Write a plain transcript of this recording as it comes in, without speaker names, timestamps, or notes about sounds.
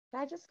Did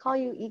I just call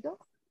you Eagle?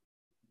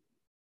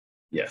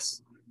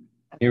 Yes.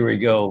 Here we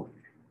go.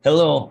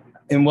 Hello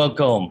and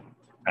welcome.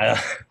 Uh,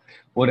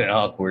 what an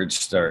awkward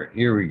start.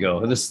 Here we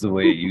go. This is the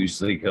way it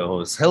usually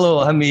goes. Hello,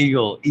 I'm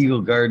Eagle,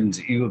 Eagle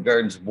Gardens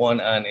 1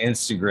 on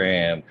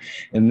Instagram.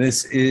 And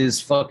this is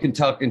fucking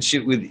talking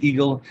shit with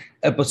Eagle,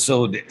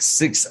 episode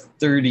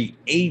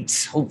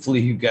 638.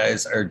 Hopefully, you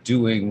guys are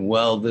doing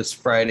well this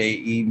Friday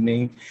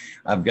evening.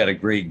 I've got a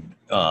great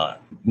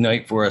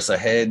night for us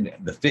ahead.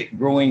 The Fit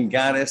Growing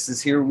Goddess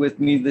is here with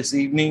me this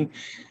evening.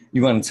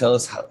 You want to tell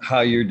us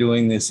how you're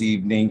doing this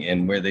evening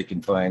and where they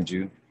can find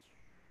you?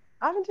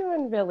 I'm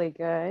doing really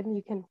good.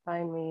 You can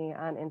find me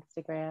on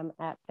Instagram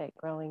at Fit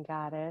Growing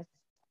Goddess.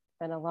 It's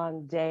been a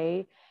long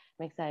day.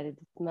 I'm excited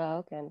to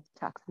smoke and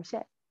talk some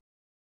shit.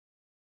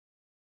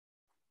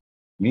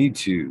 Me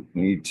too.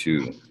 Me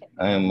too.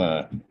 I'm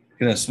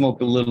gonna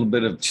smoke a little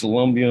bit of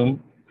Chilumbium.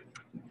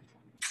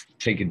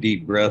 Take a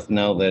deep breath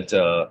now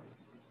that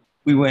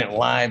we went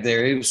live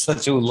there. It was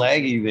such a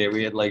laggy there.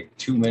 We had like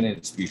 2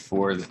 minutes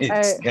before it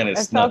I kind of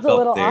I felt snuck a up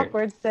little there.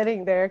 awkward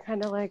sitting there,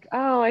 kind of like,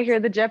 oh, I hear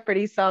the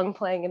Jeopardy song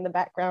playing in the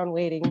background,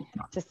 waiting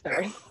to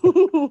start.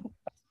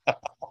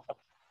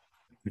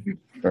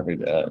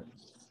 Right,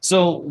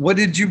 so, what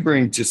did you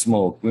bring to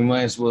smoke? We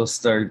might as well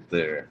start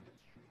there.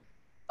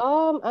 I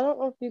don't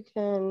know if you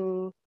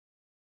can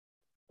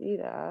see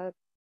that.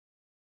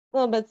 A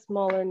little bit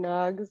smaller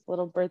nugs,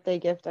 little birthday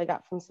gift I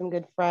got from some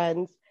good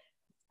friends.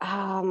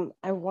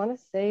 I want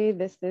to say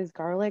this is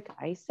garlic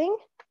icing.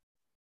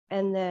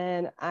 And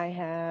then I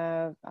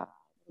have a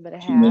little bit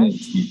of 2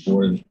 minutes hash.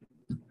 before.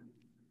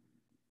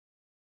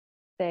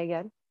 Say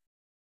again.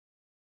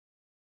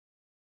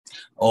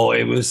 Oh,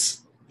 it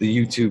was the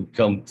YouTube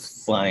come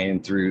flying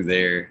through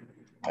there.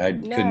 I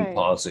couldn't Nice.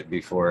 pause it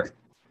before.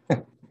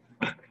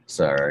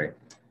 Sorry.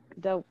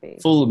 Dopey.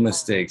 Full of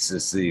mistakes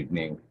this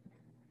evening.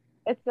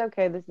 It's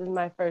okay. This is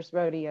my first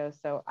rodeo,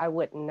 so I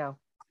wouldn't know.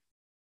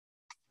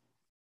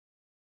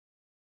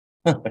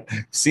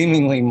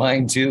 Seemingly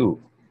mine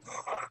too.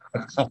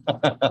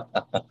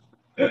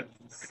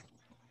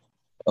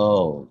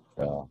 Oh,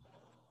 well.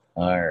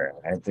 All right.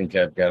 I think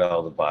I've got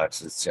all the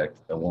boxes checked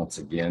once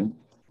again.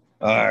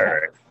 All Okay.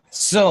 right.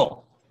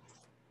 So,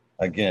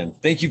 again,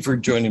 thank you for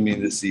joining me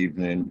this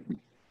evening,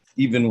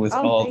 even with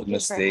Oh, all the thank you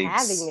for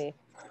having mistakes. me.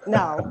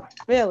 No,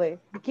 really.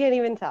 You can't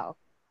even tell.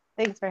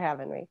 Thanks for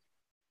having me.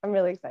 I'm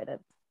really excited.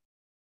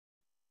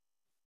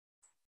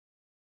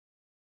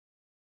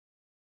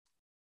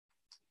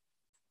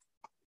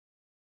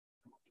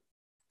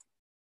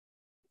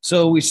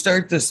 So, we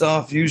start this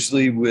off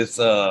usually with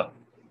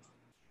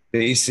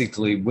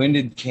basically, when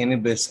did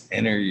cannabis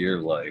enter your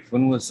life?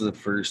 When was the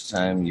first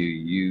time you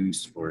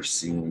used or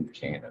seen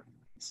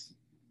cannabis?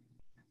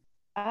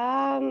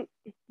 Um,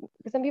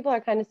 some people are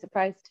kind of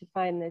surprised to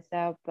find this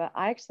out, but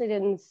I actually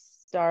didn't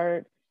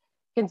start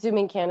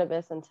consuming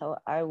cannabis until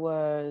I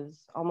was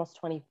almost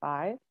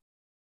 25.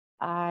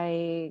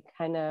 I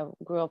kind of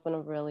grew up in a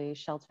really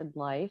sheltered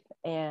life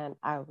and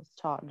I was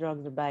taught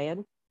drugs are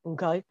bad.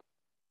 Okay.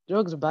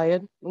 Drugs are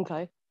bad.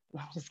 Okay.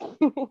 I'm just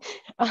kidding.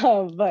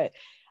 But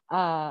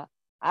uh,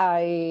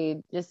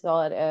 I just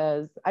saw it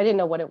as I didn't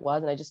know what it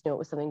was and I just knew it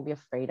was something to be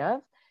afraid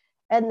of.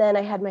 And then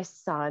I had my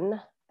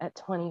son at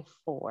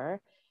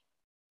 24.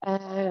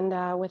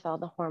 And with all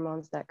the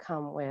hormones that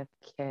come with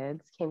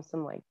kids came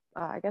some like,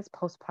 I guess,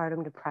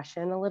 postpartum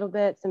depression a little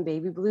bit, some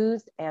baby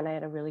blues. And I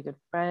had a really good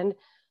friend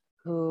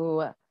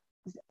who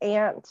his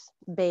aunt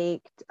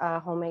baked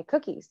homemade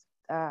cookies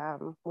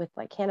with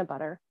like canna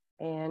butter,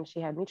 and she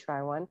had me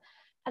try one,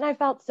 and I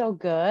felt so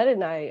good,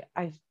 and I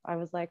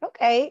was like,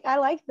 okay, I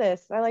like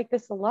this. I like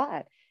this a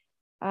lot.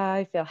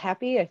 I feel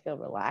happy. I feel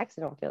relaxed.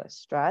 I don't feel as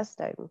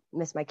stressed. I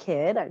miss my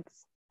kid.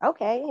 It's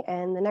okay.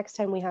 And the next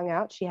time we hung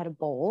out, she had a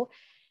bowl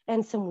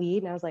and some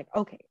weed, and I was like,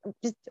 okay,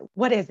 just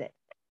what is it?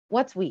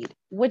 What's weed?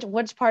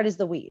 Which part is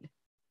the weed?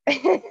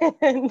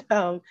 and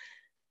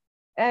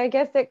I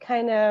guess it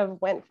kind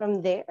of went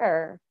from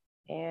there.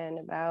 And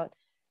about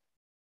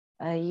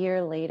a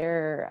year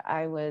later,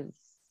 I was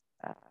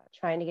uh,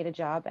 trying to get a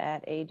job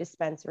at a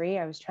dispensary.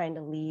 I was trying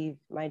to leave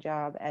my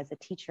job as a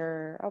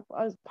teacher.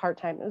 I was part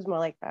time, it was more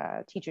like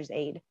a teacher's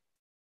aide.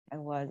 I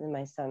was in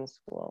my son's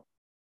school.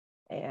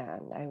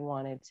 And I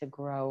wanted to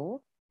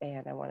grow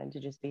and I wanted to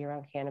just be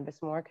around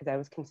cannabis more because I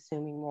was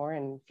consuming more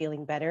and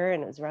feeling better.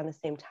 And it was around the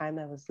same time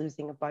I was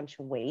losing a bunch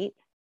of weight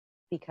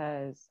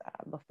because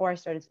before I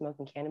started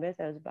smoking cannabis,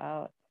 I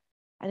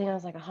think I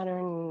was like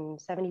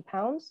 170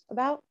 pounds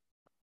about.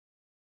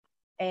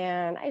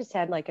 And I just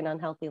had like an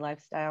unhealthy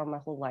lifestyle my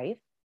whole life.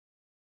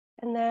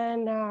 And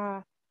then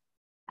I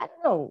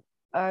don't know,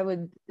 I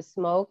would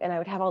smoke and I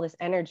would have all this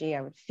energy.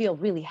 I would feel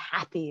really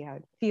happy. I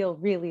would feel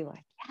really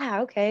like,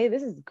 yeah, okay,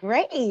 this is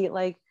great.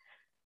 Like,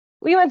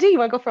 what do you want to do? You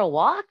want to go for a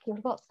walk? You want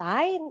to go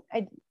outside?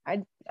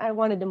 I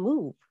wanted to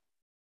move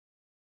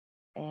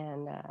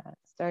and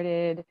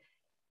started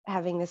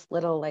having this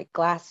little like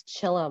glass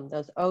chillum,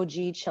 those OG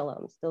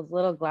chillums, those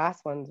little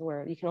glass ones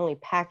where you can only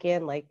pack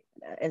in like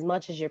as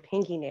much as your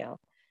pinky nail.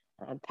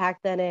 I'd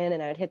pack that in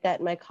and I'd hit that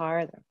in my car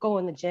and I'd go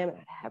in the gym and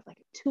I'd have like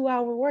a 2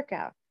 hour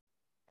workout.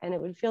 and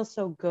it would feel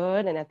so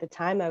good. And at the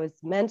time I was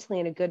mentally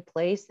in a good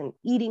place and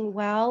eating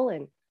well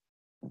and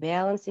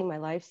balancing my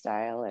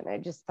lifestyle. And I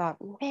just thought,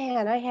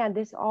 man, I had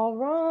this all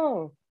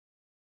wrong.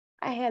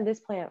 I had this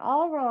plan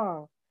all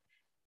wrong.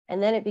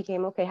 And then it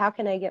became, okay, how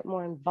can I get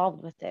more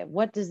involved with it?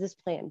 What does this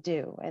plan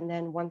do? And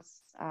then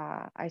once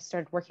I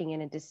started working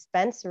in a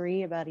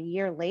dispensary about a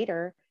year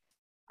later,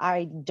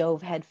 I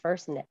dove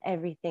headfirst into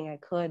everything I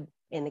could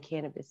in the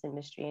cannabis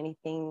industry,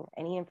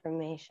 any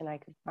information I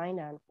could find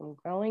on from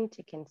growing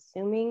to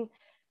consuming,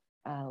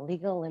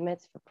 legal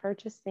limits for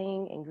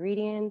purchasing,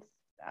 ingredients,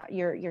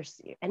 your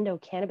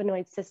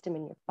endocannabinoid system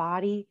in your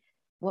body,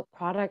 what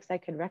products I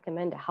could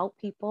recommend to help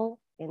people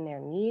in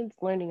their needs,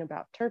 learning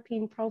about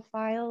terpene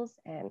profiles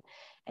and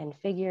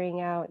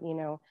figuring out,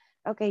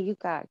 okay, you've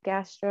got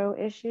gastro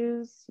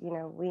issues,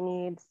 we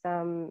need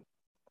some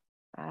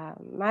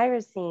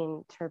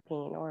myrcene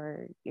terpene,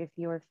 or if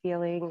you're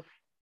feeling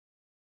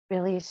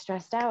really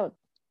stressed out,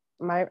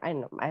 I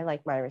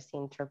like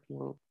myrcene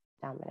terpene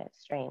dominant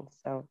strains,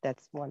 so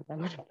that's one I'm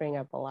going to bring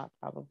up a lot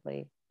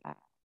probably.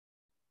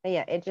 But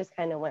yeah, it just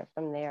kind of went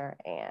from there,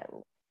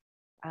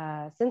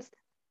 and since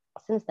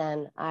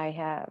then I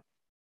have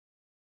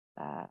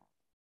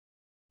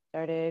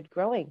started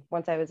growing.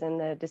 Once I was in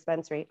the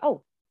dispensary,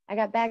 oh, I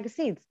got bag of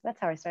seeds. That's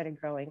how I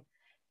started growing.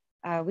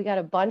 We got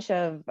a bunch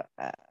of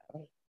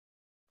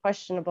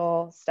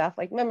questionable stuff.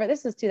 Like, remember,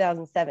 this was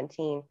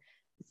 2017,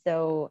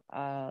 so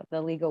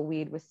the legal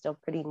weed was still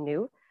pretty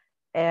new,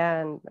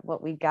 and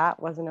what we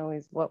got wasn't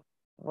always what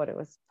it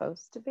was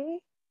supposed to be.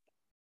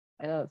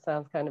 I know it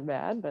sounds kind of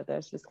bad, but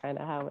that's just kind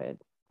of how it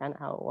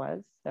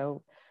was.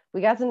 So we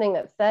got something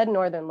that said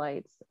Northern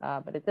Lights,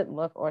 but it didn't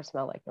look or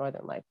smell like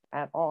Northern Lights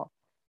at all.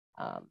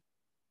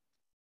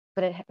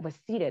 But it was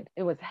seeded.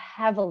 It was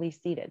heavily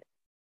seeded.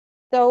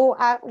 So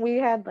we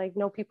had like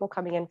no people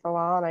coming in for a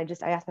while, and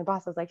I asked my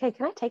boss. I was like, "Hey,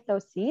 can I take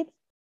those seeds?"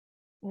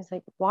 He was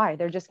like, "Why?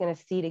 They're just gonna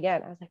seed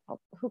again." I was like,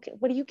 "Well,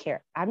 what do you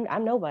care? I'm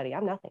nobody.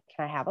 I'm nothing.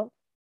 Can I have them?"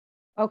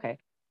 Okay.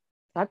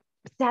 So I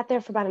sat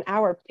there for about an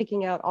hour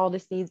picking out all the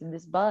seeds of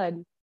this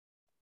bud,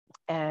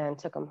 and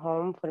took them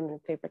home, put them in a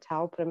paper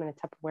towel, put them in a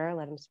Tupperware,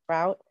 let them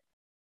sprout.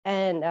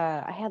 And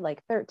I had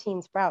like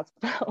 13 sprouts,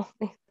 but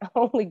I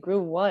only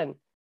grew one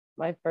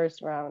my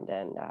first round,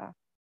 and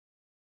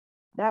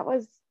that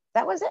was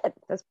it.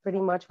 That's pretty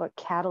much what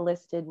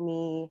catalysted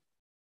me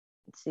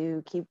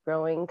to keep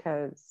growing,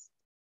 because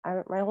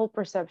my whole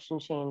perception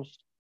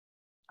changed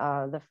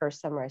the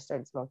first summer I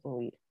started smoking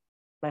weed.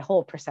 My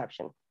whole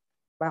perception.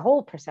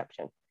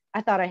 I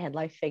thought I had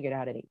life figured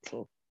out at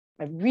 18.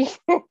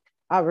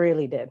 I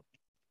really did.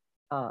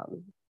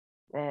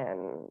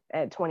 And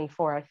at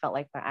 24, I felt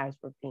like my eyes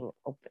were being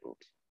opened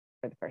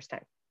for the first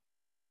time.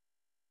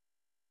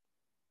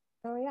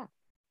 Oh yeah.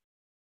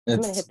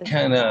 It's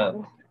kind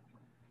of,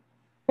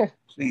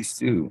 please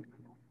do.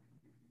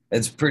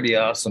 It's pretty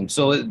awesome.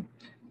 So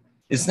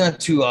it's not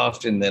too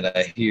often that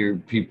I hear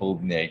people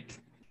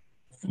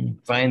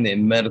find the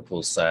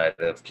medical side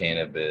of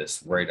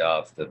cannabis right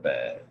off the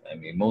bat. I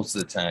mean, most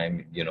of the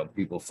time,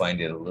 people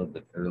find it a little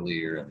bit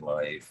earlier in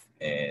life,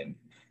 and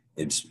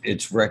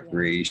it's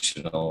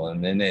recreational,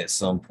 and then at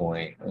some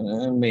point,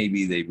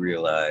 maybe they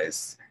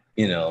realize,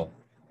 it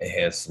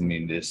has some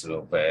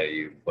medicinal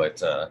value.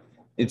 But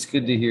it's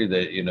good to hear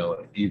that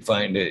you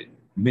find it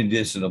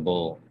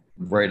medicinable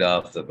right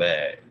off the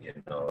bat.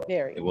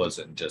 Very. It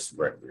wasn't just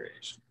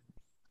recreation.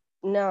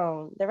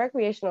 No, the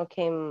recreational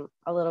came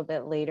a little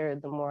bit later.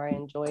 The more I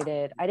enjoyed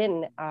it, I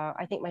didn't.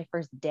 I think my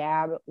first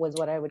dab was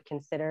what I would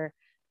consider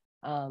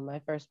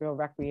my first real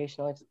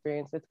recreational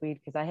experience with weed,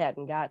 because I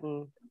hadn't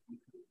gotten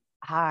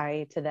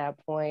high to that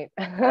point,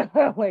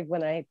 like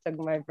when I took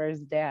my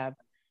first dab.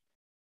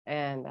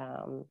 And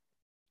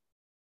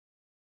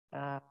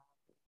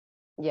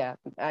yeah,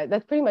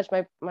 that's pretty much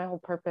my whole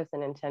purpose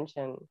and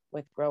intention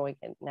with growing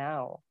it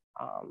now.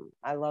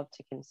 I love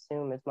to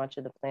consume as much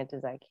of the plant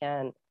as I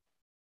can,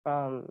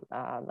 from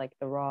like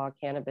the raw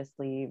cannabis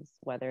leaves,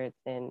 whether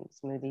it's in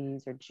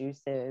smoothies or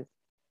juices,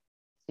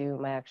 to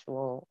my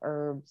actual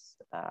herbs,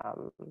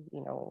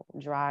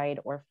 dried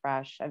or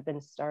fresh. I've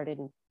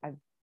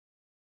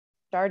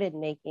started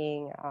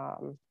making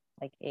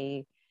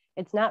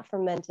it's not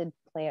fermented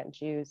plant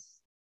juice.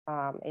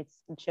 It's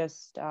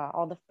just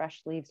all the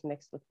fresh leaves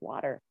mixed with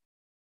water.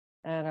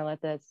 And I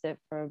let that sit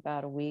for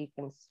about a week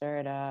and stir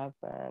it up.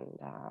 And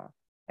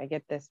I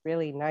get this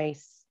really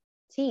nice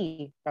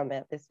tea from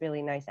it, this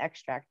really nice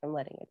extract from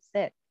letting it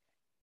sit.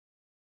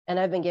 And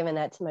I've been giving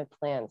that to my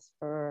plants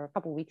for a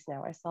couple weeks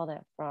now. I saw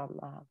that from,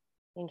 I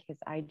think his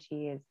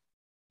IG is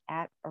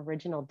at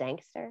Original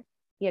Dankster.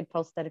 He had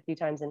posted that a few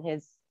times, and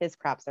his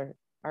crops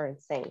are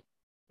insane.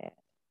 Yeah.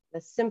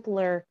 The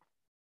simpler,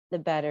 the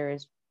better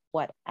is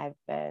what I've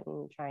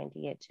been trying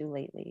to get to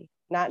lately.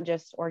 Not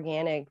just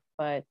organic,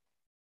 but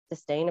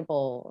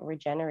sustainable,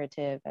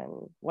 regenerative,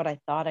 and what I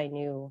thought I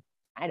knew,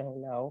 I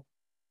don't know.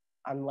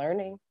 I'm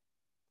learning,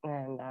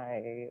 and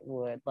I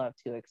would love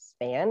to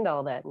expand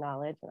all that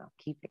knowledge, and I'll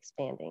keep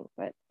expanding.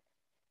 But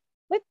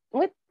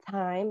with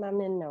time, I'm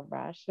in no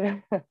rush.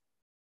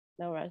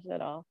 No rush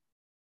at all.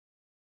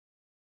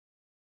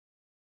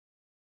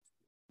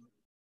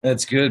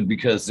 That's good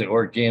because the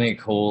organic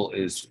hole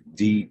is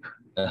deep.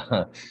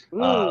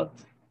 Mm,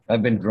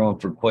 I've been growing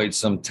for quite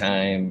some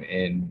time,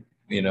 and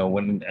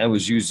when I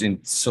was using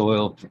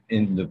soil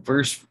in the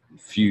first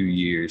few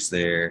years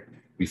there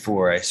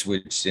before I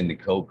switched into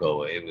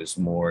cocoa, it was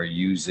more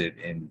use it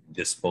and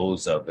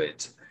dispose of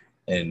it.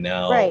 And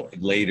now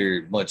right.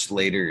 later, much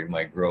later in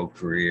my grow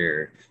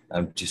career,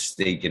 I'm just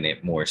taking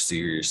it more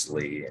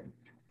seriously and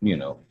you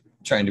know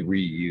trying to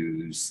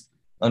reuse,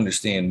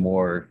 understand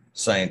more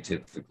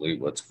scientifically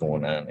what's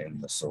going on in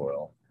the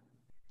soil.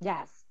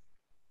 Yes,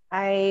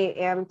 I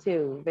am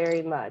too,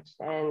 very much.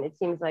 And it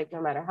seems like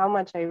no matter how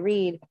much I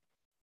read,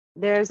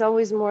 there's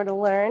always more to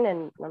learn.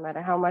 And no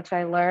matter how much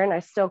I learn, I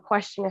still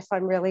question if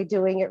I'm really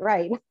doing it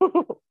right.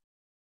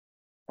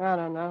 I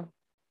don't know.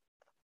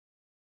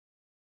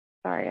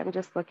 Sorry, I'm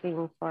just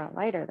looking for a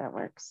lighter that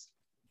works.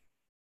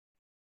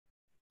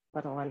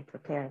 Little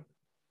unprepared.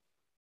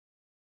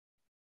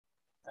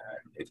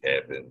 It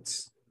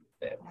happens.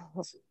 It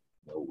happens.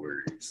 No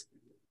worries.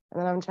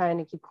 And then I'm trying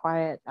to keep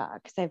quiet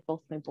because I have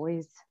both my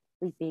boys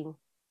sleeping.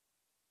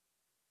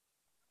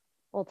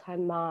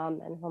 Full-time mom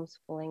and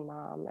homeschooling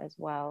mom as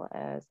well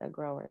as a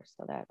grower.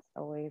 So that's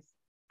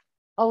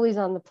always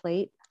on the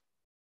plate.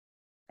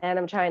 And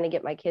I'm trying to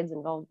get my kids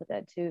involved with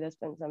that too. That's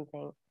been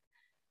something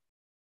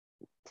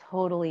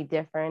totally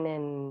different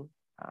in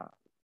uh,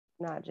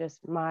 not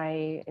just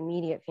my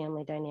immediate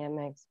family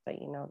dynamics, but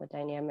the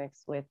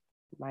dynamics with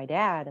my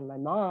dad and my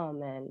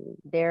mom and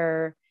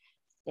their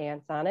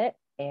stance on it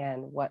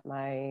and what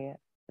my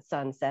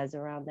son says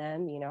around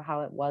them,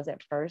 how it was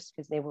at first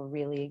because they were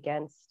really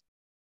against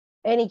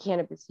any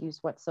cannabis use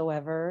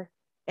whatsoever.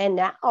 And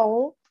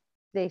now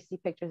they see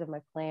pictures of my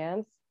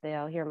plants.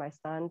 They'll hear my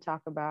son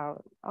talk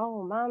about,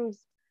 oh, mom's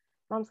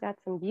got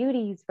some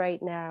beauties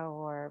right now,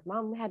 or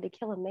mom had to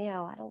kill a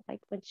male. I don't like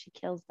when she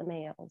kills the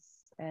males.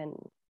 And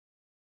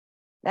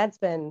that's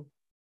been,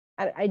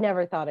 I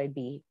never thought I'd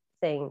be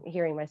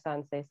hearing my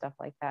son say stuff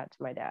like that to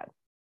my dad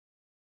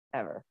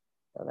ever.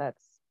 So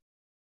that's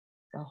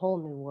a whole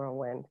new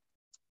whirlwind.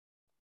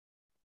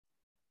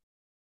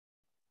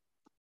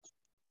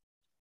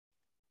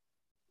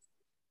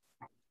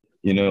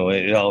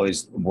 It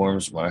always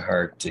warms my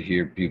heart to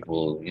hear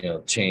people,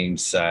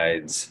 change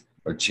sides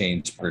or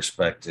change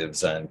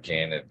perspectives on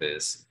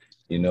cannabis.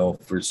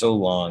 For so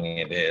long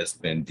it has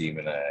been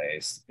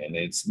demonized, and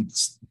it's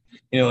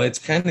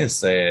kind of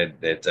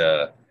sad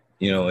that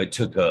it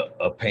took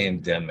a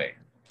pandemic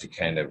to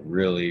kind of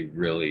really,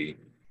 really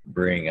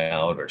bring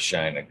out or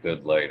shine a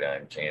good light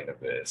on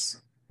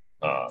cannabis.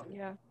 Uh,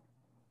 Yeah.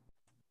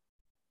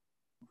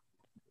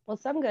 Well,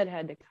 some good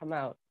had to come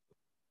out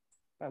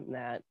from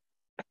that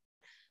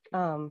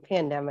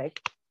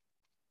pandemic.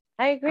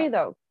 I agree,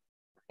 though.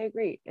 I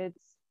agree.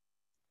 It's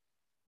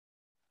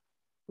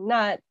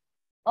not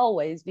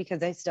always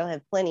because I still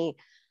have plenty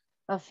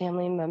of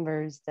family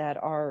members that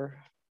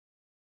are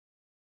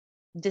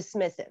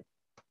dismissive.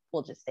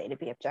 We'll just say, to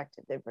be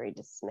objective, they're very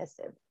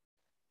dismissive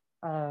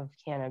of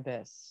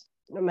cannabis,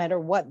 no matter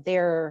what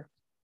their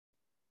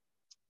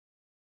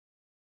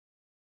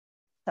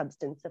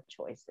substance of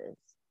choice is.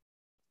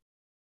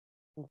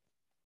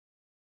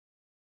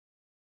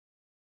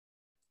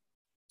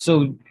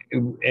 So,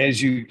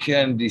 as you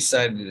kind of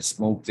decided to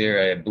smoke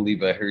there, I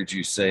believe I heard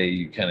you say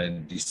you kind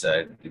of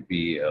decided to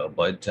be a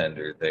bud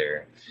tender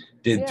there.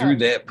 Did Yeah, through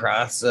that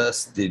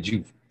process, did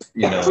you,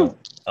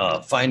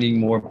 finding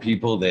more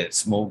people that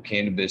smoke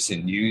cannabis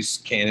and use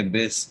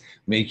cannabis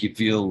make you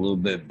feel a little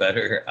bit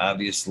better,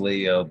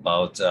 obviously,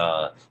 about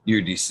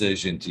your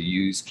decision to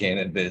use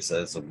cannabis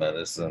as a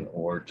medicine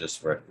or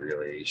just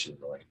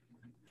recreationally?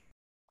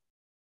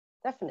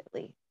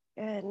 definitely.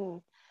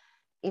 And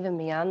even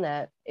beyond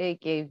that,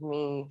 it gave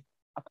me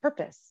a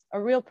purpose, a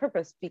real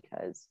purpose,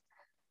 because,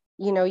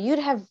 you'd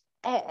have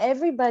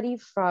everybody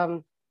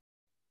from,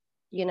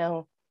 you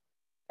know,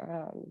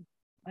 um,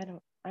 I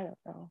don't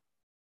know,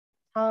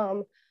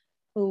 Tom,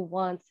 who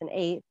wants an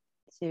eighth,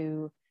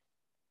 to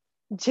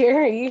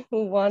Jerry,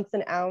 who wants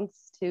an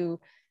ounce, to,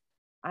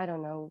 I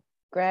don't know,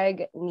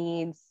 Greg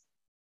needs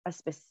a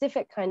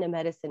specific kind of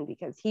medicine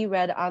because he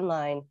read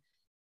online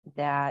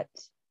that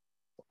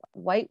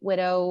White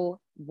Widow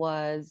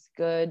was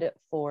good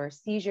for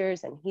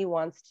seizures and he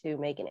wants to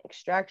make an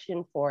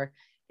extraction for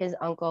his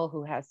uncle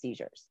who has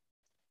seizures.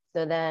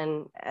 So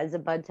then, as a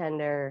bud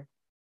tender,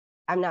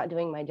 I'm not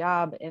doing my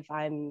job if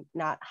I'm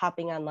not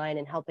hopping online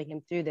and helping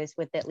him through this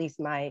with at least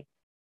my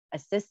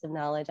assistive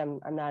knowledge. I'm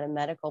not a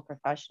medical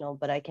professional,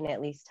 but I can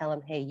at least tell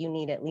him, hey, you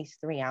need at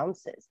least 3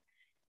 ounces,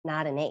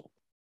 not an eighth.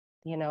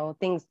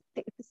 Things,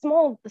 the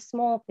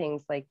small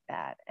things like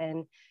that,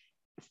 and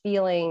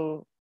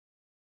feeling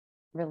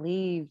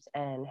relieved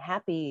and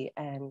happy,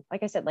 and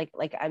like I said,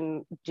 like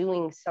I'm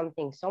doing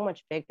something so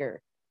much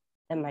bigger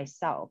than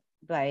myself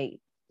by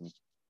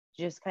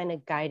just kind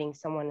of guiding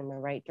someone in the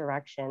right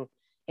direction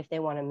if they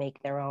want to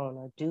make their own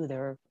or do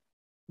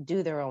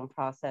their own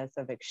process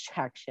of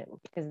extraction,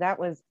 because that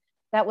was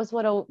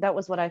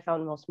what I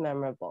found most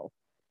memorable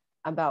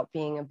about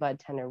being a bud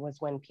tender, was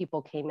when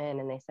people came in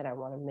and they said, I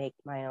want to make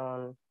my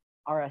own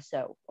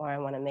RSO, or I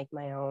want to make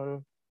my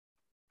own,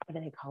 what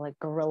do they call it?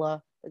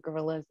 Gorilla. The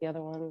Gorilla is the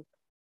other one.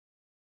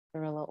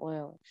 Gorilla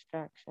oil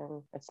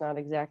extraction. It's not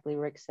exactly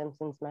Rick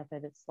Simpson's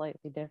method. It's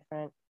slightly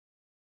different.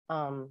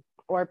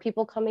 Or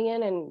people coming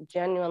in and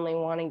genuinely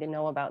wanting to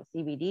know about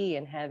CBD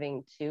and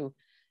having to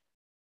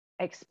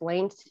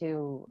explain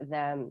to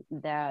them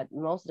that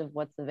most of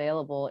what's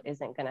available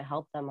isn't going to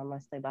help them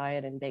unless they buy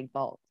it in big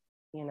bulk.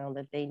 You know,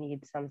 that they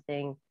need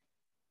something,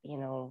 you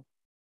know,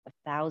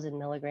 1,000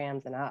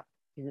 milligrams and up.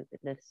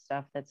 This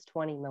stuff that's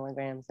 20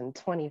 milligrams and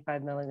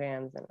 25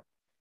 milligrams and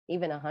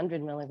even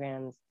 100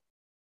 milligrams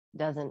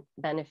doesn't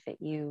benefit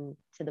you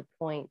to the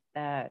point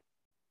that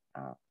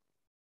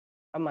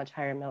a much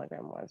higher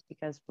milligram was.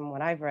 Because from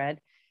what I've read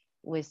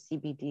with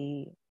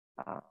CBD,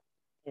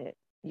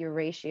 your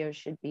ratio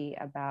should be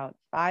about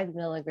 5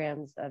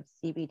 milligrams of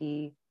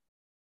CBD,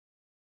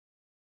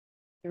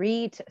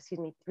 3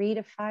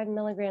 to 5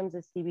 milligrams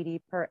of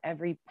CBD per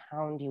every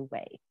pound you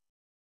weigh,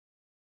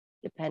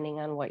 depending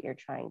on what you're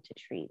trying to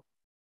treat.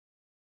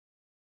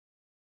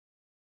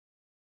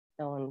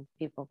 So when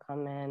people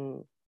come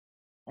in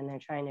and they're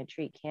trying to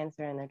treat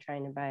cancer and they're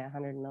trying to buy a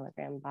 100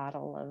 milligram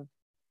bottle of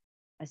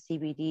a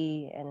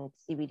CBD, and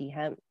it's CBD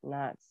hemp,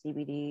 not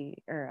CBD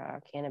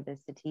or cannabis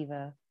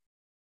sativa,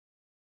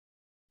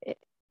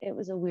 it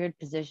was a weird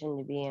position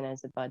to be in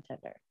as a bud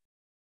tender.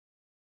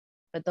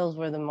 But those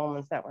were the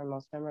moments that were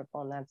most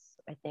memorable. And that's,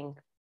 I think,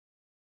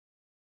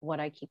 what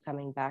I keep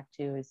coming back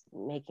to is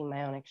making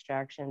my own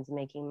extractions,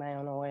 making my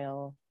own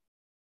oil,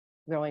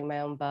 growing my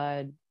own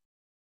bud,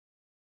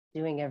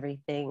 doing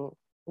everything,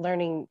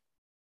 learning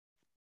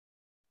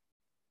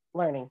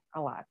a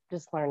lot,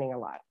 just learning a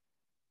lot.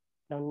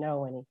 I don't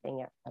know anything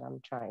yet, but I'm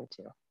trying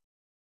to.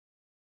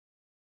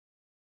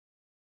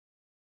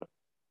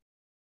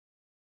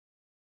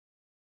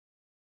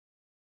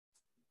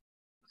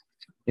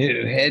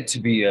 It had to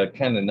be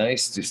kind of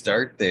nice to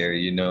start there,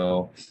 you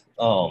know,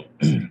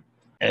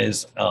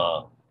 as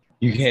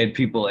you had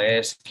people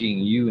asking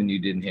you and you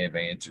didn't have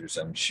answers.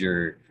 I'm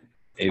sure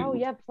Oh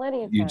yeah,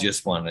 plenty of you time.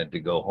 just wanted to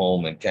go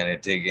home and kind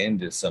of dig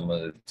into some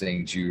of the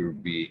things you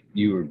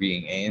were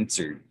being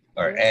answered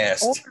or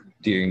asked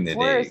during the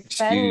day.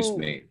 Excuse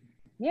me.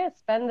 Yeah,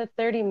 spend the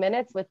 30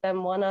 minutes with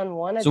them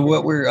one-on-one. So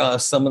what were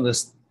some of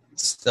the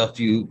stuff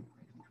you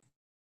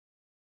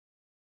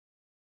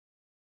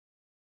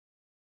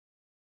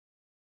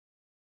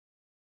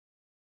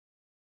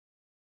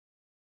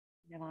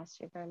I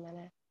lost you for a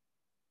minute.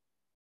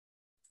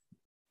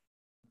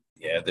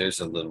 Yeah, there's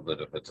a little bit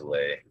of a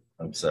delay.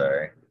 I'm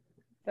sorry.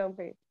 Don't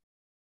be.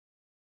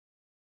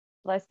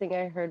 Last thing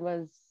I heard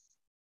was,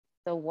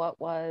 so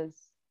what was?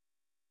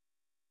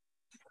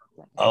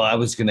 Oh, I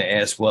was going to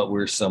ask what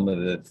were some of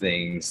the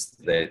things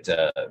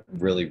that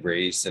really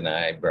raised an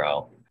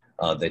eyebrow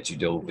that you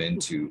dove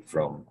into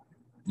from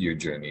your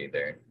journey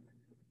there.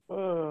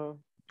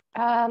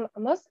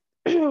 Most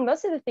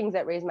most of the things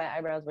that raised my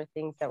eyebrows were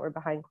things that were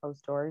behind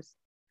closed doors.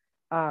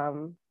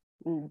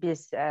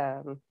 This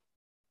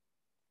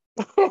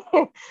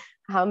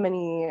how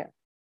many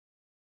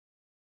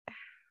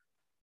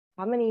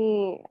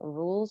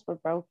rules were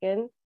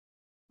broken,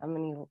 how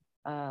many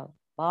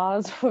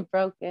laws were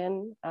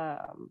broken,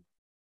 but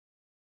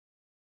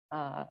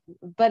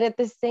at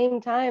the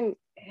same time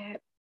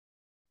it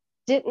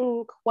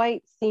didn't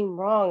quite seem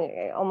wrong.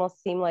 It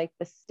almost seemed like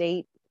the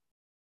state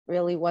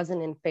really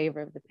wasn't in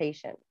favor of the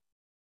patient.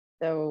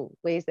 So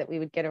ways that we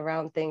would get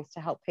around things to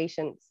help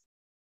patients,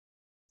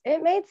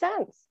 it made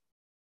sense.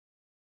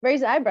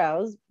 Raise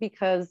eyebrows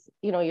because,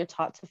 you know, you're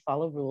taught to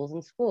follow rules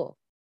in school.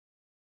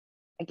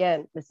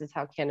 Again, this is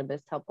how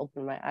cannabis helped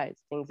open my eyes.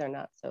 Things are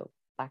not so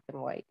black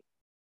and white.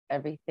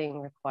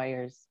 Everything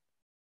requires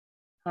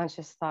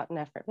conscious thought and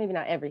effort. Maybe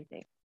not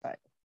everything, but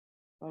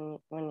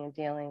when you're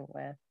dealing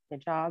with your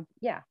job,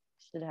 yeah,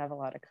 you should have a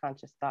lot of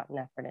conscious thought and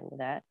effort into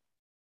that.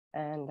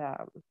 And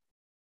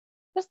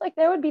just like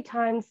there would be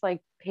times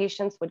like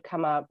patients would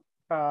come up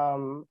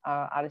from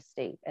out of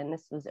state, and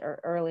this was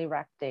early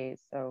rec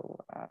days. So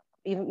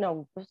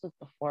this was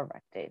before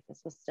rec days.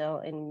 This was still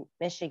in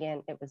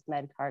Michigan. It was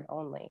med card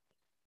only.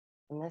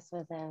 And this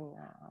was in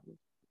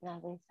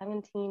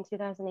 2017,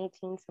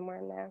 2018, somewhere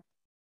in there.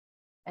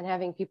 And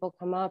having people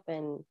come up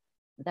and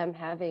them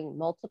having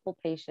multiple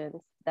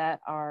patients that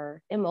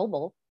are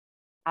immobile,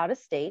 out of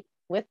state,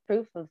 with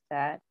proof of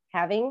that,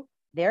 having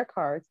their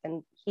cards,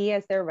 and he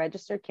as their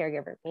registered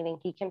caregiver, meaning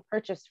he can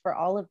purchase for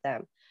all of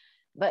them,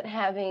 but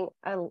having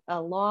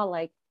a law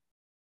like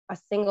a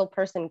single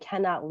person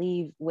cannot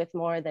leave with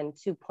more than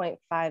 2.5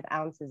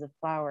 ounces of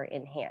flower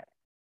in hand.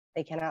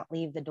 They cannot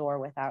leave the door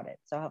without it.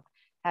 So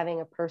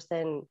having a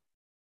person,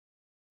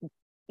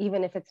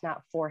 even if it's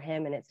not for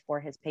him and it's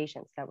for his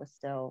patients, that was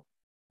still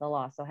the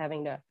law. So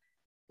having to,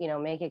 you know,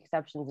 make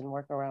exceptions and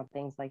work around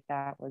things like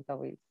that was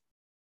always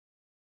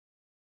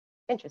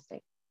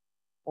interesting.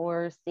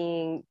 Or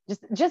seeing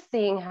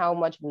seeing how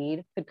much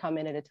weed could come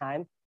in at a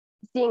time,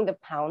 seeing the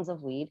pounds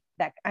of weed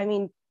that, I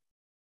mean,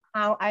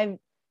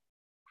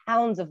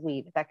 pounds of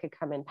weed that could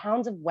come in,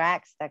 pounds of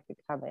wax that could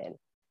come in,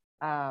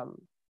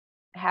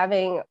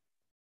 having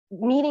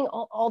meeting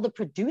all the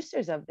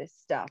producers of this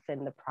stuff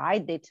and the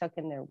pride they took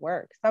in their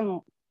work,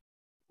 some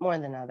more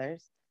than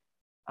others.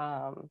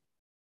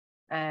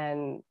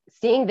 And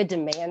seeing the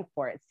demand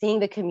for it, seeing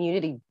the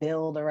community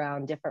build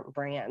around different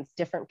brands,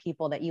 different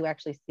people that you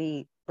actually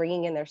see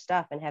bringing in their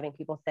stuff and having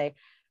people say,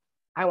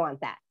 I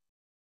want that.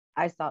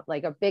 I saw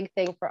like a big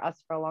thing for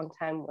us for a long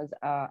time was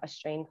a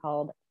strain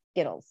called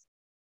Skittles.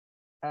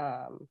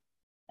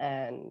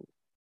 And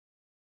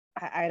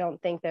I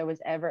don't think there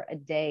was ever a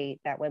day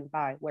that went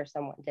by where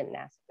someone didn't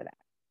ask for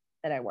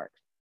that I worked,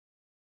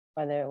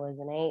 whether it was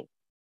an 8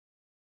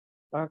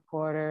 or a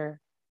quarter,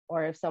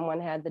 or if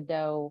someone had the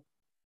dough,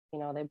 you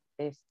know,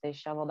 they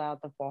shoveled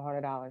out the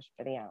 $400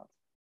 for the ounce.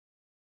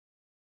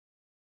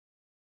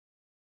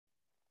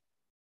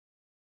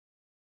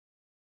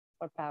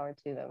 More power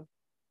to them.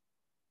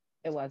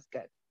 It was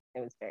good.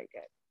 It was very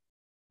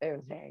good. It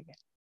was very good.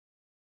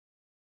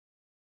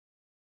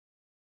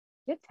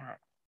 Good time.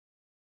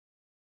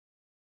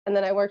 And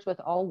then I worked with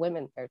all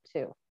women there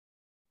too.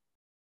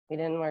 We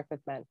didn't work with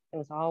men. It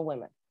was all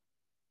women.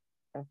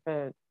 And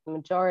for the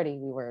majority,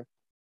 we were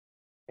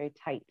very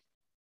tight.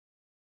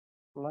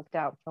 We looked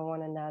out for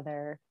one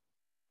another.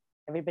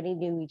 Everybody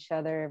knew each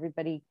other.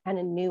 Everybody kind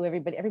of knew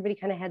everybody. Everybody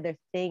kind of had their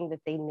thing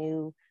that they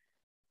knew.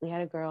 We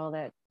had a girl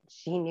that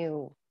she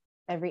knew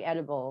every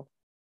edible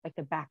like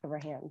the back of her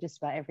hand, just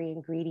about every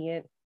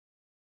ingredient,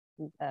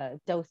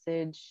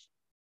 dosage,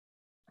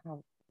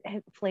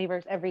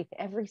 flavors, every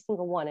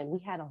single one. And we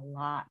had a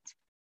lot.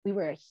 We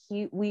were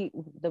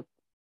the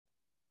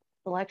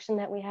selection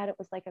that we had, it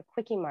was like a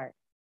Quickie Mart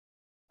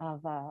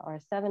of or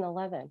a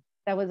 7-Eleven.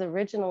 That was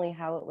originally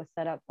how it was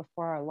set up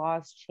before our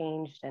laws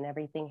changed and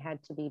everything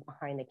had to be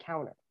behind the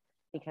counter,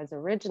 because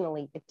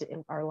originally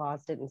our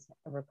laws didn't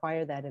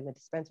require that in the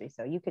dispensary.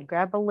 So you could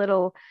grab a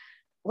little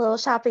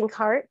shopping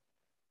cart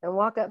and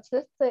walk up to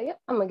this, say, yep,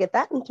 I'm gonna get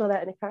that, and throw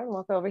that in the cart and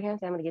walk over here and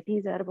say, I'm gonna get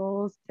these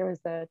edibles. There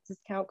was a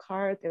discount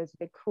cart, there was a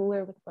big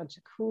cooler with a bunch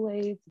of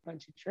Kool-Aids, a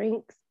bunch of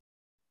drinks.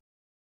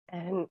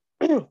 And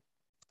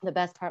the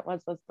best part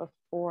was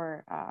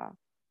before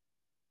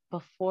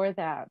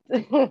that,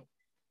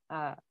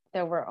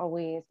 there were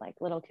always like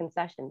little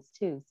concessions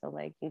too. So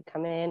like you'd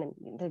come in and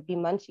there'd be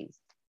munchies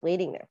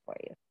waiting there for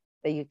you,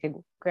 that you could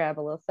grab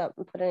a little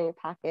something, put it in your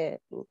pocket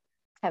and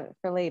have it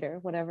for later,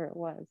 whatever it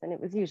was. And it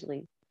was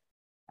usually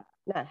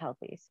not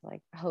healthy. So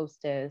like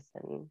Hostess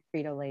and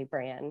Frito-Lay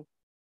brand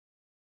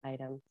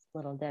items,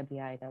 Little Debbie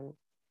items.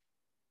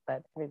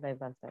 But everybody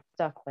loves their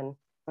stuff when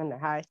they're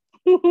high.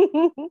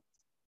 So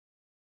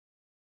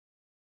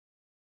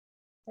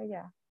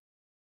yeah,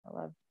 I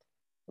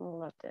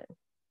loved it.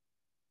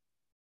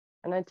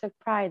 And I took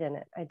pride in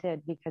it. I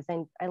did, because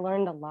I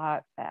learned a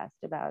lot fast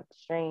about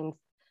strains,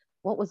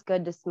 what was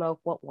good to smoke,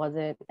 what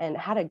wasn't, and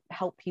how to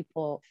help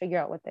people figure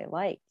out what they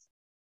liked.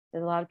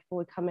 There's a lot of people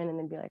would come in and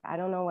they'd be like, I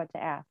don't know what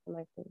to ask. I'm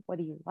like, well, what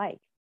do you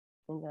like?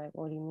 And they're like,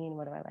 what do you mean?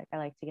 What do I like? I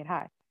like to get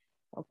high.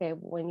 Okay,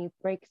 when you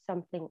break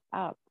something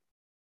up,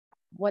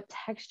 what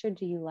texture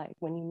do you like?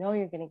 When you know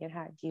you're going to get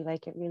high, do you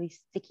like it really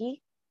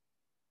sticky?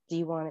 Do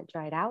you want it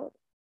dried out?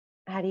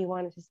 How do you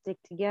want it to stick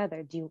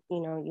together? Do you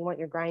want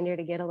your grinder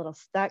to get a little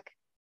stuck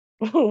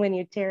when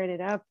you're tearing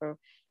it up, or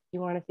you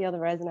want to feel the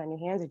resin on your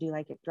hands, or do you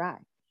like it dry?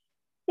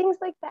 Things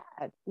like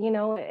that.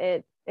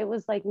 It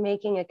was like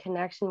making a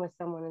connection with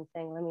someone and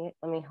saying,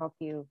 let me help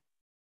you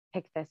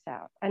pick this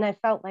out. And I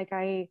felt like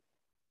I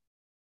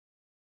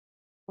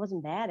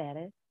wasn't bad at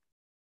it.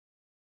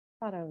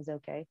 Thought I was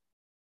okay.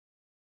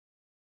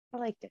 I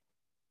liked it.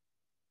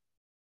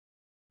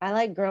 I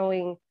like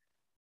growing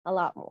a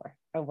lot more,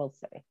 I will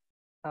say.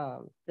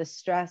 The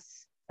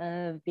stress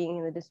of being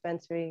in the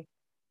dispensary,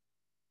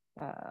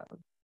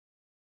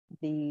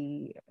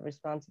 the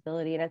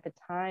responsibility. And at the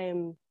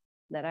time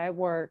that I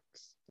worked,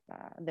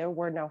 there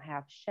were no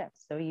half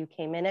shifts. So you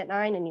came in at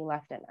 9 and you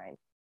left at 9,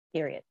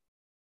 period.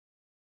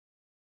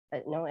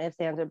 But no ifs,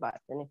 ands, or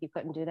buts. And if you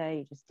couldn't do that,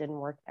 you just didn't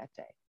work that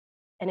day.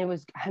 And I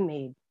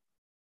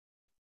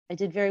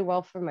did very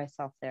well for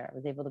myself there. I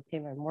was able to pay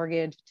my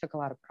mortgage, took a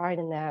lot of pride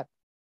in that.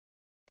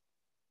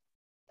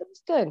 It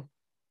was good.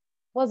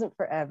 Wasn't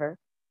forever,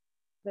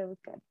 but it was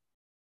good.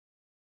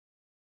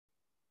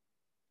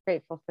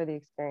 Grateful for the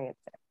experience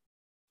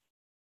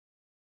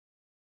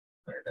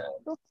there.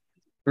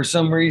 For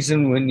some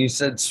reason, when you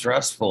said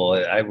stressful,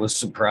 I was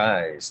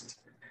surprised.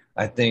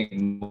 I think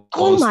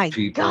most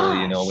people,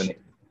 gosh.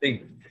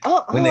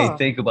 when they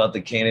think about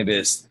the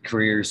cannabis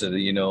careers,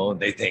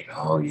 they think,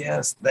 oh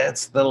yes,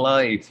 that's the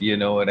life. You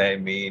know what I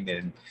mean?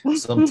 And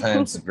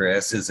sometimes the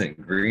grass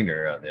isn't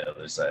greener on the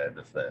other side of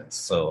the fence.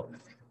 So,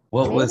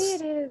 what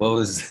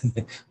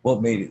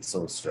made it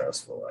so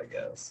stressful? I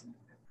guess.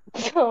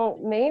 So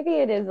maybe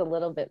it is a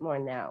little bit more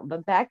now,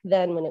 but back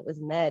then when it was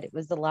med, it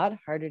was a lot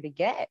harder to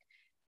get.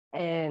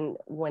 And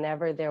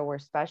whenever there were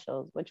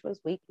specials, which was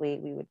weekly,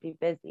 we would be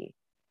busy.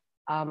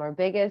 Our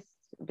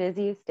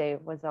busiest day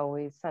was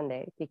always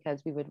Sunday,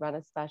 because we would run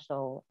a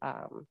special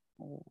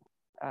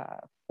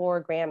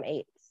 4-gram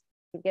 8s.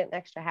 You get an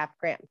extra half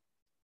gram.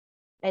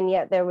 And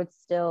yet there would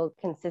still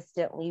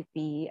consistently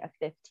be a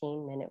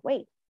 15-minute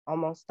wait.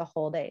 almost the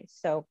whole day.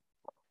 So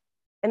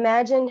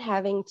imagine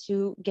having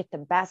to get the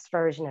best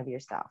version of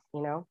yourself,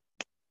 you know?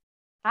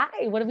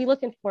 Hi, what are we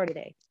looking for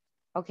today?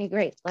 Okay,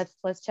 great.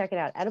 Let's check it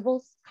out.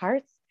 Edibles,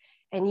 carts,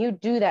 and you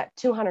do that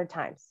 200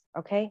 times,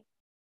 okay?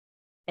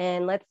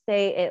 And let's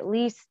say at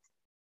least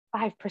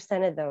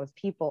 5% of those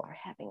people are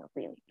having a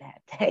really bad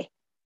day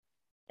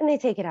and they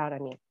take it out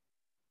on you.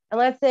 And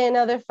let's say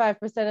another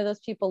 5% of those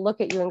people look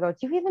at you and go,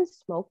 do you even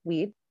smoke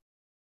weed?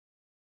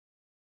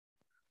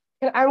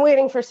 And I'm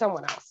waiting for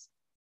someone else.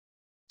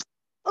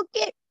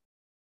 Okay,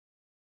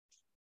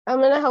 I'm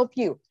going to help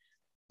you.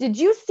 Did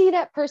you see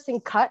that person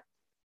cut?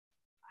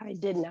 I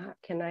did not.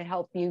 Can I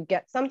help you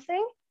get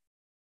something?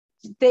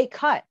 They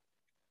cut.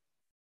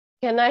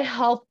 Can I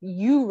help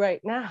you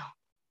right now?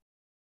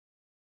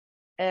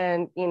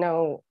 And you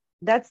know,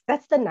 that's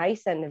the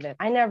nice end of it.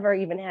 I never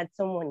even had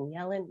someone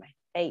yell in my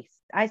face.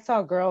 I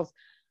saw girls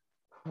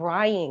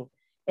crying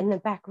in the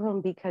back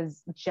room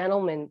because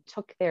gentlemen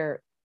took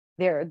their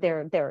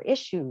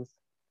issues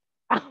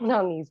out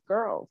on these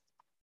girls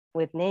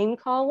with name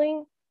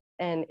calling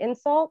and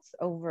insults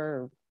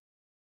over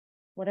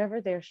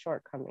whatever their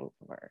shortcomings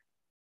were.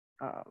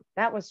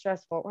 That was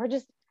stressful. Or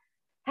just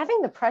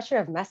having the pressure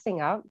of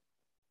messing up.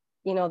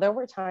 You know, there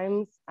were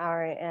times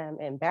I am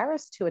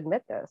embarrassed to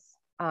admit this,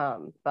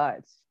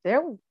 but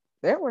there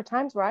were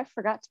times where I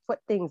forgot to put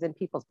things in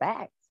people's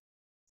bags.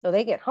 So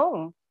they get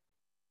home,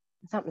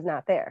 something's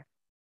not there.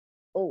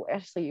 Oh,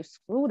 Ashley, you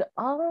screwed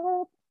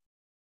up.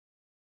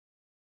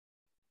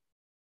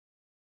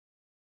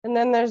 And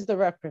then there's the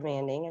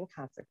reprimanding and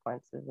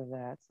consequences of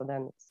that. So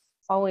then it's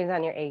always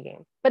on your A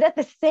game. But at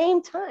the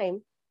same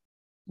time,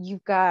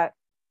 you've got,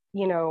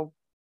 you know,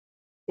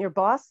 your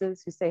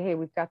bosses who say, hey,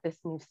 we've got this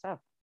new stuff.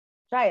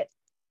 Try it.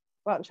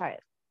 Go out and try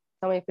it.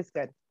 Tell me if it's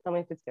good. Tell me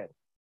if it's good.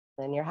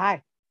 Then you're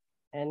high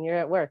and you're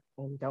at work.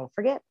 And don't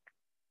forget,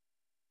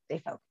 stay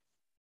focused.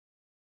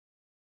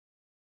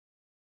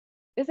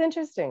 It's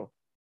interesting.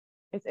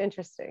 It's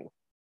interesting.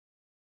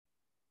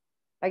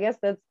 I guess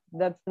that's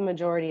the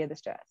majority of the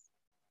stress.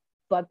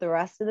 But the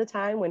rest of the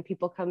time, when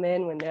people come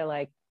in, when they're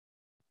like,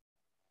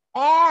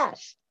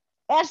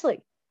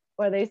 Ashley,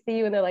 or they see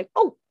you and they're like,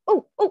 oh,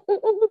 I'm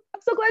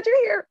so glad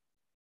you're here.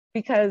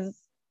 Because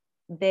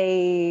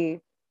they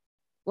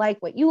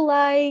like what you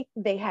like,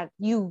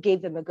 you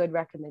gave them a good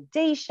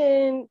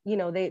recommendation, you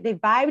know, they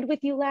vibed with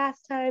you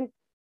last time.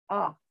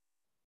 Oh,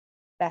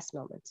 best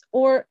moments.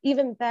 Or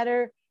even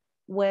better,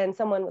 when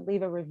someone would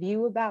leave a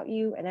review about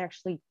you and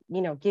actually,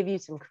 you know, give you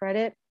some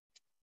credit.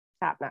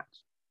 Top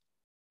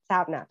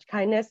notch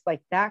kindness,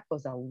 like that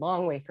goes a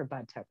long way for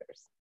bud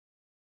tuckers.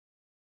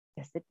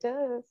 Yes, it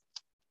does.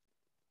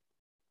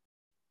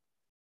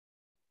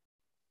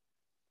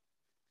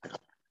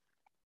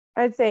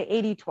 I'd say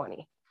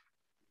 80-20.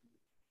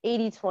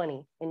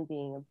 80-20 in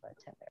being a bud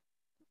tender.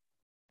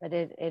 But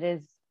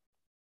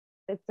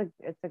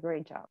it's a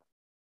great job.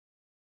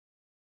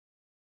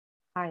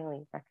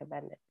 Highly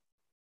recommend it.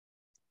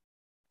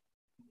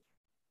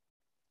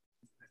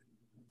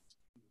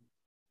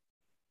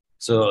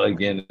 So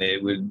again,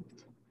 it would,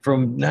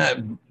 from not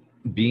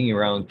being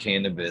around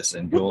cannabis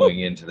and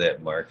going into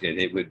that market,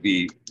 it would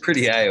be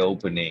pretty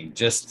eye-opening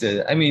just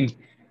to, I mean,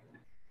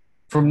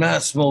 from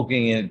not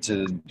smoking it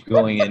to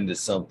going into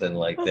something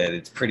like that,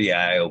 it's pretty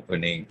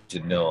eye-opening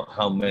to know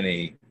how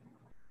many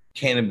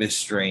cannabis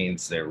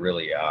strains there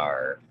really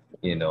are,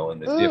 you know,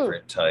 and the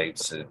different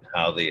types and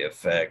how they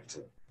affect.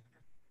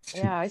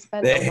 Yeah, I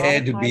spent That a lot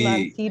had of to time on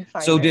be. Seed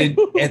Finder. So did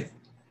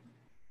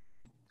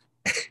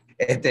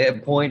at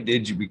that point,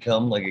 did you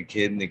become like a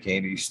kid in the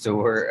candy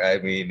store? I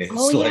mean, it's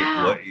like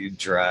Yeah. what you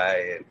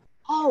try.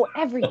 Oh,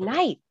 every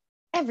night,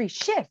 every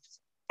shift,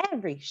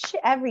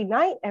 every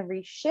night,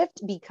 every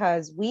shift,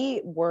 because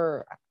we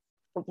were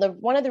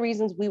one of the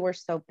reasons we were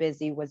so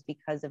busy was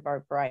because of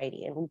our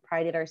variety, and we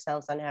prided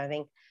ourselves on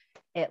having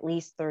at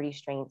least 30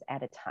 strains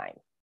at a time,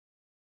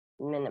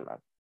 minimum.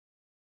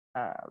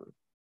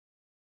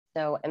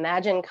 So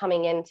imagine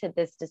coming into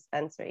this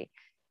dispensary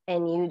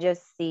and you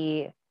just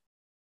see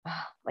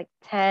like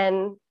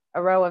 10,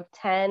 a row of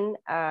 10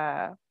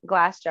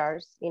 glass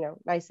jars, you know,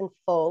 nice and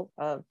full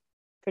of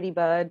pretty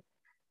bud,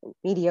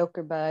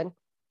 mediocre bud,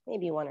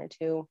 maybe one or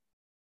two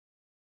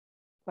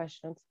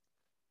questions.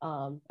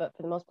 But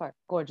for the most part,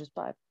 gorgeous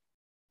bud.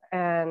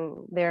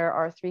 And there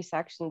are 3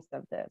 sections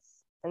of this.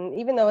 And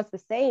even though it's the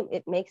same,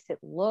 it makes it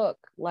look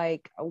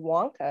like a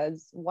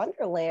Wonka's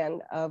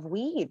wonderland of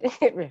weed.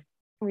 It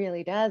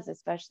really does,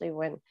 especially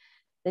when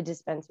the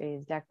dispensary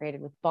is decorated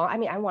with bong. I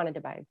mean, I wanted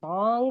to buy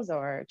bongs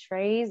or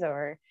trays,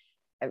 or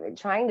I mean,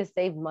 trying to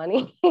save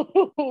money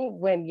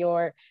when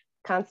you're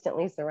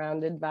constantly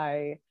surrounded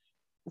by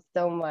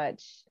so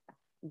much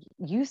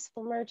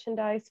useful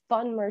merchandise,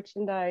 fun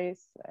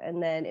merchandise,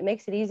 and then it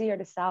makes it easier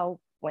to sell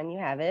when you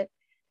have it,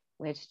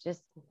 which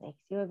just makes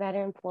you a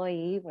better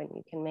employee when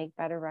you can make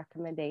better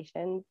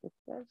recommendations.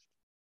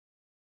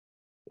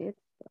 It's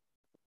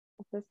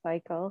a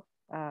cycle,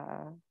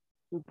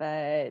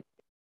 but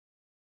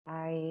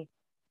I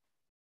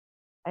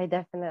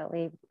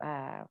definitely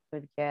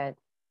would get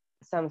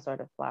some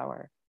sort of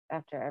flower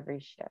after every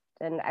shift.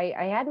 And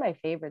I had my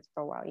favorites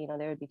for a while. You know,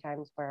 there would be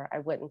times where I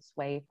wouldn't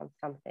sway from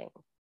something,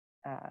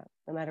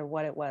 no matter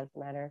what it was.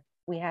 No matter,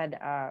 we had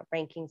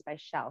rankings by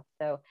shelf.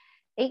 So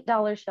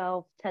 $8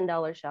 shelf,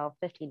 $10 shelf,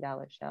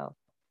 $15 shelf,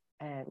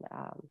 and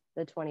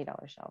the $20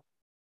 shelf.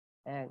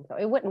 And so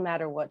it wouldn't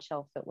matter what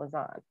shelf it was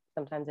on.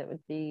 Sometimes it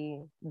would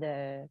be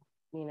the,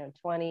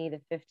 20 to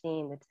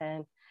 15 to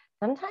 10.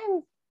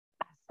 Sometimes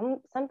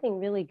something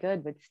really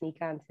good would sneak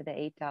onto the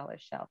 $8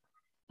 shelf.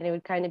 And it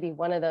would kind of be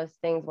one of those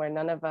things where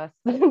none of us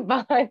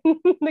behind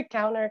the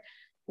counter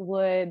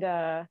would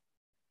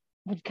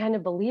kind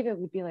of believe it.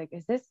 Would be like,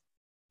 is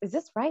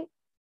this right?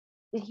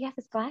 Did he have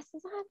his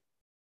glasses on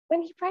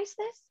when he priced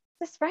this? Is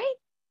this right?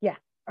 Yeah.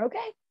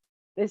 Okay.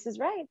 This is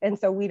right. And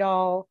so we'd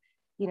all,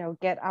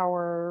 get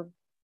our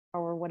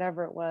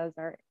whatever it was,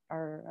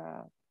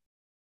 our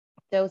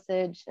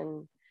dosage,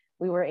 and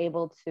we were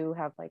able to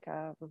have like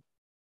a,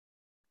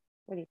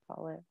 what do you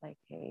call it? Like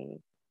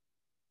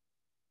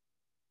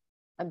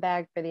a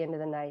bag for the end of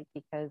the night,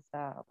 because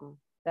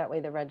that way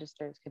the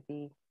registers could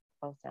be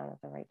closed down at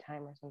the right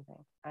time or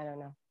something. I don't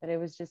know, but it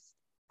was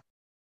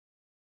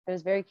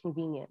very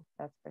convenient,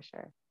 that's for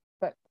sure.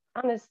 But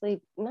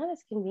honestly, not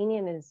as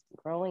convenient as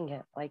growing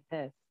it like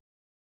this.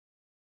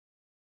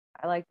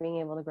 I like being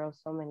able to grow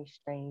so many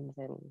strains,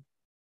 and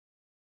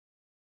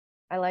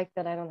I like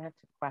that I don't have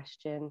to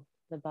question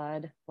the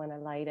bud when I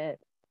light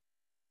it,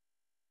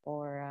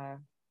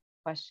 or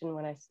question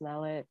when I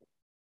smell it,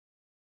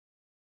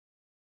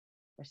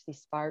 or see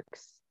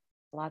sparks.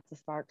 Lots of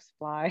sparks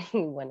fly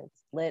when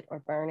it's lit or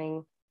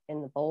burning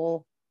in the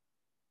bowl.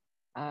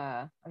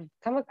 I've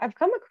come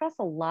across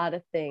a lot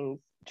of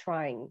things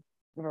trying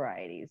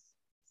varieties.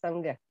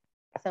 Some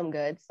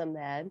good, some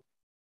bad.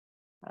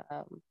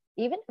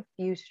 Even a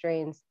few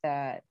strains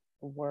that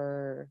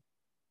were,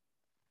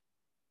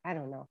 I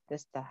don't know,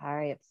 just the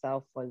high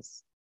itself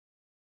was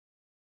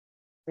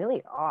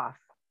really off.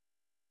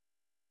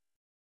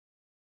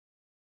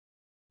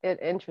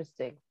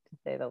 Interesting, to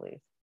say the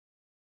least.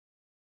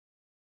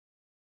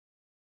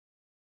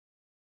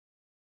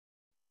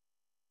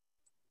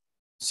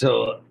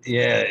 So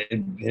yeah,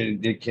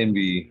 it can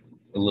be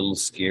a little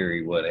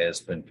scary what has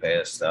been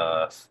passed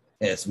off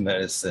as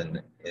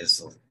medicine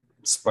is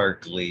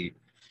sparkly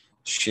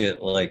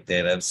shit like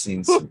that. I've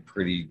seen some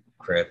pretty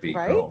crappy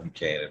Right? grown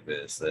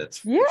cannabis, that's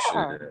for Yeah.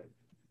 sure.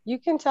 You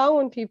can tell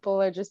when people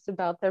are just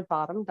about their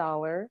bottom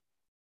dollar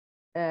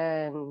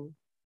and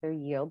their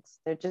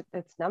yields.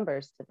 It's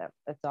numbers to them.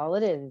 That's all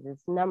it is.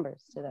 It's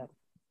numbers to them.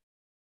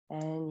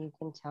 And you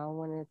can tell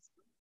when it's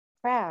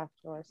craft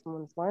or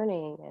someone's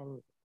learning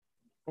and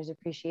there's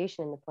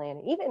appreciation in the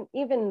plan.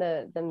 Even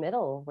the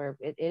middle, where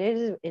it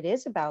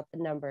is about the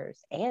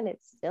numbers, and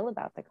it's still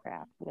about the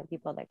craft.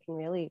 People that can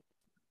really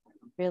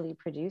really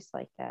produce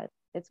like that.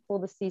 It's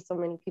cool to see so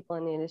many people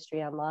in the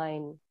industry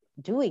online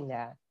doing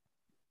that,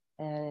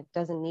 and it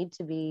doesn't need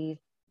to be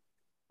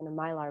in a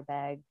Mylar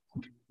bag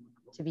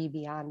to be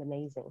beyond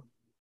amazing.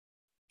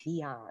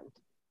 Beyond.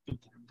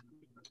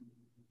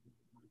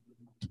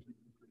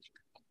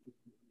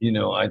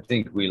 I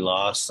think we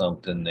lost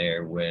something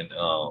there when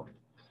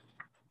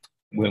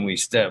we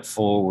stepped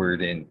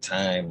forward in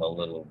time a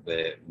little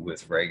bit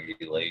with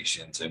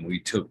regulations and we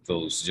took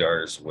those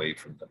jars away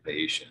from the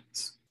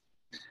patients.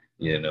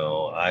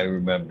 I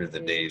remember the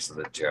days of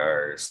the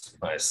jars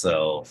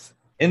myself.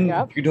 And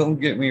Yep. you don't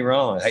get me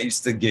wrong, I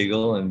used to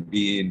giggle and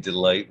be in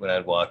delight when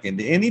I'd walk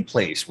into any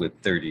place with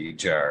 30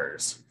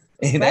 jars.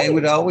 And I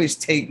would always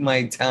take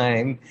my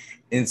time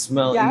and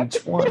smell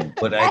each one.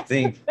 But I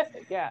think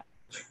yeah,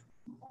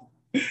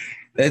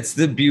 that's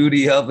the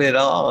beauty of it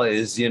all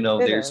is,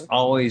 there's is.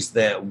 always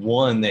that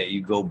one that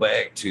you go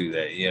back to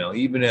that,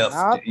 even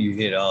if you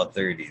hit all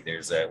 30,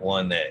 there's that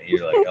one that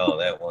you're like, oh,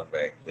 that one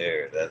back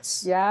there,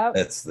 that's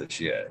the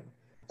shit.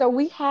 So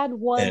we had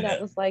one that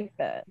was like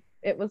that.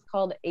 It was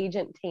called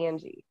Agent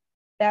Tangy.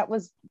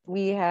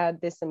 We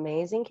had this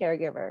amazing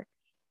caregiver.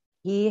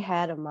 He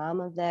had a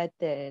mama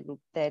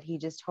that he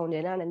just honed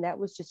in on, and that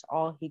was just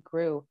all he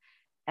grew.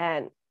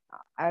 And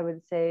I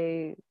would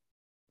say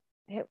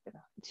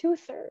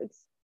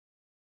 2/3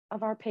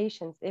 of our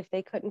patients, if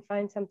they couldn't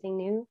find something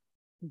new,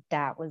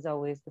 that was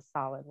always the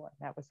solid one.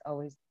 That was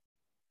always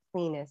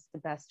cleanest, the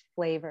best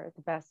flavor,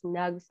 the best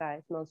nug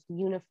size, most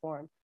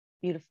uniform,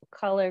 beautiful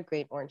color,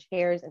 great orange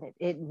hairs, and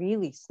it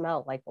really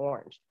smelled like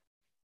orange.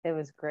 It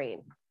was great.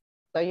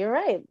 So you're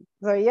right.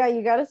 So yeah,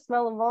 you got to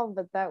smell them all,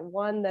 but that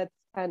one that's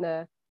kind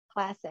of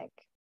classic,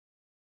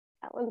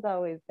 that one's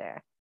always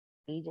there.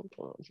 Agent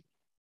Tangy.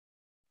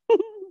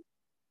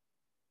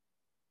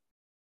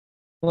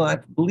 Well, I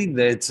believe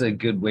that it's a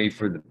good way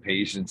for the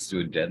patients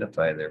to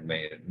identify their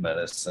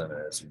medicine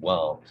as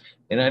well.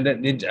 And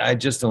I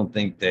just don't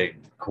think that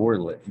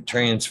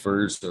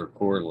transfers or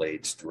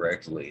correlates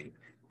directly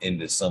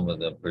into some of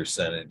the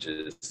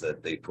percentages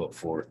that they put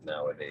forth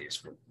nowadays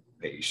for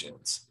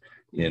patients.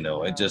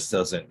 It just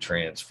doesn't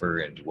transfer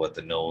into what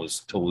the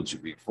nose told you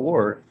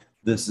before.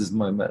 This is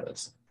my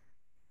medicine.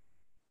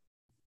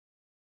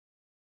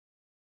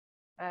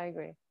 I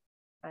agree.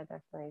 I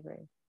definitely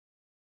agree.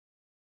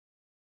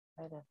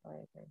 I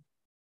definitely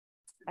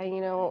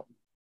agree.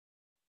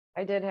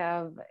 I did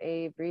have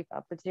a brief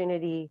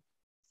opportunity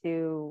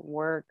to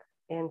work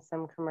in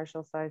some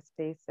commercial sized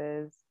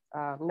spaces.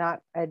 I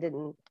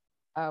didn't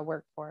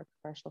work for a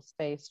commercial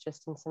space,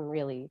 just in some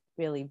really,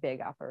 really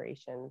big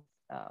operations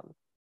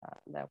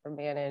that were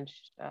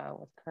managed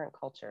with current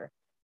culture.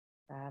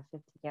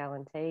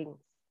 50-gallon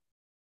tanks,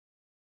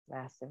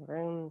 massive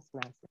rooms,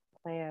 massive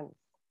plants,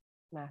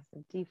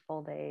 massive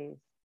default days,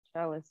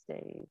 trellis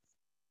days,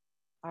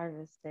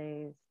 harvest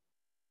days,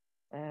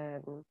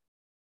 and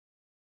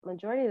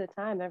majority of the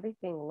time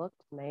everything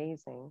looked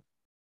amazing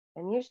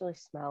and usually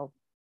smelled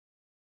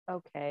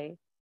okay,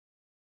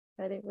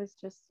 but it was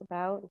just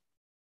about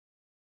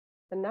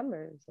the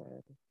numbers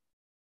and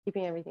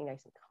keeping everything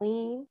nice and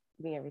clean,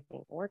 keeping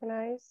everything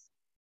organized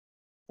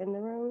in the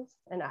rooms.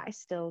 And I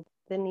still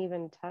didn't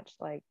even touch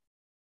like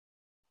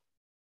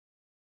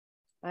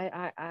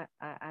I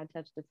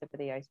touched the tip of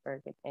the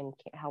iceberg in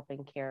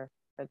helping care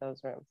for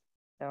those rooms.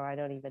 So I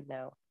don't even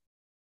know.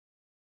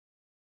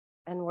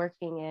 And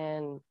working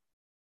in,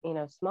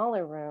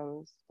 smaller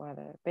rooms where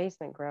the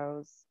basement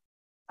grows,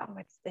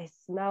 they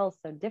smell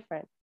so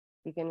different.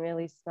 You can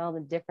really smell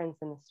the difference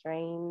in the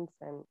strains,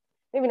 and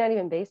maybe not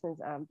even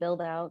basements,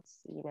 build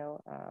outs,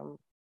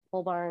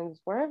 pole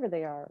barns, wherever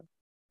they are,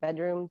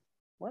 bedrooms,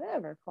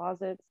 whatever,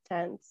 closets,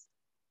 tents.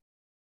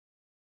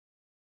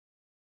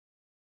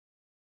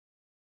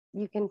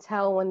 You can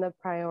tell when the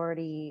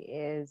priority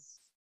is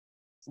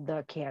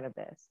the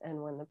cannabis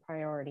and when the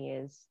priority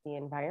is the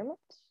environment.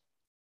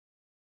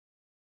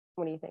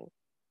 What do you think?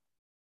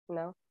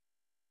 No?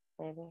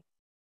 Maybe?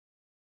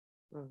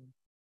 A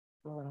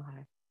little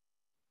high.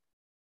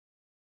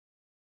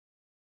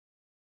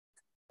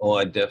 Oh,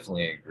 I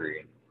definitely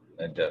agree.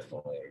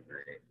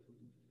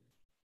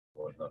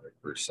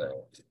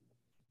 100%.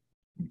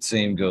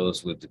 Same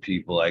goes with the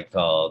people I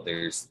call.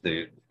 There's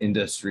the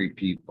industry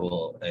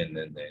people, and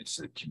then there's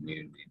the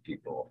community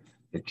people.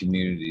 The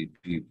community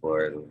people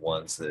are the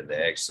ones that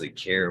actually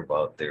care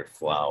about their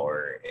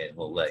flower and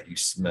will let you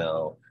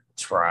smell,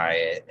 try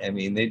it. I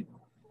mean, they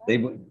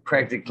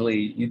practically,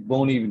 you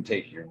won't even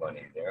take your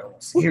money there.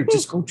 Here,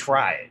 just go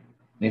try it.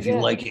 And if you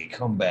like it,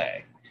 come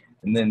back.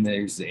 And then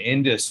there's the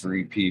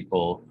industry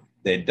people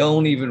that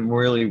don't even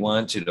really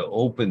want you to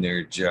open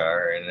their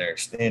jar, and they're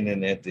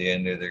standing at the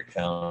end of their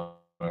counter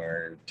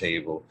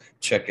table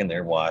checking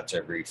their watch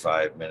every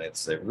 5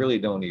 minutes. They really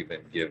don't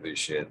even give a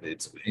shit.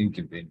 It's an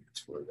inconvenience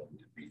for them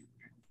to be.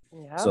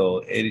 Yeah. So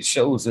it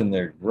shows in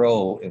their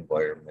grow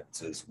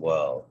environments as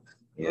well.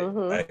 Yeah,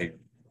 I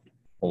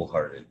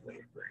wholeheartedly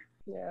agree.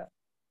 Yeah.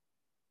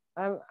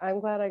 I'm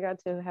glad I got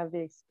to have the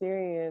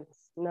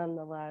experience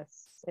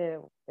nonetheless.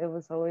 It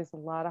was always a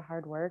lot of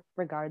hard work,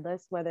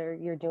 regardless whether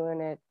you're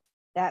doing it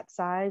that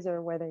size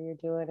or whether you're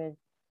doing it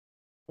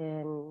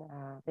in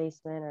a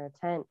basement or a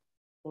tent,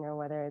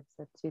 whether it's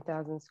a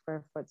 2,000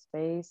 square foot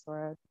space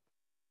or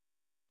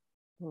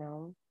a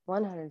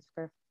 100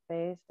 square foot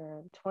space or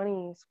a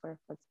 20 square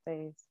foot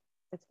space.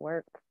 It's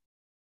work.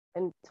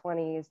 And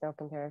 20 is no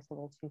comparison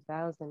to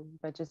 2,000,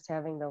 but just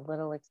having the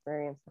little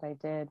experience that I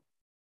did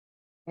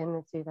in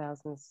the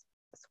 2,000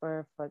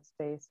 square foot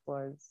space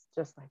was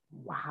just like,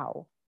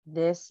 wow,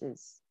 this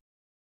is,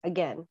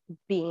 again,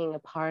 being a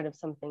part of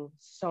something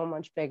so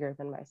much bigger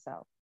than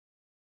myself.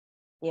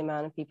 The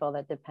amount of people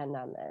that depend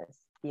on this,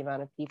 the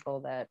amount of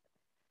people that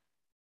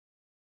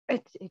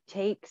it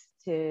takes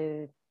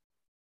to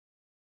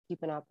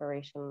keep an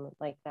operation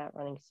like that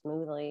running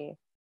smoothly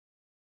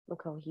and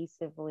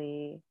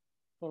cohesively,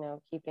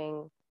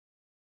 keeping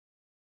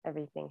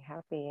everything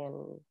happy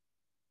and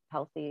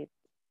healthy.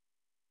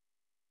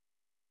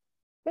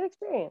 Good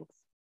experience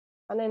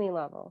on any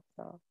level.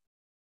 So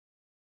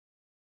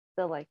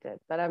still liked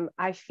it, but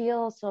I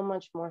feel so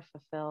much more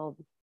fulfilled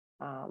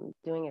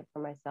doing it for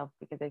myself,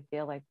 because I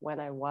feel like when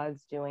I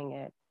was doing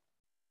it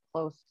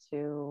close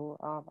to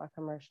a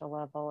commercial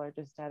level or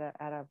just at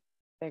a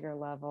bigger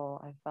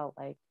level, I felt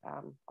like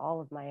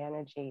all of my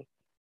energy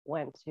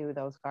went to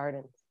those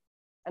gardens,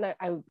 and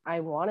I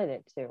wanted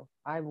it to.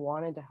 I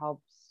wanted to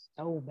help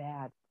so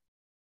bad,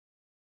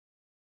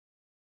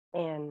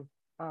 and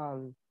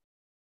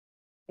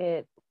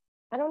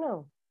I don't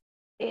know,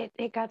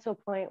 it got to a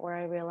point where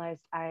I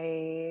realized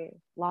I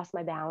lost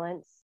my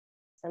balance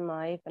in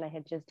life, and I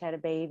had just had a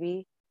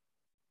baby,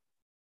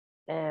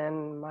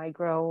 and I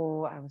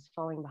was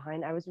falling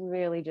behind. I was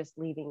really just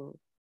leaving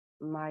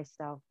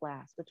myself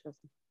last, which was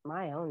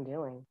my own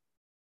doing.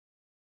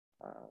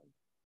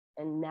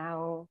 And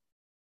now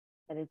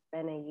that it's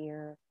been a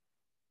year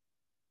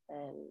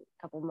and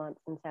a couple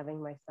months since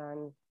having my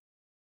son,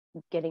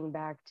 getting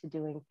back to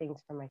doing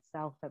things for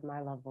myself at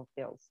my level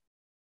feels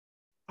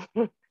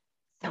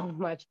so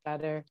much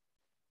better,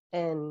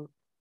 and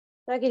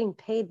not getting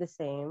paid the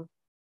same,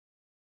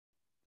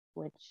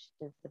 which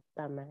is the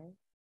bummer.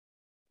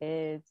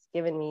 It's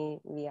given me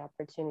the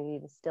opportunity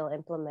to still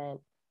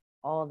implement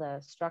all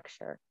the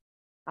structure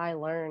I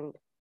learned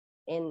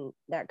in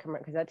that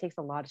because that takes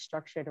a lot of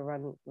structure to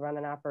run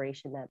an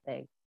operation that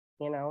big,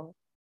 a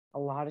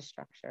lot of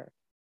structure.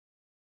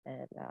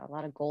 and a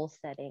lot of goal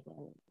setting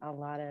and a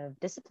lot of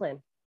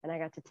discipline. And I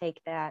got to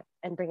take that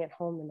and bring it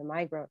home into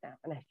my growth now.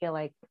 And I feel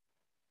like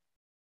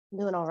I'm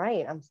doing all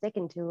right. I'm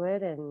sticking to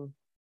it and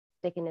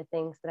sticking to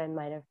things that I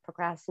might have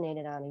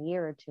procrastinated on a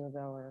year or two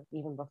ago, or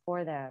even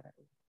before that.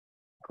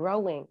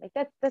 Growing, like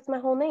that's my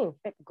whole name.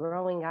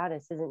 Growing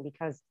Goddess isn't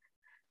because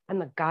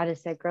I'm a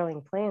goddess at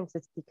growing plants.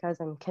 It's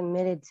because I'm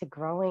committed to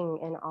growing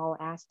in all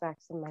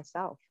aspects of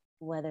myself,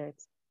 whether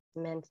it's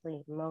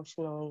mentally,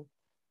 emotionally,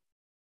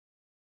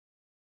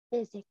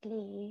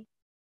 physically.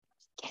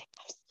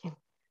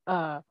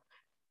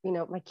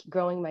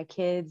 Growing my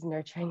kids,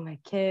 nurturing my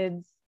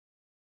kids.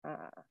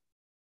 Uh,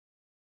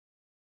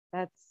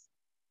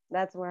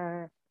 that's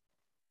where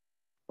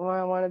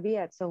I want to be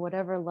at. So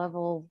whatever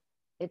level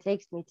it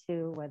takes me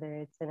to, whether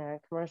it's in a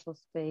commercial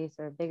space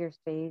or a bigger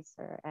space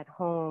or at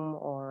home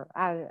or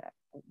out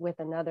with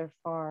another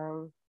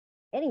farm,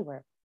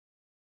 anywhere,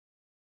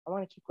 I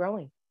want to keep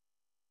growing.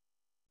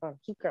 I want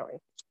to keep growing.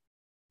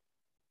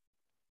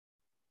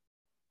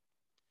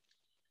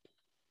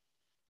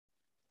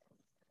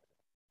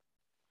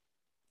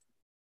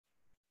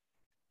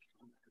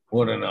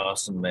 What an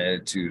awesome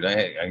attitude.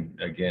 I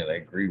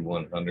agree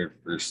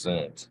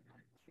 100%.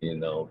 You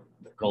know,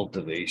 the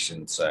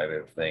cultivation side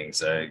of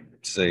things, I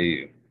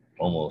say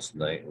almost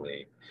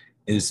nightly,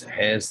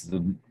 has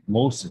the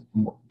most,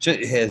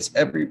 has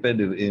every bit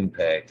of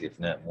impact, if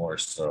not more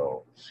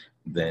so,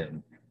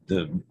 than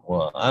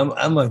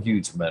I'm a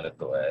huge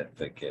medical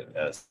advocate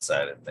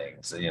side of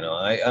things. You know,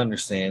 I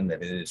understand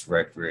that it is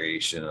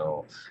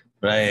recreational,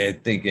 but I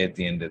think at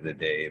the end of the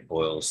day, it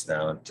boils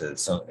down to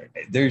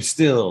there's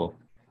still,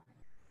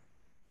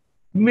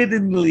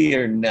 admittedly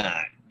or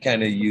not,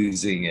 kind of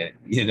using it,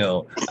 you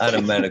know, on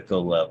a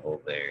medical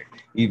level there,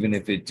 even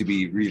if it to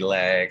be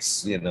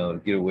relaxed, you know,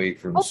 get away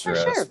from For sure.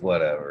 stress,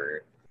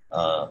 whatever.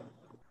 But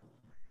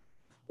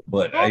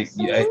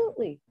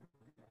absolutely.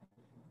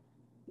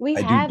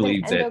 I do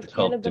believe that the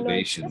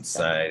cultivation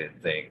system. side of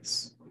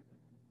things.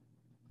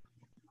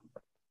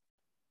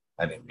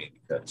 I didn't mean to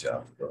cut you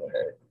off. Go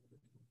ahead.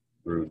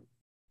 Rude.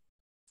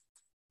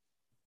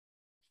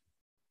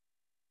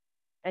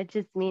 I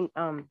just mean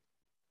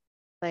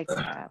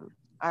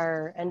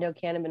our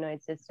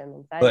endocannabinoid system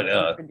inside But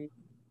of produce.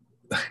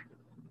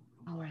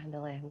 Oh, we're on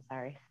delay. I'm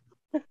sorry.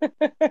 I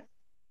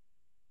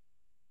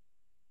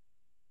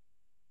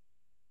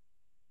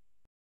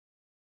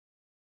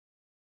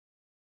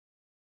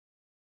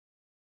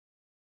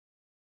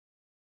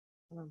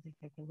don't think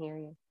I can hear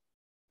you.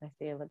 I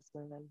see your lips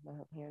moving. I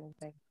don't hear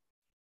anything.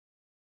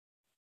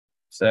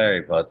 Sorry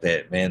about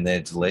that, man.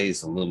 That delay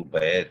is a little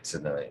bad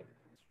tonight.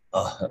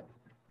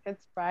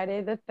 It's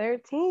Friday the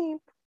 13th.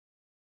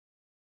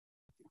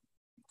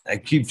 I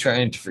keep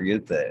trying to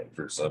forget that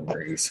for some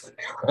reason.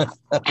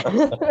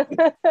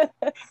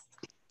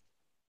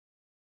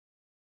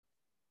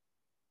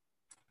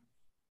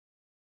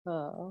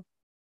 Oh.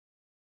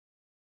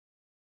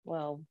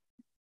 Well,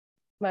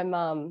 my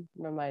mom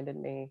reminded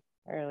me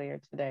earlier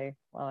today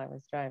while I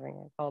was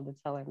driving. I called to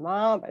tell her,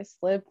 Mom, I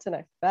slipped and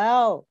I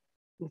fell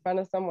in front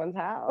of someone's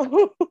house.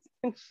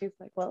 And she's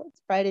like, well,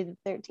 it's Friday the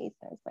 13th. And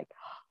I was like,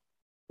 oh,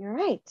 you're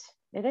right.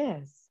 It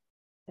is.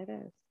 It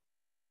is.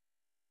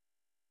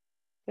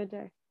 Good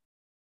day.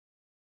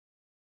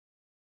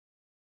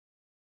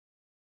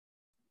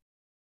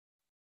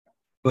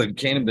 But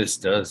cannabis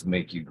does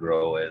make you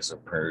grow as a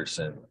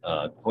person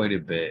quite a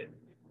bit.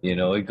 You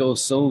know, it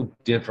goes so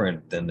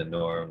different than the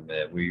norm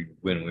that when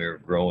we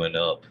were growing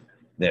up,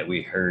 that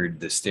we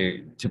heard the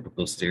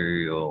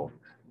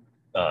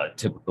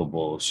typical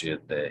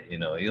bullshit that, you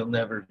know, you'll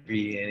never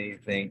be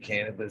anything.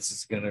 Cannabis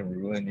is going to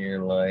ruin your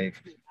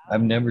life.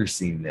 I've never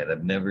seen that.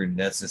 I've never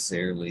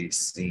necessarily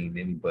seen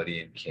anybody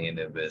in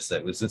cannabis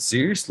that was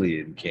seriously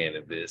in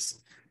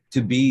cannabis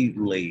to be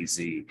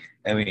lazy.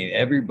 I mean,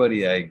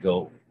 everybody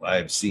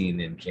I've seen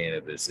in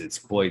cannabis, it's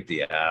quite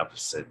the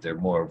opposite. They're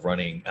more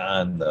running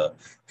on the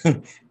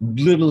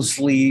little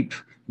sleep,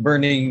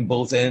 burning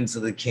both ends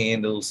of the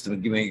candles to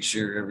make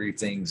sure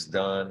everything's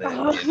done.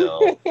 And, you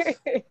know,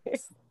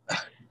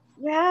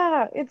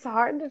 yeah, it's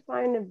hard to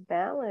find a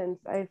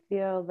balance. I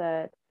feel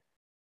that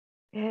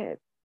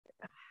it,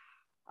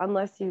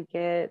 unless you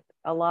get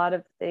a lot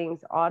of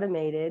things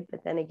automated,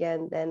 but then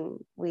again, then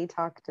we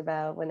talked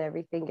about when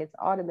everything gets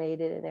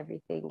automated and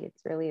everything gets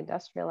really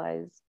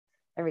industrialized,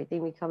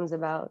 everything becomes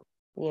about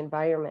the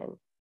environment,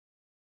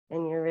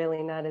 and you're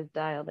really not as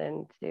dialed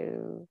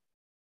into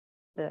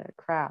the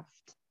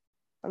craft.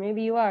 Or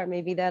maybe you are.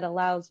 Maybe that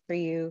allows for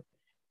you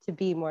to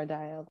be more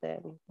dialed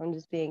in. I'm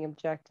just being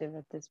objective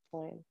at this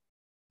point.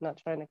 I'm not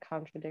trying to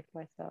contradict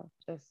myself.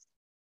 Just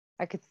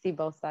I could see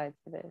both sides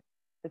of it.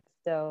 It's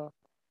still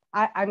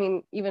I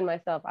mean, even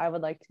myself, I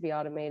would like to be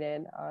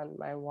automated on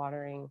my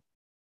watering.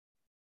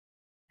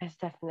 It's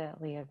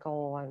definitely a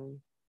goal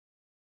I'm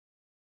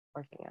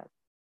working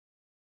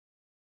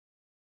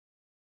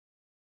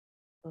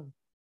on.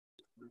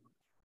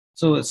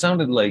 So it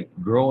sounded like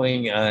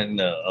growing on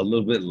a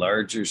little bit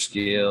larger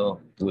scale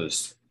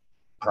was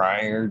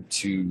prior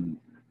to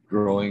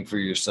growing for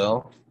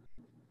yourself.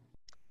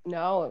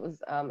 No, it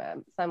was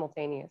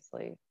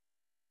simultaneously.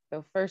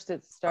 So first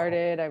it Oh,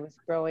 started, I was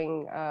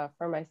growing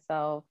for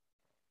myself.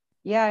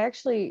 Yeah, I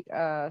actually,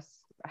 so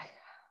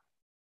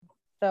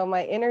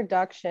my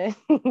introduction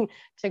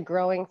to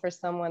growing for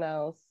someone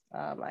else,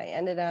 I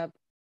ended up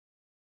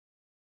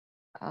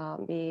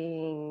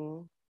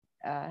being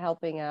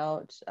helping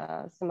out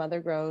some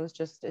other grows.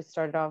 Just it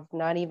started off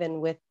not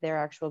even with their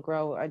actual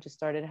grow. I just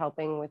started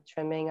helping with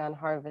trimming on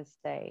harvest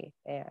day,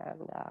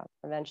 and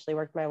eventually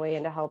worked my way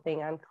into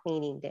helping on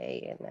cleaning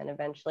day, and then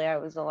eventually I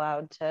was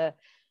allowed to,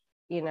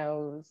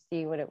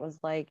 see what it was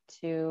like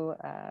to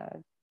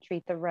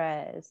treat the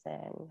res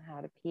and how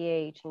to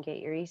pH and get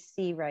your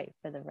EC right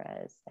for the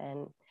res,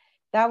 and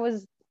that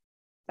was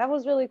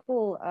really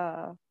cool.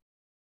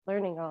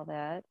 Learning all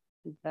that,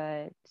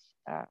 but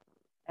uh,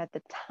 at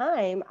the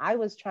time I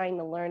was trying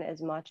to learn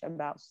as much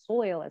about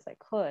soil as I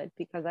could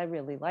because I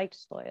really liked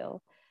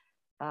soil.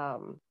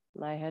 um,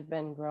 I had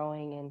been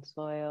growing in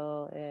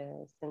soil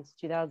since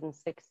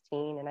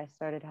 2016, and I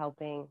started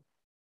helping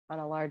on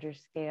a larger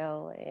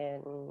scale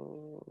in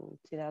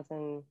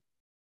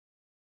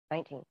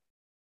 2019.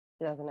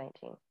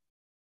 2019.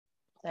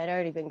 So I'd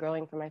already been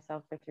growing for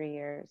myself for 3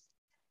 years,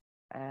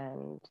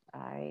 and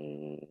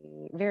I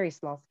very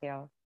small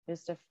scale,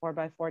 just a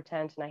 4x4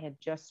 tent, and I had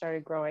just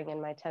started growing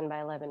in my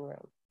 10x11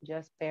 room,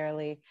 just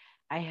barely.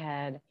 I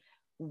had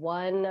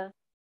one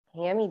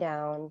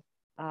hand-me-down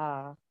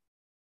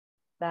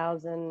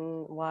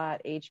 1,000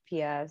 watt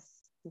HPS.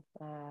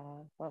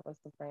 What was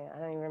the brand? I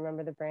don't even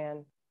remember the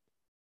brand,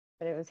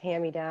 but it was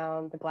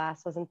hand-me-down. The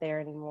glass wasn't there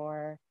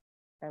anymore.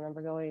 I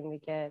remember going to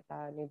get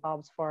new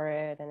bulbs for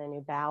it and a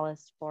new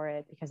ballast for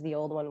it because the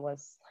old one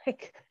was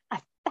like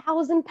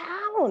 1,000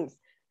 pounds.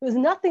 It was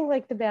nothing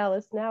like the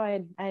ballast. Now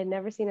I had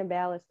never seen a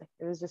ballast.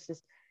 It was just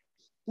this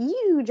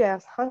huge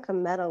ass hunk of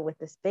metal with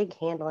this big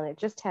handle, and it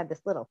just had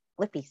this little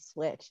flippy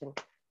switch, and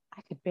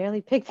I could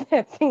barely pick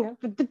that thing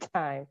up at the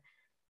time.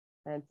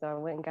 And so I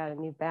went and got a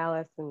new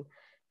ballast and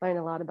learned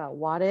a lot about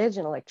wattage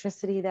and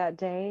electricity that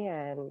day,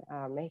 and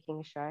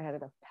making sure I had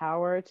enough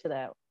power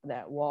to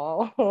that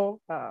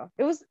wall.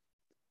 It was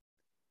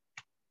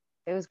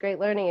great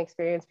learning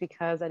experience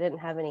because I didn't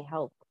have any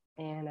help,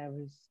 and I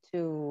was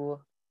too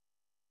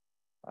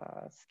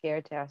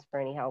scared to ask for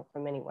any help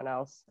from anyone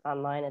else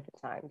online at the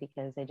time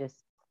because I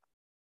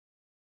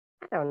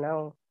don't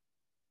know,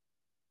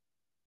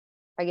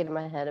 I get in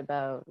my head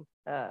about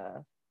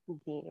the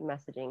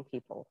messaging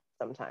people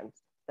sometimes.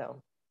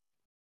 So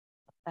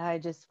I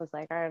just was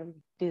like, all right, I'll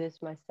do this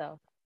myself.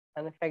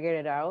 And I figured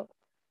it out.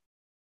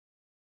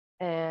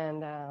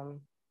 And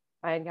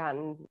I had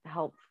gotten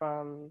help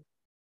from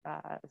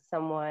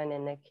someone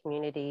in the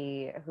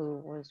community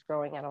who was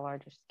growing at a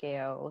larger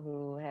scale,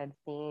 who had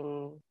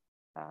seen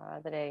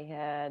that I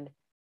had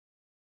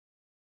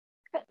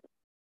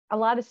a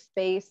lot of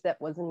space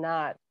that was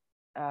not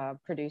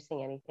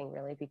producing anything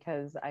really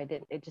because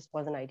it just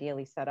wasn't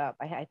ideally set up.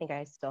 I think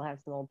I still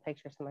have some old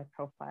pictures in my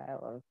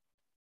profile of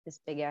this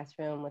big ass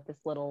room with this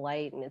little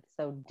light, and it's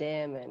so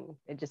dim, and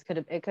it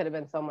could have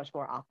been so much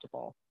more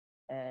optimal.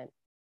 And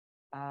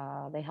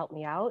they helped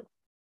me out,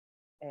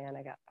 and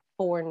I got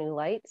 4 new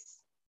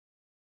lights,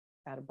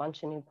 got a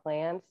bunch of new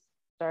plants,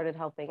 started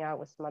helping out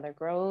with some other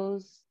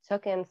grows,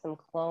 took in some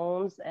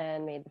clones,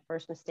 and made the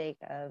first mistake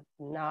of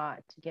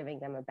not giving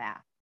them a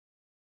bath.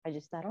 I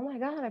just thought, oh my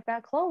God, I've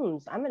got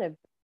clones. I'm going to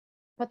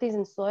put these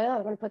in soil.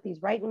 I'm going to put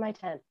these right in my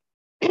tent.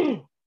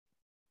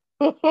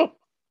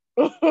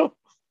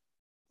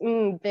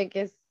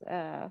 Biggest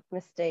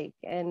mistake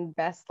and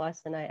best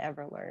lesson I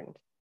ever learned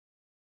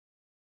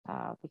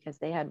because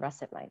they had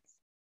russet mites.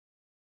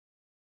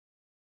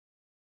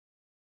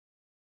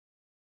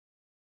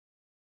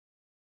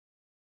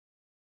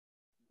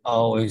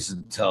 always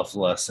a tough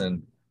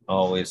lesson.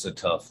 Always a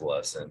tough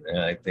lesson. And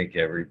I think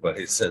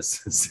everybody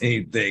says the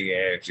same thing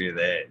after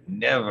that.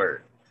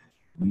 Never,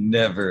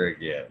 never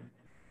again.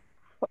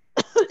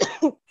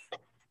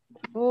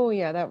 Oh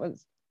yeah, that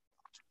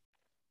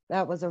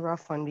was a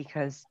rough one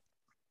because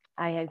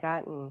I had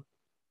gotten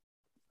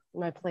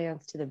my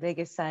plants to the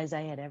biggest size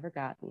I had ever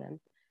gotten them.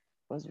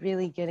 Was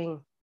really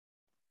getting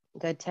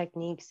good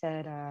techniques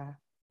at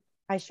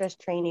high stress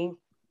training,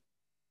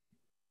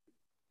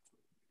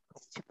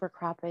 super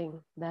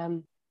cropping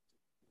them,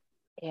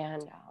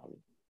 and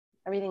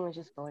everything was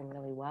just going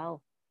really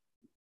well.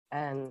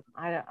 And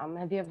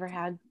have you ever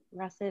had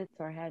russets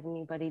or had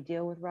anybody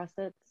deal with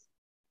russets?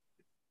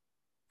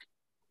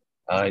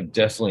 I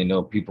definitely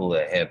know people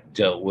that have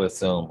dealt with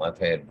them. I've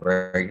had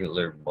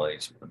regular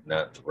mites, but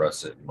not the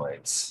russet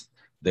mites.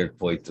 They're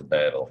quite the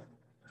battle.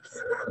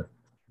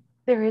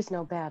 There is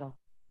no battle.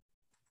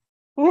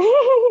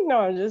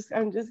 No,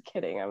 I'm just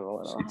kidding. I'm a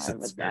little high,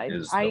 but Jesus, there I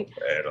is no I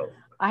battle.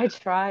 I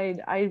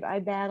tried. I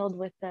battled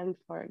with them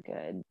for a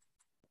good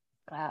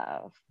I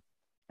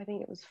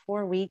think it was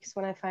 4 weeks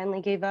when I finally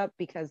gave up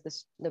because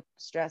the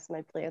stress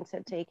my plants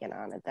had taken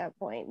on at that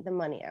point, the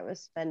money I was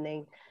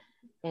spending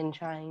in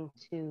trying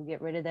to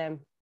get rid of them.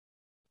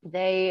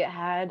 They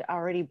had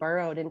already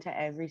burrowed into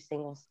every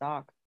single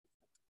stalk,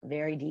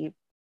 very deep,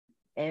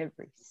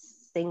 every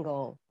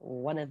single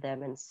one of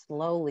them, and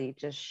slowly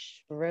just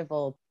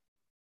shriveled,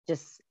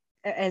 just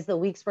as the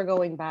weeks were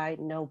going by,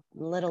 no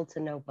little to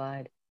no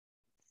bud.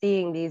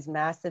 Seeing these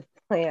massive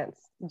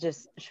plants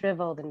just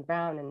shriveled and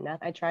brown, and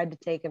I tried to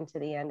take them to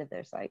the end of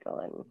their cycle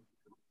and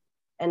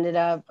ended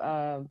up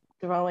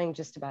throwing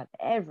just about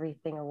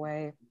everything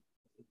away.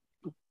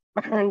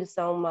 Burned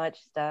so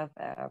much stuff.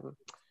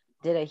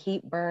 Did a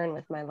heat burn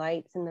with my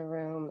lights in the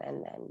room,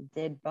 and then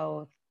did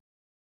both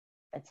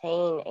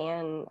betaine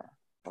and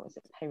what was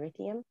it,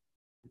 pyrithium,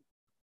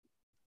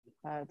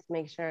 to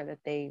make sure that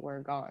they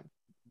were gone,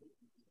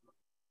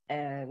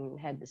 and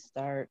had to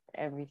start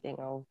everything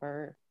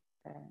over.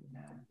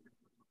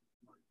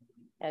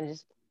 And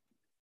just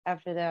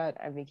after that,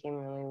 I became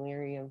really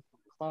weary of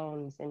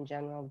clones in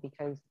general,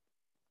 because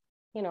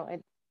you know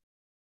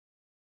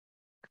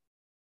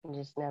you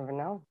just never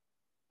know.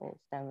 You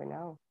just never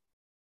know.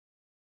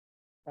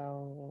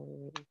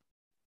 So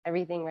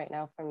everything right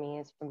now for me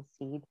is from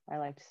seed. I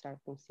like to start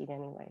from seed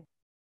anyway.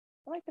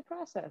 I like the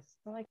process.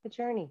 I like the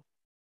journey.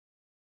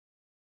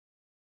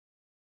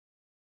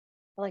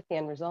 I like the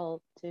end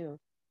result too.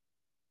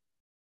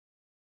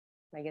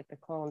 I get the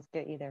clones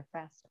get you there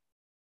faster.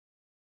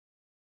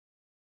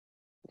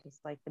 I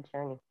just like the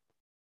journey.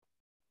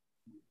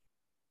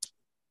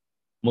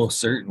 Most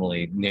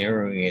certainly,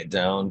 narrowing it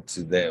down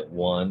to that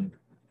one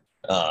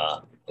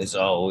is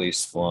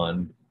always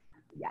fun,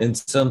 Yeah. and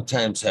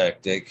sometimes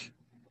hectic,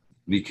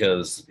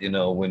 because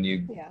when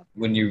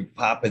you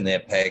pop in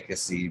that pack of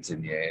seeds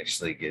and you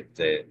actually get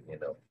that,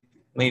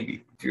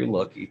 maybe if you're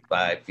lucky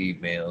 5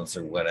 females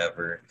or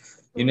whatever,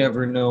 you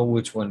never know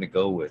which one to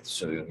go with.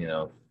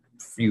 So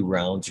few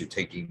rounds you're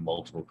taking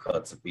multiple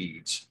cuts of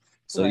each,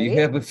 so you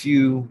have a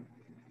few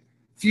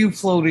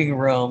floating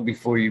around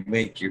before you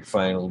make your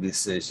final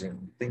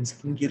decision. Things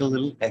can get a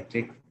little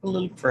hectic, a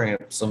little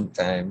cramped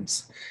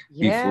sometimes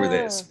before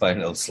that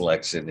final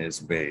selection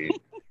is made.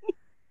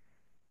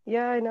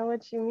 Yeah, I know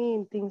what you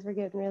mean. Things were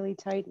getting really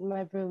tight in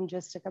my room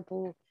just a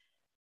couple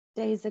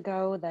days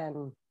ago.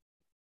 Then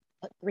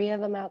put 3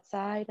 of them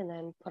outside, and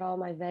then put all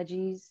my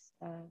veggies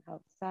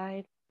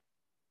outside,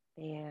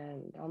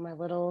 and all my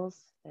littles,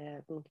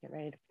 and get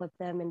ready to flip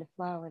them into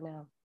flower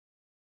now.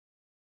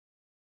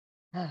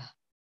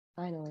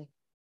 Finally.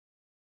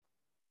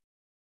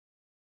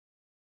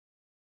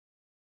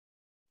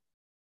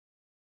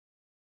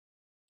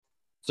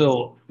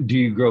 So, do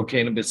you grow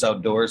cannabis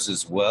outdoors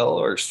as well,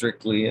 or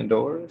strictly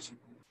indoors?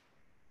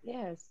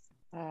 Yes,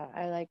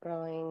 I like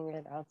growing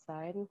it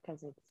outside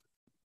because it's,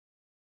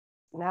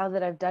 now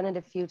that I've done it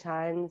a few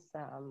times,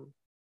 I'm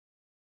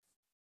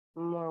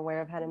more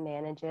aware of how to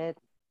manage it.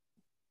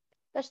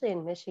 Especially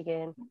in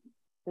Michigan,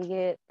 we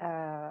get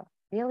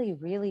really,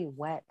 really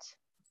wet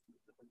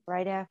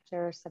right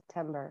after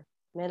September,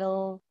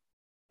 middle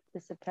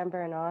to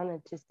September and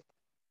on.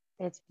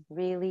 It's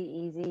really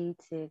easy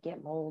to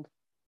get mold,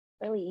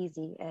 really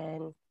easy.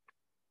 And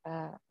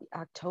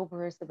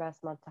October is the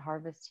best month to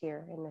harvest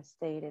here in the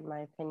state, in my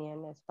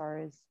opinion, as far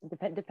as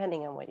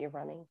depending on what you're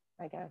running,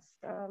 I guess.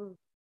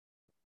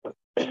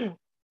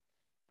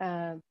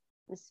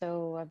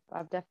 So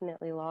I've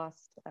definitely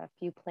lost a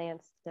few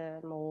plants to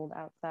mold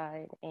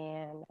outside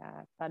and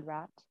bud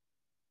rot.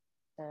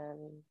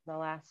 And the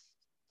last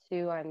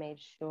 2, I made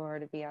sure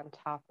to be on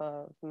top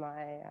of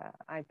my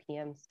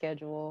IPM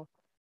schedule,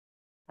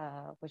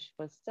 which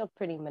was still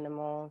pretty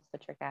minimal.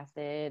 Citric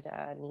acid,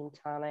 neem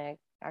tonic.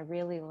 I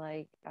really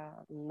like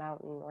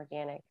Mountain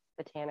Organic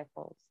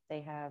Botanicals.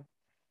 They have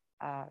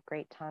a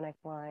great tonic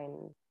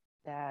line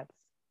that's,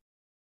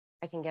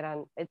 I can get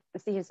on it.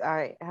 See,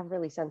 I have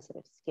really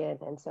sensitive skin,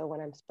 and so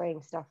when I'm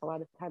spraying stuff, a lot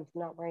of times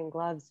I'm not wearing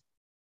gloves.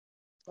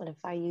 And if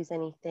I use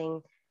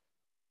anything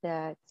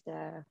that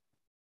I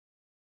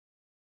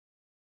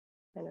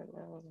don't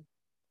know,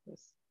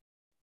 is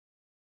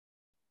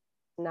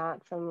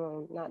not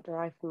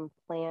derived from a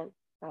plant,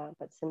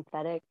 but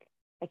synthetic,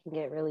 I can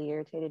get really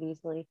irritated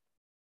easily.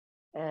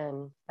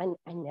 And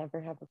I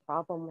never have a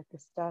problem with the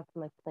stuff.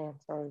 My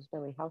plants are always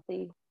really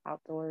healthy,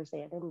 outdoors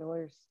and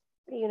indoors.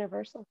 Pretty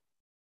universal.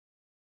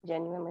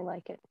 Genuinely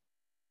like it.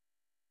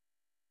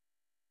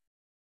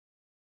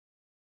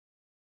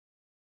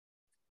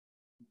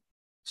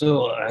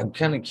 So I'm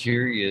kind of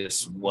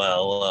curious,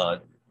 while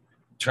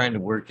trying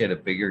to work at a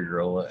bigger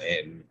grow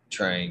and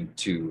trying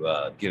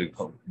to get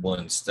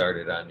one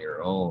started on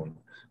your own,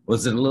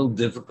 was it a little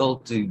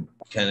difficult to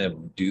kind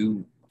of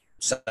do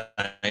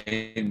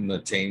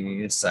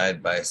simultaneous,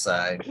 side by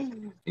side,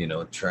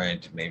 trying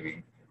to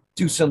maybe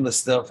do some of the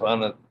stuff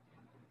on a,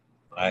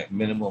 I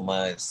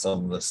minimize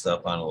some of the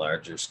stuff on a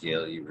larger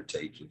scale you were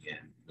taking in,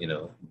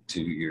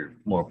 to your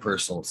more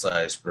personal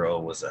size grow?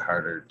 Was it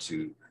harder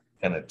to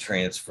kind of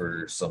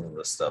transfer some of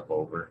the stuff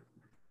over?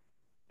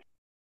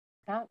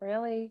 Not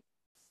really.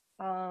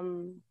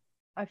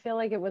 I feel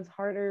like it was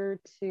harder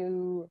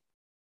to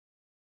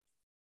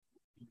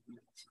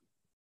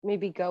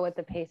maybe go at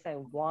the pace I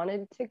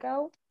wanted to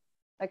go.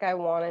 Like, I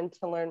wanted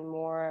to learn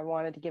more. I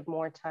wanted to give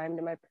more time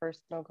to my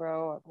personal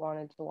grow. I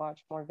wanted to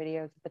watch more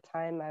videos. At the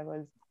time, I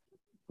was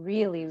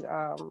really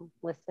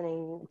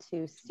listening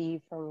to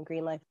Steve from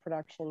Green Life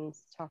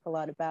Productions talk a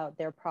lot about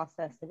their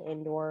process and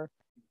indoor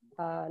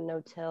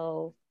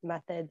no-till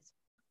methods.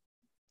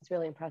 It's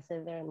really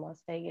impressive. They're in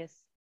Las Vegas,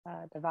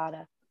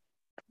 Nevada,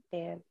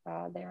 and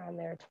they're on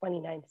their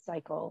 29th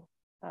cycle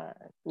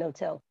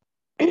no-till.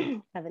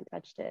 Haven't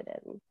touched it,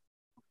 and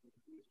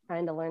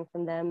trying to learn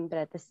from them, but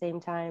at the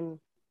same time,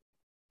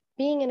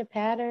 being in a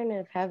pattern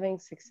of having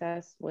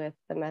success with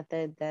the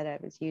method that I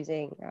was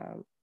using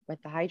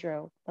with the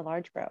hydro, the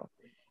large grow,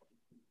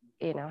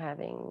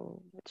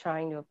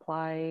 trying to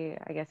apply,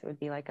 I guess it would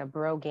be like a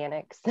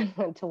broganics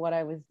to what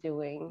I was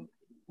doing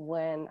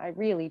when I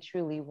really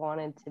truly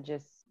wanted to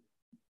just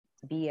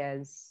be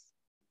as,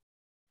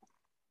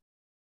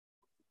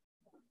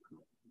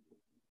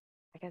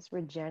 I guess,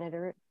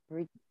 regenerative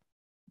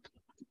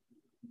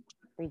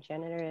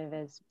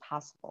as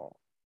possible.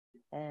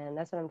 And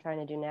that's what I'm trying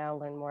to do now,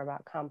 learn more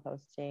about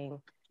composting,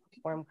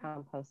 worm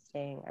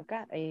composting. I've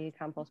got a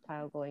compost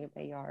pile going in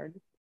my yard.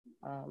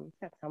 It's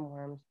got some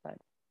worms, but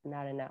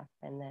not enough.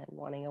 And then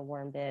wanting a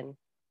worm bin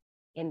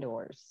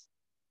indoors,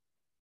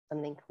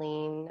 something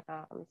clean,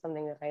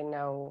 something that I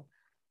know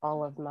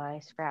all of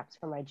my scraps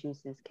from my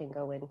juices can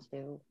go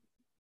into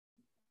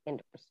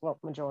indoors. Well,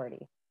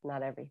 majority,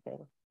 not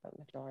everything, but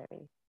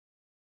majority.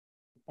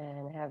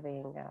 And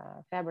having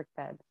fabric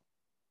beds.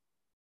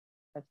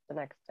 That's the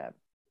next step.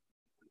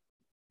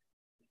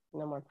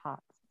 No more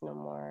pots, no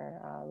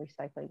more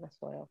recycling the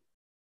soil.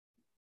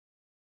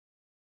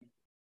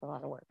 A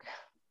lot of work.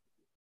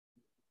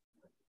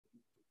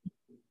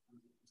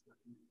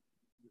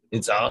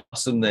 It's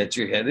awesome that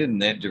you're headed in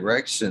that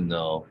direction,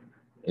 though.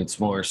 It's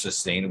more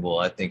sustainable.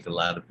 I think a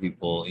lot of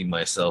people,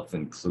 myself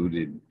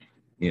included,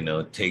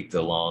 take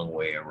the long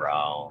way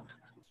around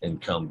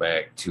and come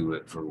back to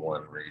it for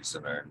one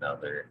reason or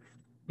another.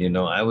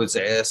 I was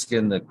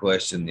asking the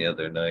question the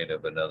other night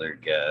of another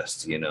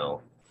guest,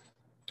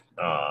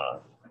 uh,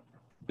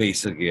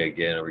 basically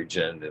again a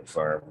regenerative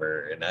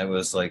farmer, and I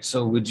was like,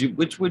 so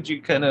which would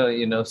you kind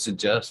of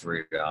suggest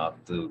right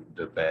off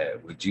the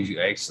bat? Would you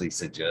actually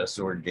suggest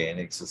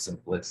organics, the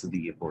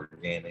simplicity of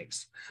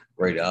organics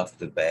right off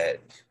the bat?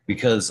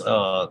 Because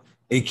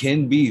it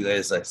can be,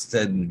 as I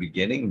said in the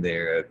beginning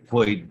there, a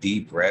quite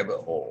deep rabbit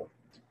hole.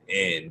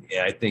 And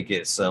I think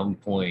at some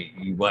point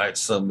you watch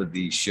some of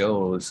these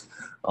shows,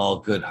 all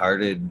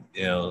good-hearted,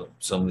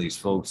 some of these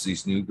folks,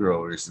 these new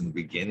growers in the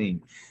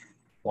beginning,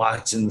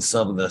 watching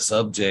some of the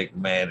subject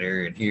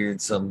matter and hearing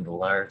some of the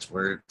large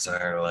words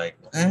are like,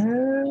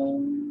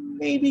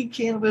 maybe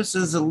cannabis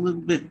is a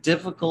little bit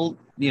difficult,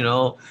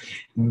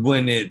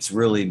 when it's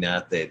really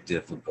not that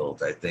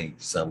difficult. I think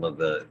some of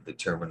the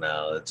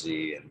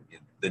terminology and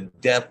the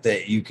depth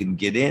that you can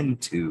get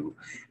into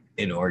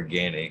in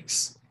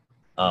organics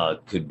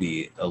could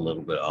be a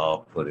little bit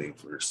off-putting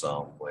for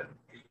some when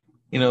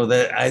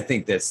that I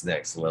think that's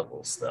next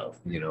level stuff,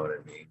 you know what I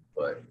mean?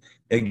 But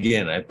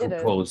again, I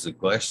propose a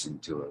question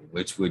to him: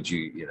 which would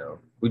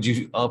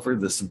you offer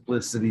the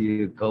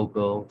simplicity of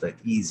cocoa, the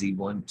easy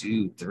 1,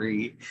 2,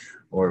 3,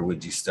 or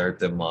would you start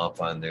them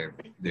off on their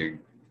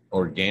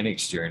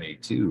organics journey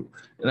too?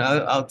 And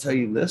I'll tell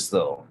you this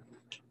though,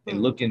 in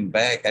looking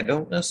back, I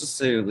don't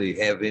necessarily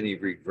have any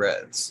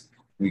regrets,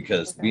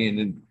 because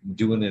doing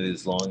it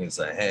as long as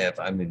I have,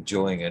 I'm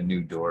enjoying a new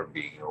door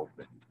being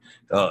opened.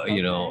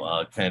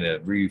 Kind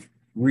of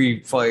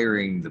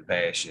refiring the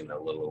passion a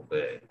little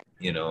bit.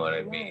 You know what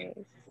I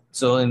mean?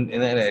 So in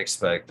that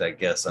aspect, I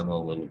guess I'm a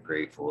little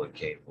grateful it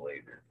came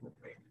later for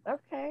me.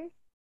 Okay,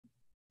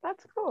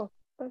 that's cool.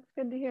 That's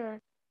good to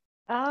hear.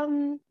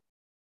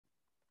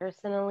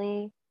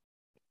 Personally,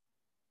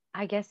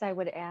 I guess I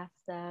would ask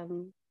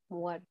them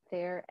what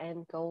their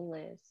end goal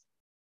is.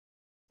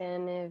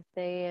 And if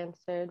they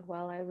answered,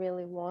 well, I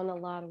really want a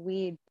lot of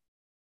weed.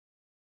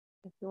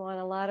 If you want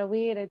a lot of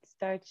weed, I'd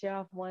start you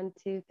off 1,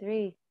 2,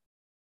 3.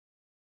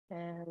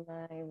 And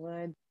I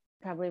would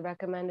probably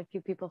recommend a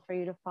few people for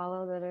you to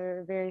follow that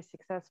are very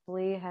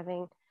successfully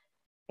having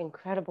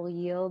incredible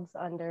yields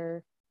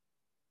under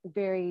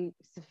very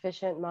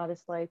sufficient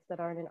modest lights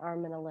that aren't an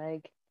arm and a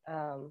leg.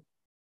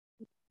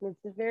 It's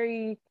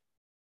very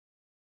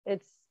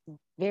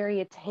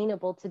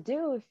attainable to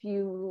do if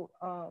you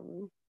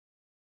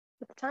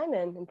put the time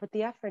in and put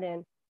the effort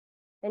in.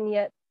 And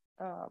yet,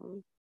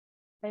 I'm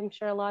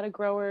sure a lot of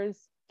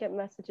growers get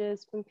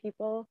messages from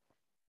people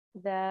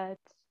that,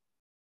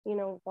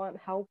 want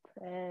help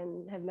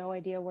and have no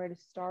idea where to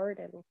start,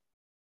 and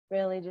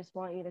really just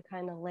want you to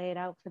kind of lay it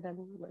out for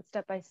them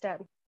step by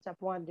step. Step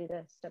 1, do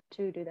this. Step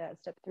 2, do that.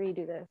 Step 3,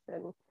 do this.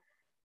 And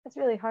it's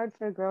really hard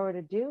for a grower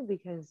to do,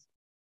 because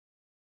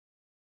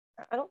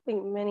I don't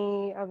think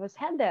many of us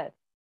had that.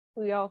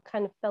 We all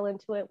kind of fell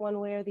into it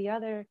one way or the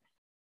other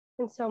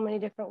in so many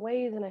different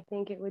ways. And I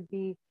think it would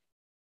be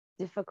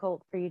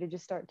difficult for you to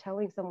just start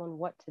telling someone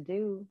what to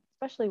do,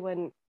 especially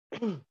when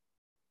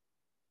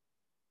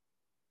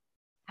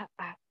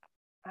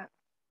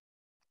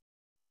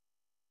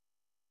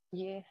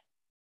yeah,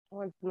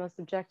 what's the most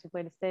objective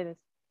way to say this?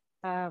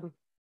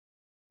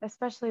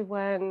 Especially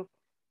when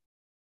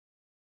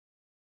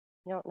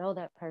You don't know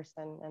that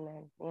person, and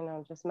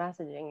they're, just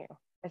messaging you.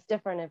 It's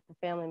different if a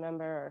family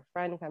member or a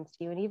friend comes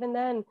to you. And even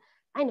then,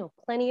 I know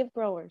plenty of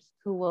growers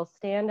who will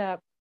stand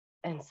up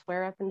and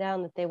swear up and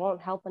down that they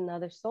won't help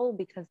another soul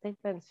because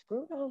they've been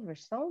screwed over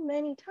so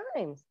many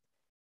times,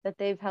 that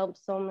they've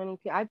helped so many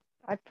people.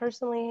 I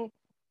personally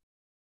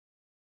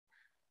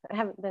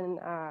haven't been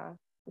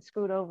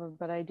screwed over,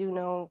 but I do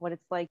know what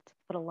it's like to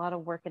put a lot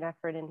of work and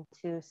effort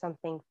into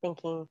something,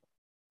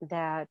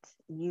 that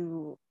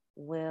you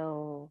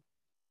will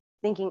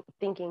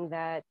thinking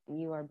that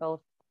you are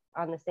both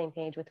on the same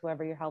page with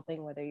whoever you're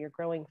helping, whether you're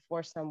growing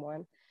for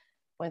someone,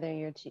 whether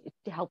you're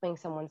helping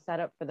someone set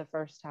up for the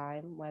first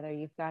time, whether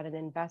you've got an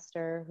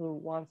investor who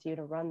wants you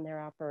to run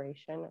their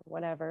operation or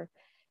whatever.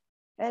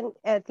 And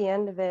at the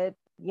end of it,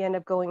 you end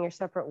up going your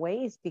separate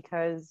ways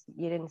because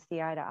you didn't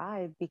see eye to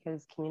eye,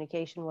 because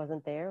communication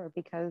wasn't there, or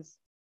because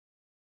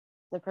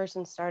the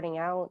person starting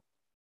out,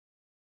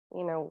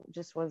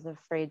 just was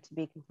afraid to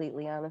be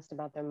completely honest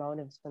about their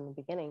motives from the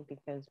beginning,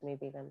 because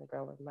maybe then the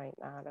grower might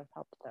not have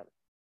helped them.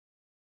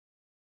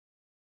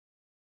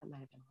 That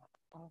might have been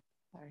oh,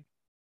 sorry.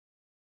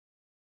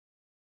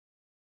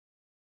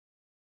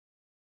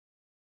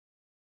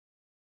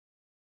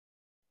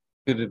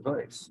 Good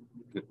advice.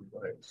 Good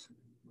advice.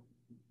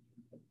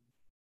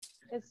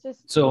 It's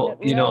just, So,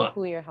 know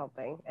who you're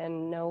helping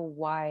and know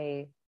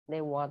why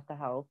they want the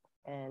help.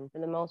 And for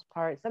the most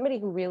part, somebody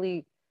who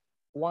really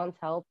wants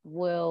help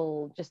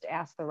will just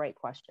ask the right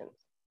questions,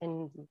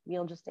 and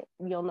you'll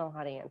know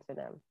how to answer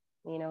them.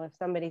 If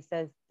somebody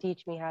says,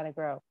 teach me how to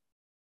grow,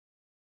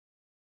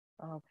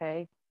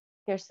 okay,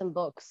 here's some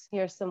books,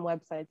 here's some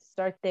websites,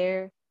 start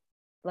there.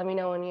 Let me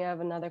know when you have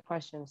another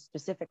question,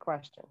 specific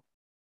question,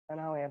 and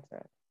I'll answer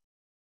it.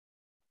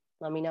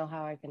 Let me know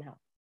how I can help.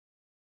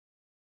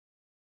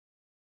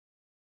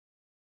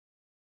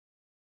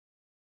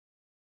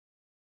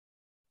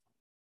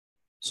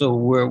 So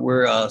where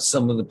were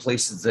some of the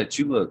places that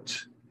you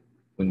looked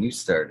when you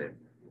started?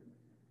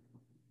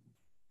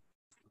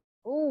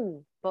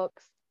 Ooh,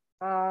 books.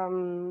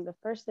 The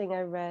first thing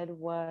I read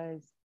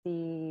was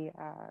the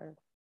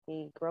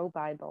Grow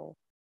Bible,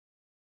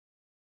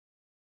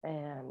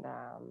 and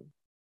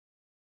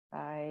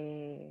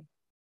by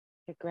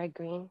Greg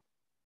Green.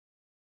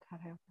 God,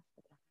 I hope I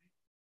said that right.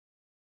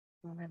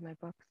 I don't have my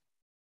books.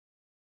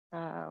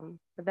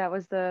 But that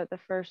was the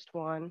first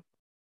one.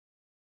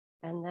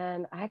 And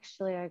then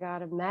actually I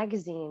got a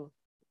magazine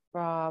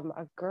from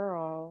a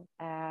girl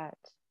at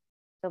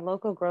the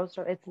local grow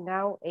store. It's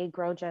now a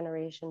Grow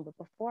Generation, but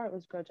before it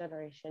was Grow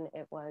Generation,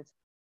 it was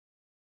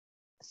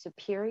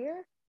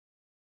Superior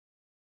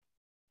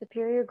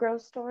Grow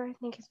Store, I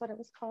think is what it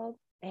was called.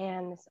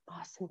 And this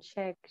awesome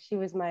chick, she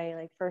was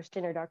my first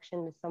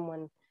introduction to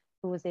someone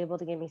who was able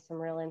to give me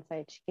some real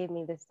insight. She gave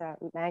me this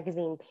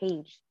magazine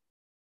page,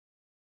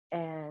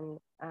 and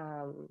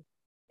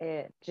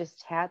it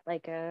just had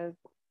a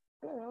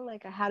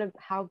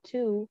how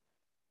to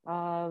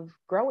of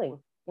growing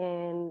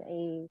in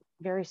a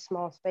very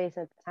small space.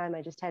 At the time,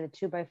 I just had a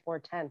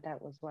 2x4 tent.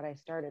 That was what I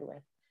started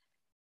with.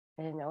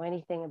 I didn't know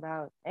anything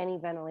about any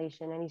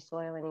ventilation, any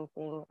soil,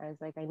 anything. I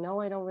was like, I know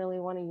I don't really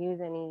want to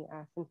use any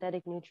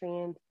synthetic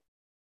nutrients.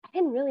 I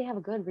didn't really have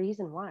a good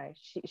reason why.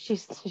 She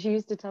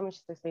used to tell me,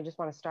 she's like, so you just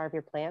want to starve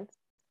your plants?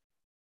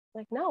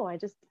 Like, no, I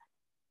just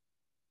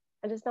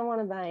don't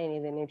want to buy any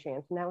of the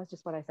nutrients. And that was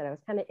just what I said. I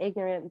was kind of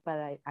ignorant,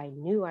 but I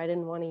knew I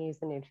didn't want to use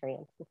the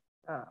nutrients.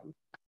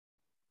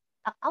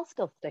 I'll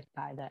still stick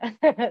by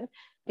that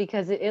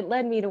because it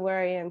led me to where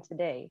I am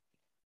today.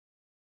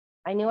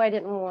 I knew I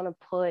didn't want to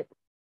put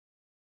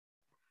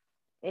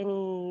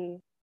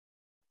any,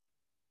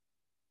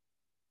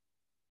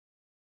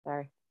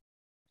 sorry,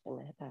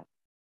 shouldn't have hit that.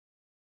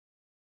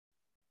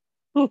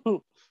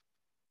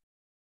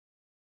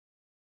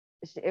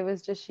 It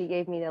was just, she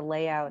gave me the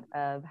layout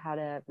of how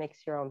to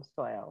mix your own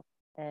soil.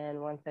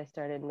 And once I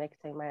started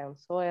mixing my own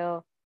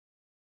soil,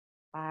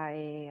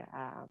 I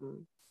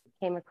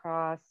came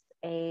across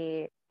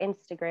a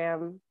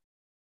Instagram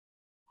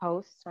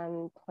post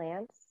on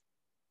plants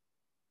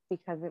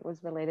because it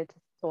was related to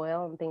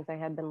soil and things I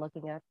had been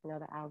looking at.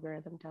 The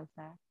algorithm does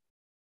that.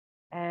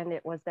 And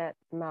it was that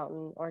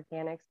Mountain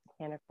Organics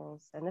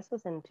Botanicals. And this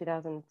was in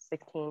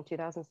 2016,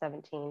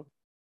 2017.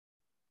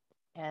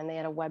 And they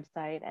had a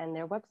website, and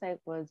their website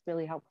was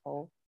really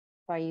helpful.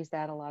 So I used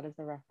that a lot as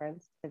a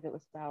reference because it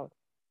was about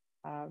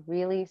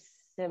really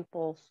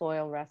simple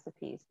soil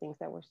recipes, things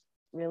that were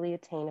really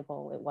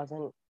attainable. It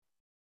wasn't,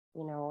 a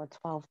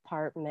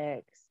 12-part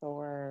mix,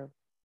 or,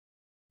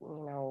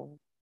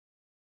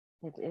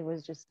 it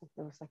was just, it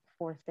was like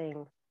 4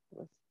 things. It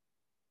was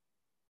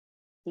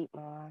peat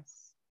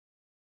moss,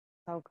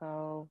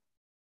 cocoa,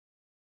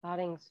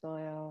 potting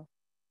soil,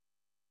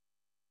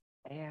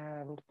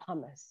 and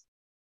pumice.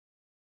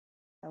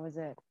 That was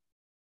it.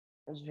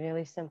 It was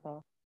really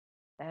simple.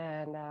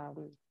 And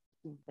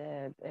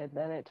then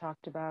it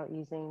talked about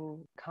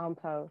using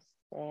compost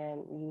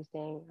and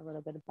using a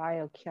little bit of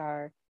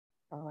biochar.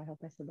 Oh, I hope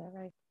I said that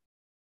right.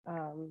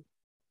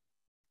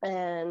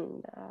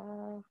 And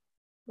a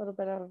little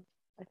bit of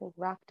I think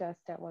rock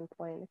dust at one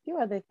point, a few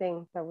other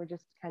things that were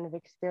just kind of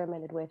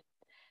experimented with.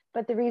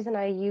 But the reason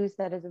I used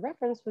that as a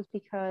reference was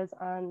because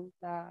on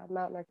the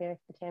Mountain Organic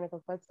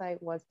Botanicals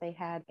website was they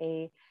had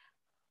a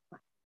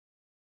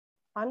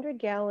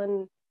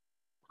 100-gallon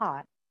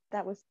pot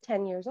that was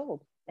 10 years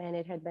old, and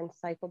it had been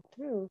cycled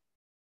through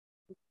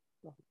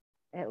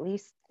at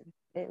least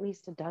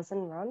a dozen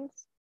runs,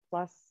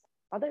 plus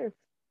other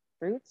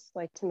fruits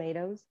like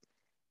tomatoes,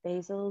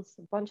 basils,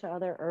 a bunch of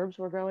other herbs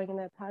were growing in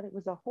that pot. It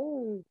was a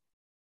whole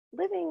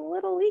living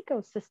little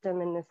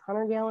ecosystem in this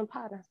 100-gallon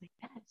pot. And I was like,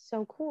 that is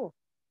so cool.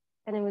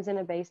 And it was in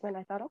a basement.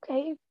 I thought,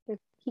 okay, if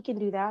he can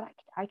do that,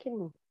 I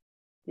can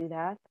do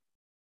that.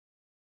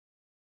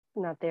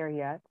 Not there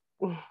yet.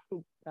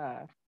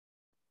 But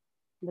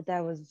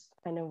that was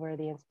kind of where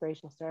the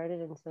inspiration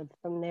started. And so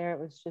from there, it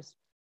was just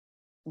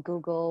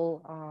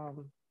Google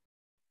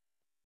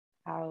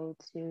how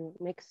to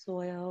mix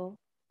soil,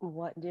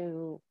 what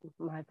do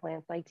my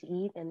plants like to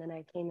eat, and then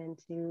I came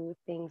into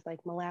things like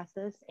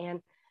molasses.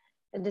 And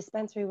a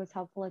dispensary was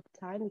helpful at the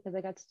time because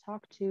I got to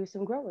talk to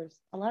some growers.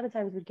 A lot of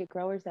times we'd get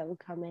growers that would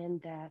come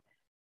in that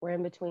were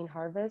in between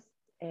harvests,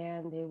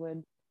 and they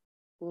would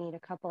need a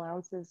couple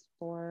ounces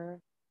for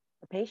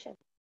a patient.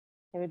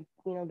 They would,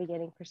 be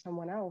getting for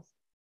someone else,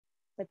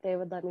 but they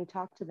would let me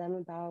talk to them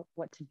about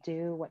what to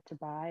do, what to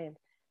buy. And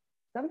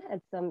some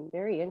had some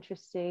very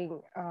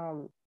interesting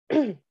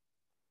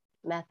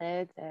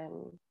methods,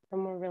 and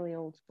some were really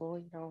old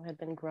school, had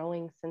been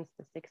growing since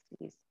the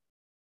 60s.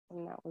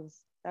 And that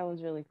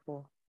was really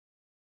cool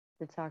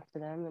to talk to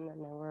them. And then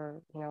there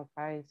were,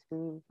 guys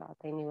who thought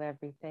they knew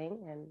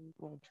everything and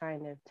were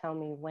trying to tell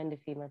me when to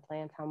feed my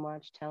plants, how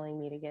much, telling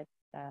me to get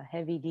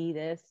heavy D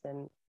this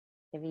and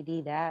heavy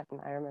D that.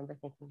 And I remember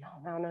thinking,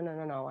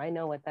 no, I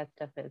know what that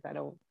stuff is. I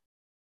don't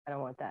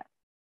want that.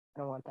 I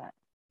don't want that.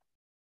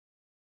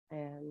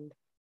 And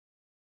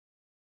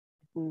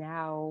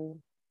now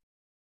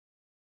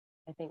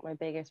I think my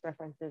biggest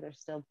references are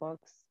still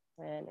books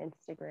and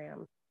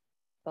Instagram.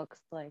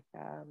 Books like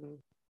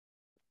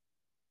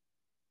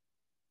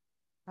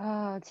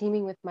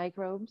Teaming with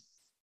Microbes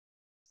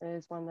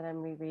is one that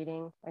I'm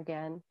rereading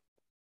again.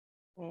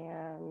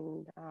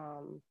 And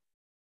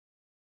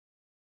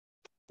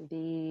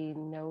the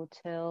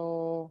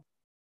No-Till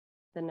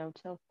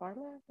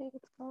Farmer, I think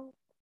it's called,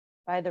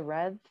 by the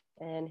Rev,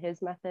 and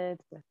his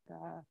methods with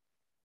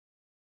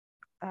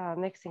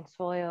mixing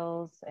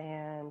soils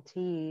and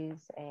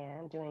teas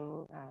and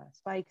doing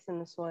spikes in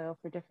the soil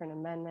for different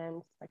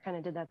amendments. I kind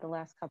of did that the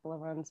last couple of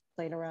runs,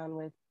 played around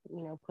with,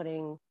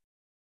 putting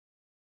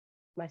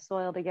my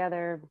soil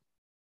together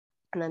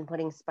and then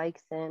putting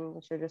spikes in,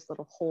 which are just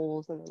little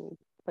holes, and then you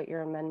put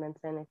your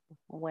amendments in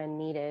when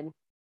needed,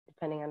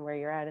 depending on where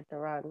you're at the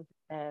run.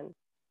 And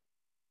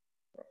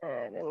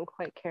I didn't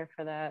quite care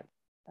for that.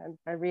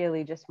 I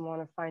really just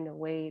want to find a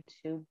way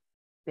to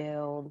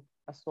build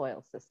a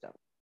soil system.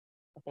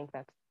 I think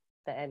that's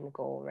the end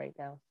goal right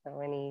now. So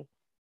any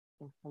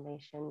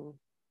information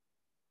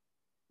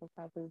will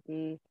probably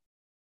be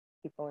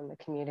people in the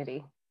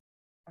community.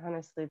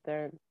 Honestly,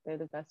 they're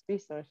the best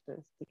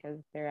resources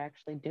because they're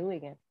actually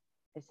doing it.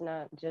 It's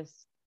not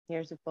just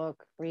here's a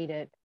book, read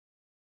it,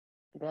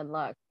 good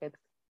luck. It's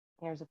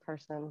here's a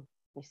person,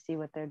 you see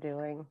what they're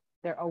doing.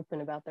 They're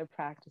open about their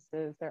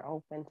practices. They're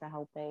open to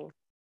helping,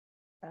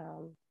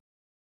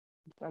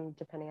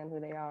 depending on who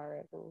they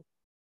are. And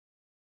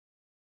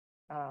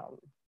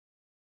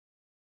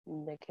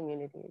the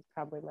community is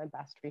probably my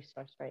best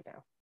resource right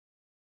now,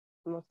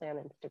 mostly on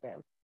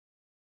Instagram.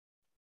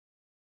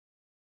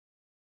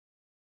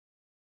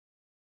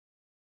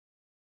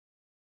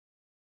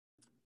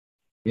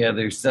 Yeah,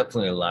 there's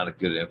definitely a lot of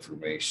good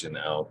information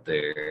out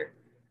there.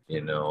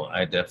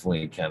 I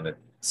definitely kind of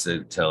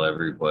tell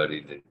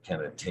everybody to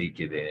kind of take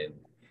it in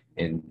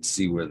and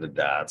see where the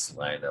dots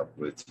line up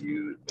with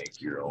you, make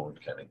your own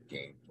kind of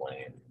game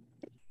plan,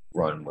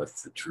 run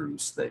with the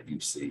truths that you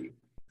see.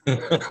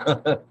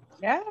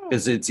 Yeah.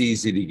 Because it's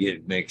easy to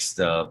get mixed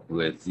up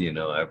with,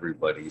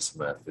 everybody's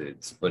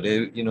methods. But,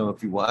 if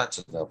you watch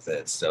enough of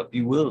that stuff,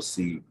 you will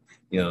see,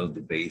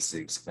 the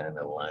basics kind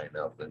of line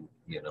up and,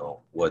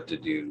 what to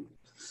do.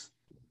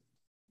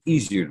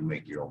 Easier to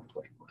make your own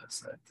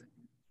playlist, I think.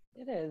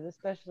 It is,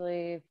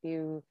 especially if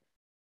you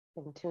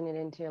can tune it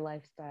into your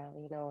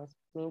lifestyle.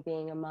 Me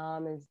being a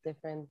mom is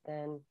different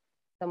than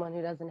someone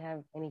who doesn't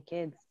have any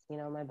kids.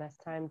 My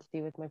best time to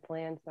be with my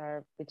plants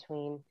are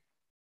between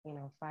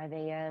 5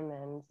 a.m.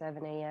 and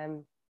 7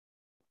 a.m.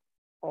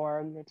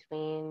 or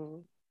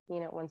between,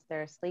 once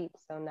they're asleep,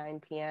 so 9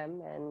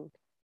 p.m.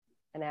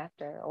 and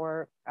after,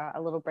 or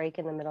a little break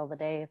in the middle of the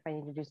day if I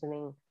need to do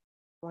something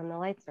when the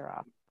lights are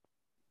off.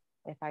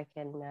 If I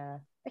can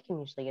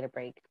usually get a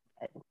break.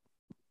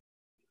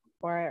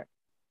 Or,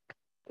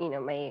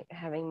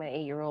 having my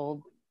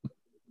 8-year-old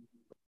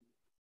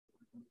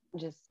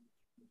just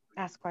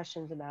ask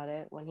questions about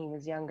it. When he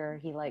was younger,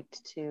 he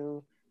liked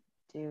to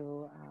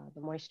do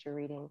the moisture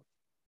reading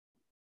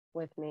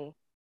with me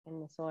in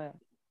the soil.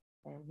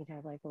 And he'd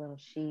have like a little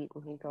sheet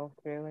and he'd go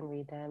through and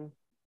read them.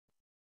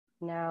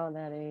 Now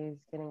that he's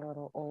getting a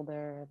little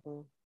older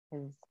and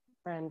his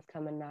friends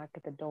come and knock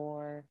at the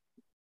door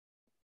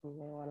and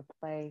they want to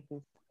play.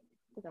 He's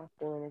off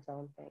doing his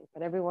own thing.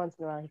 But every once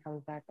in a while he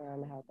comes back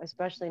around to help,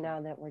 especially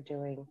now that we're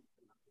doing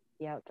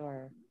the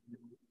outdoor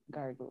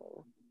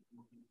gardening.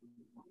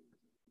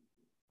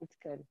 It's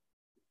good.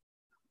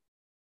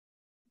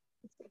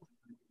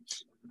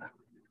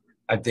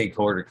 I think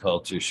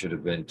horticulture should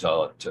have been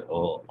taught to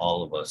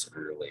all of us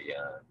early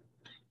on.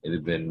 It'd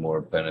have been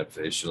more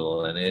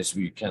beneficial. And as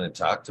we kind of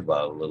talked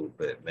about a little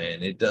bit,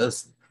 man, it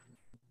does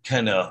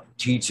kind of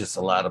teach us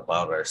a lot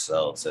about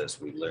ourselves as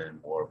we learn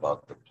more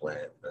about the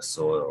plant, the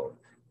soil.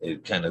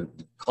 It kind of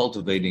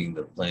cultivating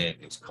the plant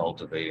is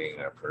cultivating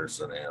our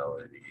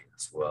personality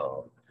as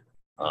well.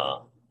 Uh,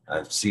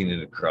 I've seen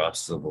it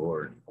across the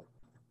board,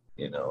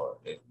 you know,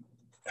 it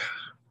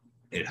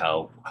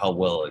how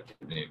well it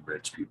can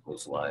enrich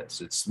people's lives.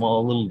 It's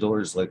small little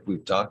doors like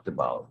we've talked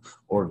about,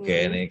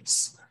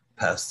 organics,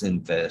 pest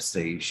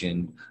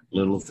infestation,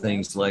 little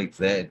things like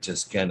that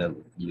just kind of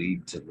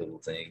lead to little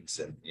things.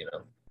 And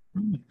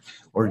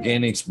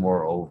organics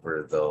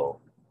moreover though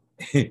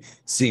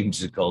seems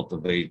to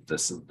cultivate the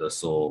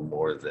soul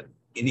more than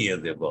any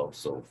of the above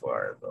so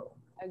far though.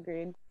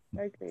 Agreed.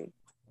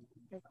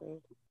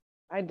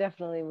 I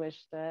definitely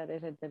wish that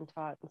it had been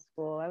taught in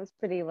school. I was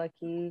pretty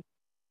lucky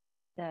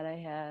that I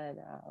had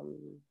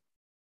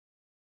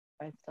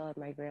I still had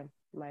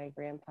my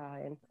grandpa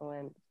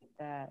influence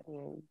that,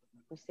 you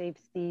save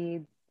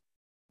seeds,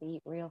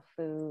 eat real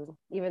food,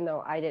 even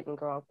though I didn't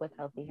grow up with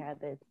healthy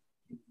habits.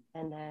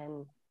 And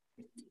then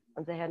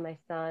once I had my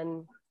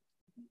son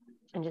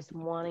and just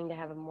wanting to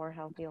have a more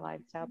healthy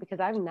lifestyle, because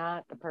I'm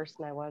not the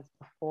person I was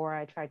before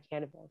I tried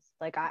cannabis.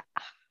 Like I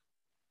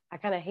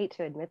kind of hate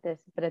to admit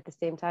this, but at the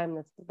same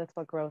time, that's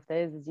what growth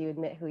is you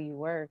admit who you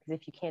were. Because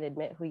if you can't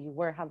admit who you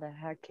were, how the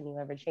heck can you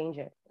ever change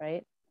it,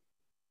 right?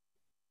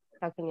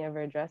 How can you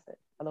ever address it?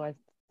 Otherwise,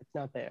 it's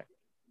not there.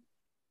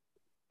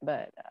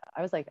 But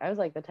I was like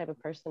the type of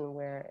person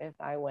where if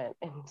I went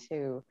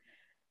into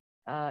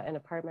an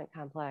apartment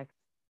complex,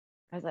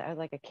 I was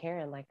like a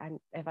Karen. Like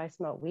if I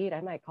smelled weed, I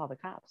might call the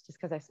cops just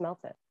because I smelt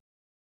it.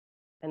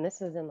 And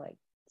this was in like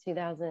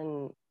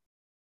 2000,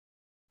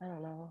 I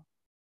don't know,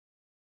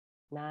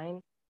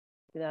 9,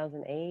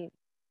 2008,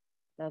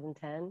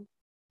 2010.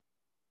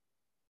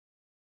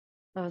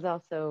 I was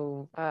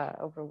also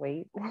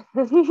overweight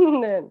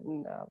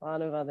and a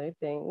lot of other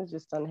things,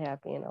 just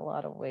unhappy in a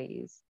lot of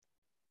ways.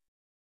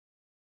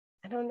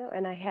 I don't know.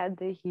 And I had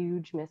the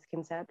huge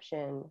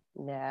misconception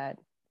that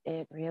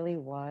it really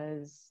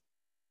was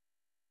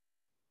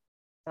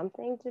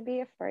something to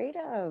be afraid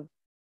of.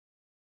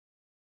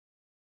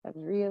 I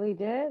really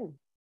did.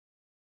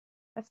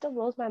 That still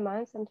blows my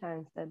mind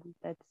sometimes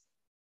that's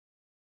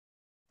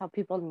how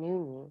people knew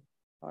me,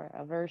 or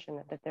a version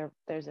of that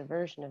there's a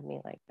version of me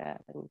like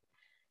that. And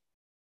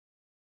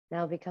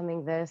now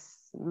becoming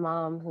this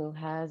mom who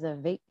has a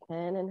vape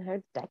pen in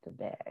her diaper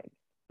bag.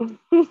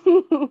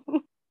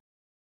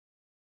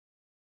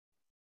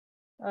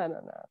 I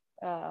don't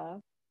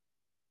know.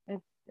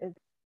 It's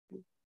it's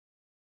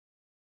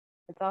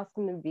it's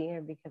awesome to be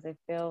here because I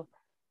feel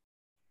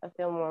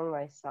more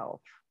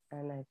myself,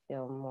 and I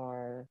feel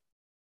more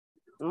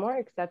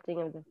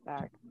accepting of the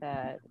fact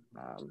that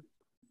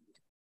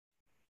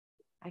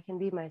I can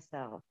be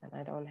myself and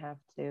I don't have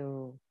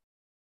to.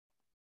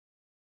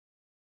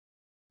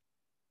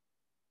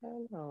 I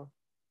don't know.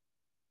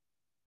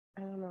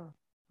 I don't know.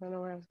 I don't know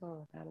where I was going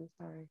with that. I'm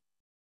sorry.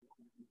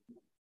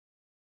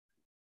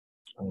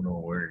 Oh, no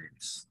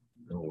worries.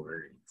 No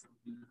worries.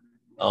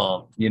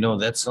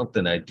 That's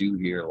something I do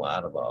hear a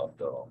lot about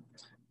though.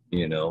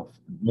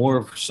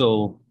 More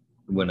so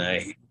when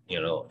I,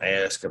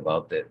 ask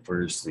about that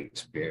first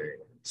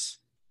experience,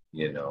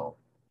 you know,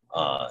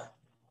 uh,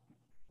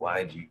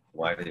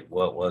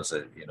 what was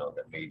it,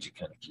 that made you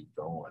kind of keep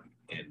going?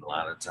 And a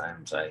lot of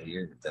times I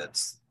hear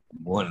that's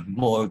one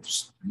more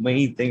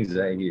main things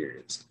that I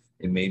hear is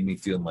it made me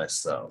feel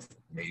myself,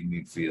 made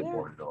me feel Yeah,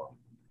 more normal.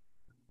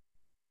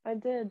 I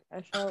did.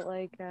 I felt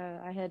like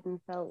I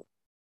hadn't felt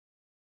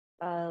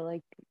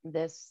like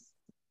this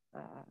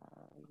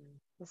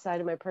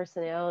side of my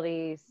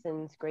personality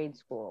since grade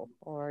school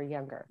or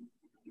younger,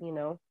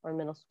 or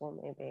middle school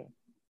maybe.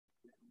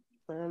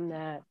 And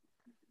that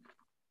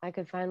I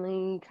could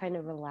finally kind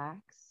of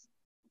relax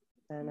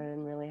and I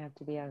didn't really have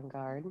to be on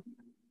guard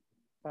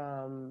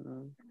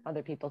from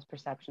other people's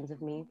perceptions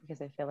of me,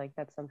 because I feel like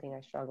that's something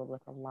I struggled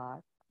with a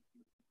lot,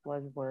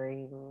 was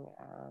worrying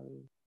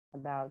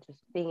about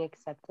just being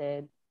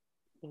accepted,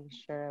 being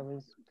sure I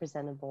was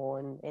presentable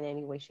in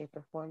any way, shape,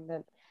 or form.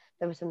 That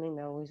was something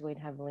that always weighed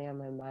heavily on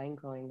my mind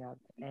growing up.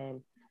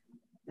 And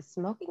the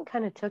smoking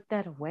kind of took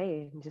that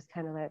away and just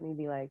kind of let me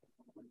be like,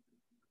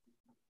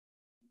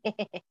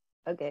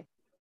 okay,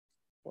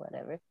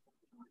 whatever.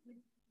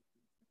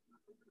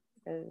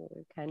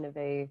 Kind of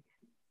a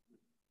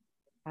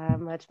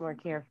much more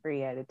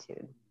carefree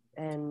attitude.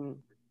 And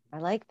I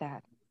like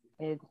that.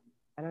 I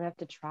don't have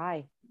to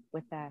try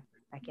with that.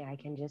 I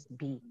can just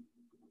be.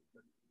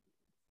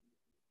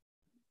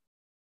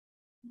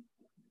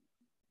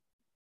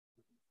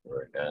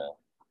 Right now.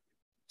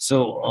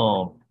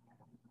 So,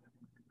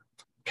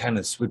 kind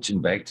of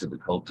switching back to the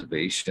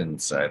cultivation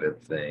side of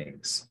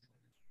things.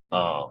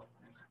 Uh,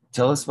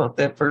 Tell us about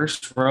that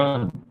first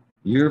run,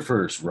 your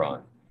first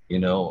run.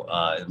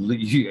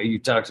 You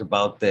talked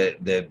about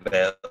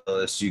that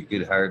ballast you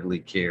could hardly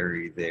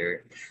carry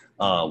there.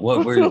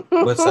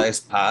 What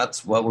size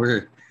pots? Oh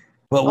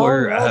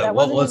no, that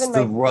What wasn't was even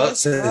the my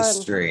first Russ's run. Oh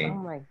strain?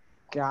 my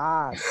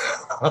God.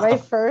 My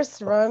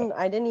first run,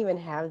 I didn't even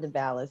have the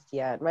ballast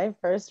yet. My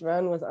first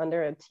run was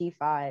under a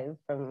T5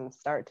 from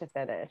start to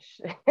finish.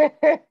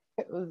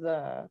 It was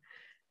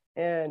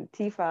and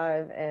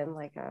T5 and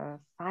like a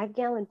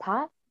 5-gallon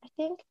pot, I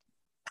think.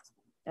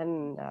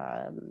 And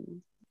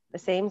the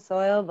same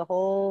soil the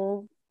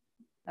whole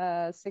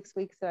 6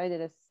 weeks. So I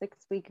did a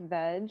 6-week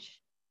veg,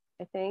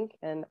 I think.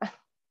 And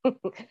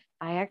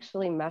I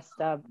actually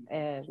messed up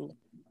and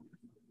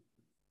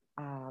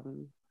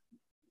um,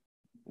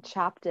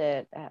 chopped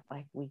it at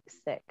like week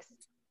 6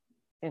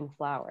 in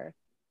flower.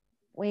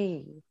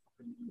 Way,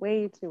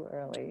 way too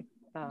early.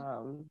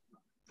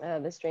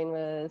 The strain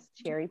was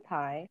cherry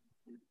pie.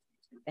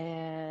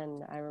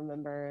 And I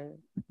remember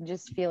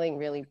just feeling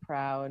really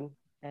proud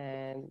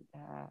and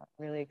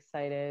really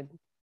excited.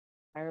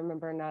 I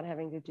remember not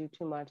having to do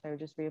too much. I would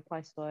just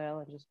reapply soil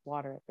and just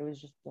water it. It was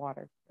just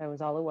water. That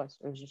was all it was.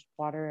 It was just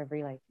water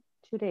every like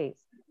 2 days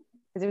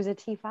because it was a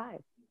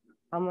T5.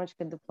 How much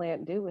could the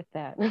plant do with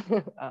that?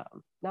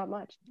 Not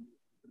much.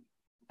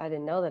 I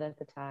didn't know that at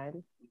the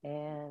time.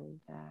 And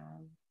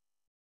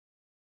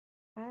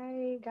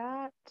I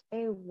got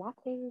a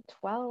whopping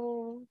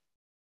 12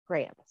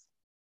 grams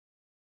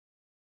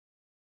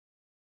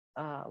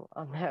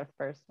on that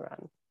first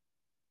run,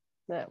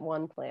 that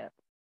one plant.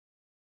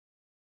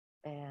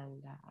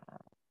 And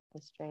the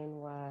strain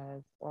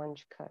was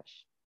Orange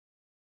Kush.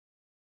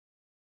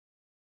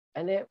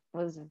 And it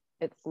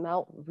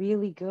smelled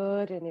really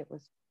good, and it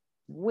was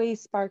way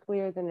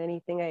sparklier than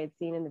anything I had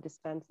seen in the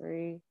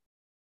dispensary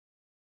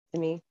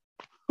to me.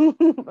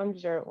 I'm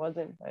sure it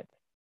wasn't, but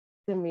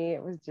to me,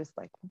 it was just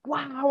like,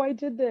 wow, I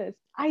did this.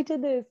 I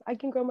did this. I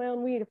can grow my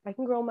own weed. If I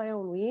can grow my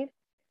own weed,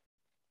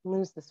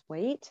 lose this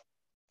weight.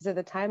 Because at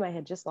the time, I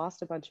had just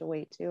lost a bunch of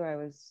weight too. I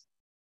was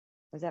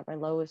at my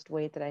lowest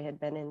weight that I had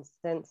been in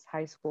since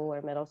high school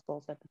or middle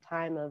school. So at the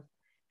time of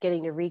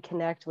getting to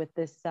reconnect with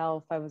this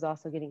self, I was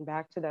also getting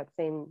back to that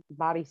same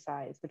body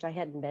size, which I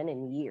hadn't been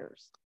in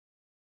years.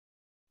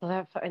 So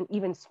that and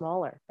even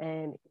smaller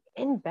and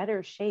in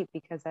better shape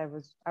because I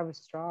was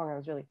strong. I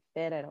was really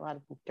fit. I had a lot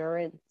of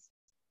endurance.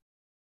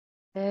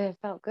 It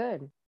felt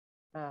good.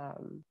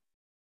 Um,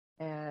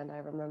 and I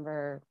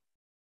remember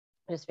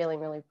just feeling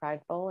really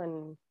prideful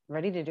and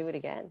ready to do it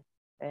again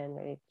and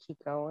ready to keep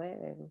going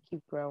and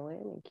keep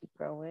growing and keep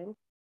growing.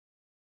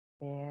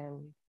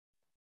 And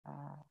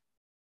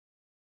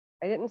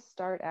I didn't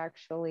start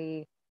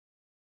actually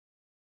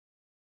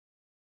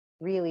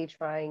really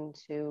trying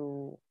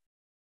to,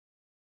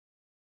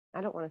 I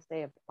don't want to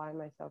say apply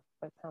myself,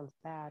 but it sounds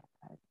bad.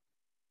 But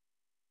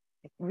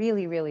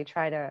really, really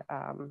try to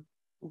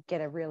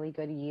get a really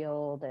good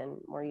yield and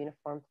more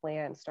uniform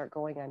plant, start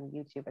going on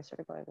YouTube. I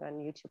started going on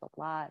YouTube a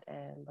lot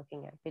and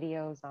looking at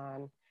videos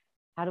on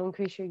how to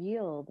increase your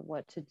yield,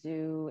 what to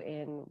do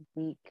in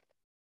week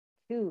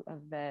 2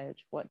 of veg,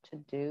 what to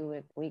do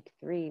in week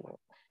 3,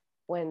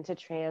 when to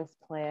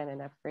transplant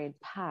and upgrade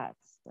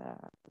pots.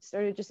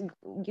 Started just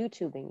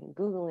YouTubing,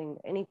 Googling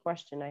any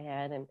question I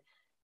had and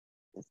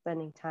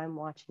spending time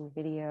watching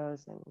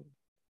videos and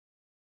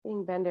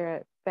getting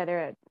better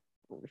at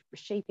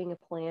shaping a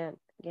plant,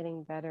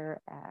 getting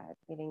better at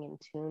getting in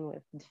tune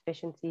with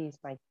deficiencies.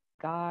 My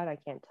God, I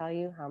can't tell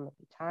you how many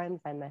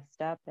times I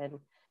messed up and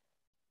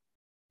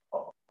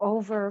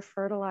over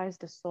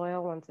fertilized the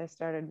soil once I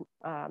started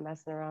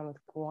messing around with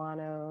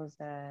guanos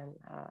and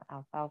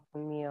alfalfa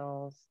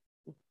meals,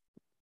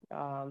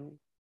 um,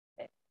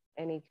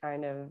 any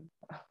kind of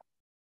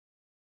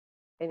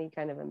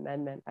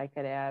amendment I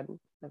could add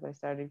as I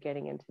started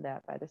getting into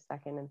that by the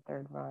second and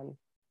third run.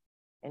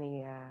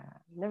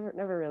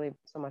 Never really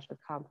so much with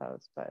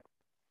compost, but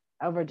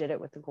I overdid it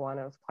with the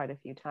guanos quite a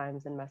few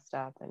times and messed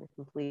up and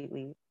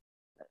completely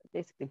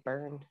basically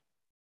burned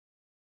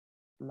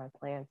my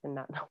plants and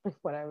not knowing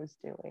what I was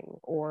doing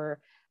or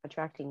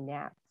attracting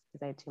gnats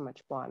because I had too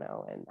much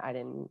guano and I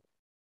didn't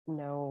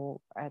know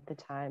at the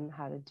time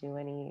how to do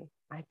any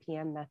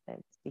IPM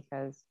methods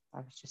because I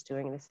was just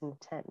doing this in the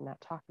tent and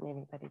not talking to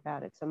anybody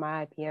about it. So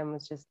my IPM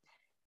was just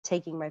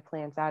taking my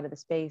plants out of the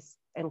space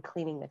and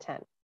cleaning the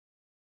tent,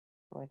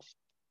 which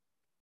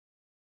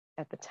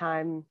at the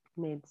time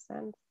made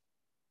sense.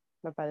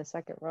 But by the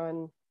second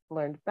run,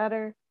 learned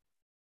better.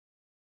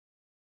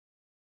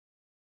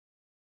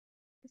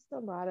 Just a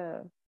lot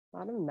of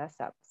mess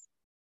ups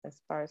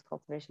as far as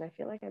cultivation. I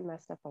feel like I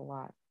messed up a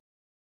lot.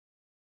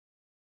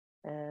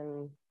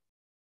 And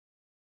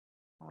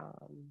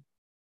I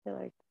feel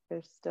like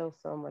there's still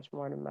so much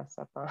more to mess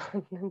up on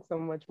and so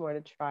much more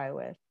to try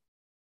with.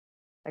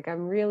 Like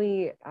I'm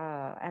really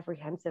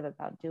apprehensive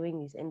about doing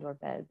these indoor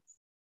beds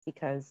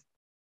because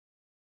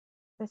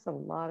there's a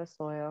lot of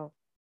soil.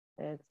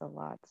 It's a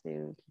lot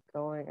to keep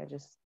going.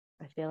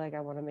 I feel like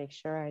I want to make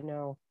sure I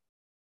know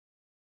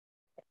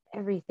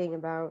everything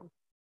about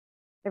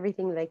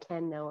everything that I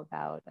can know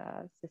about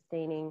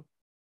sustaining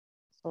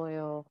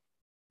soil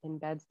in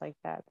beds like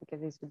that,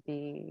 because these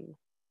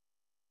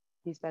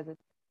beds are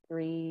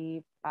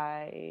 3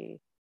 by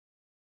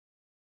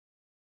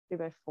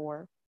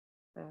 4,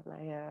 and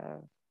I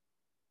have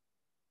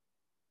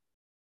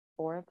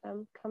 4 of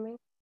them coming.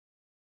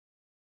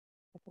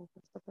 I think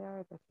that's what they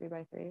are. They're 3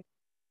 by 3.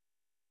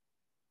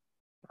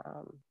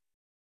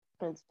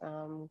 It's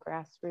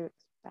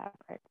grassroots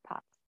fabric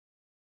pots.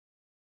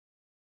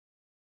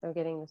 So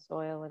getting the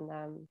soil in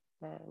them,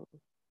 and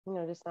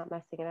just not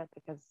messing it up,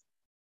 because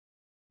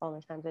all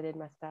the times I did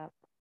mess up.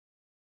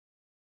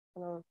 I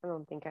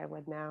don't think I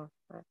would now.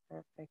 I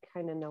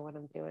kind of know what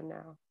I'm doing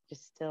now.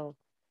 Just still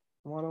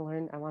want to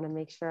learn. I want to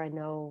make sure I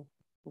know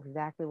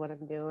exactly what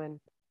I'm doing.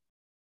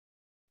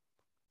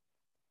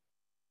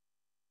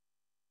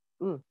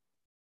 We'll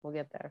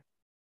get there.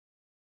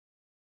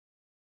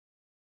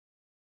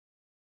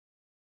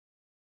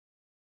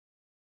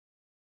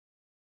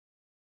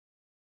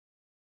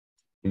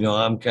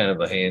 I'm kind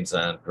of a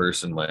hands-on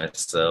person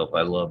myself.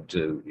 I love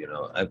to,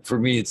 for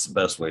me, it's the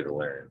best way to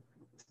learn.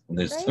 And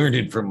it's Right?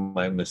 learning from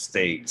my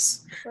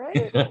mistakes.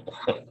 Right?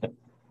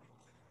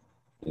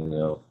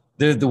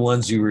 They're the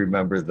ones you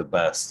remember the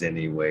best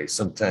anyway.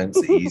 Sometimes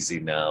the easy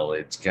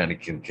knowledge kind of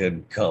can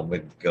come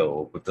and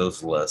go, but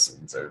those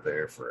lessons are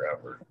there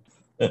forever.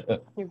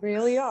 You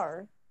really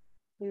are.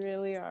 You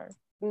really are.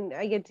 And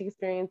I get to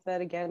experience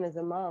that again as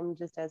a mom,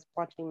 just as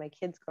watching my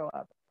kids grow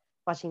up,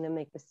 watching them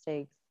make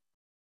mistakes,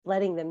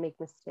 letting them make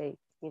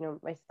mistakes.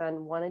 My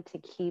son wanted to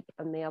keep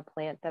a male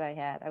plant that I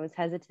had. I was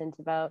hesitant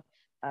about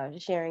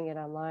sharing it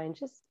online,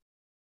 just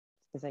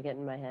because I get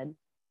in my head.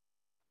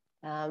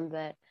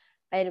 But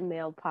I had a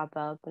male pop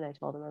up, and I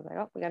told him, I was like,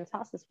 "Oh, we got to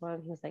toss this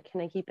one." He was like,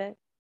 "Can I keep it?"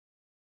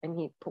 And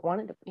he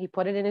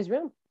put it in his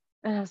room,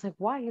 and I was like,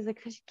 "Why?" He's like,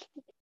 "Because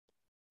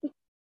you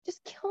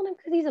just killing him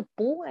because he's a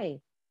boy."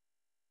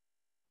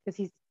 Because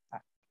he's,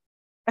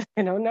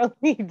 I don't know,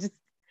 he just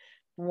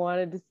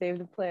wanted to save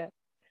the plant.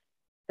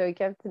 So he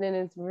kept it in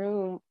his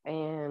room,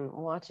 and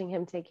watching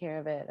him take care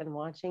of it, and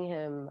watching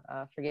him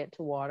forget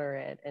to water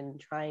it, and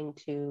trying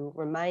to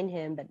remind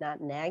him but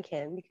not nag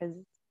him, because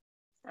it's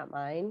not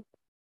mine,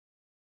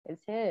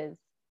 it's his.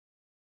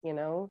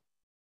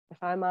 If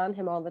I'm on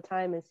him all the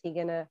time, is he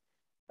gonna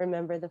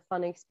remember the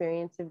fun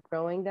experience of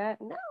growing that?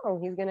 No,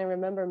 he's gonna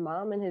remember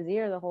mom in his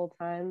ear the whole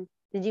time.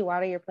 Did you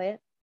water your plant?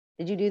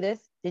 Did you do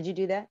this? Did you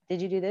do that?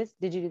 Did you do this?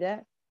 Did you do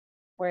that?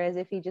 Whereas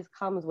if he just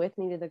comes with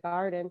me to the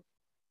garden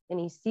and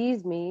he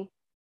sees me,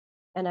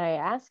 and I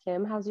ask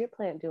him, "How's your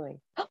plant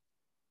doing?"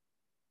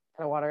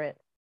 "Gotta water it.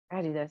 I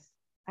gotta do this.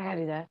 I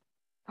gotta do that."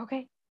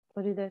 "Okay,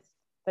 we'll do this."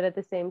 But at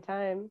the same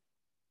time,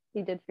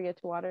 he did forget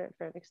to water it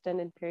for an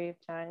extended period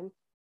of time,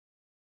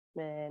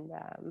 and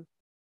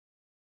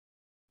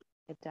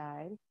it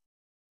died,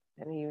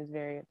 and he was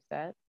very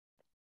upset.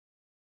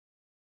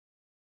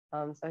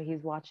 So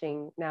he's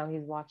watching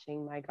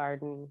my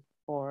garden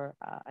for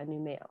a new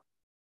male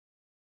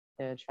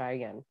to try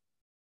again.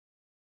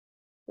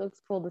 So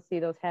it's cool to see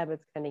those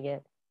habits kind of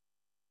get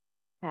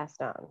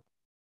passed on.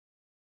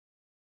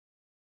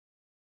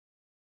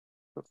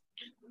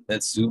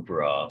 That's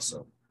super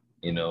awesome.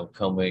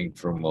 Coming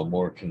from a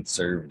more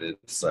conservative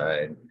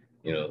side,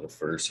 the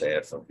first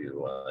half of your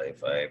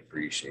life, I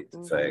appreciate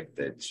the fact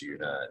that you're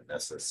not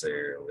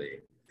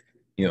necessarily,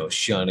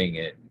 shunning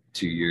it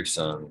to your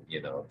son,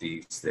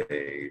 these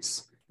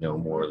days,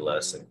 more or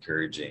less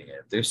encouraging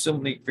it. There's so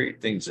many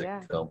great things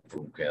that come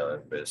from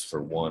cannabis.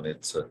 For one,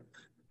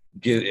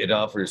 it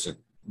offers a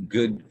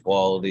good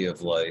quality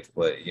of life,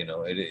 but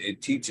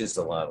it teaches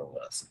a lot of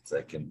lessons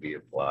that can be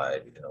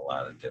applied in a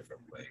lot of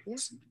different ways. Yeah,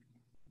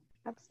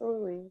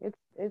 absolutely.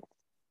 It's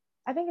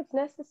I think it's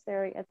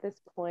necessary at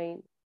this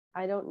point.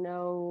 I don't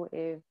know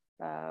if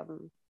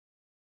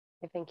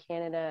in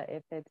Canada,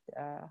 if it's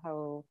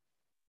how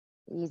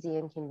easy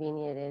and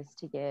convenient it is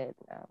to get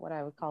what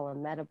I would call a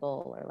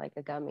medible, or like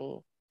a gummy.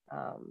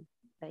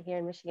 But here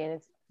in Michigan,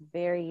 it's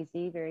very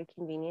easy, very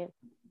convenient.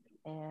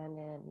 And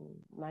in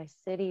my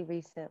city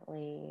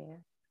recently,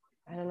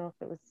 I don't know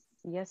if it was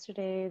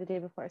yesterday, the day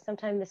before,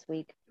 sometime this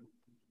week,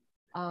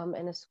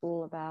 in a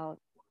school about,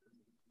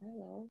 I don't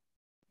know,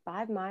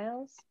 5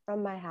 miles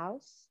from my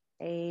house,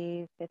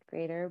 a fifth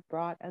grader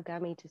brought a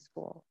gummy to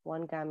school,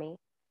 one gummy,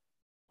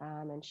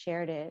 and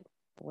shared it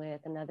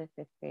with another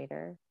fifth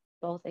grader.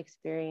 Both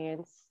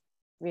experienced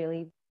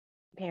really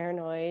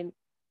paranoid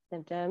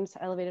symptoms,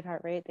 elevated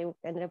heart rate. They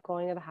ended up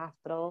going to the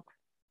hospital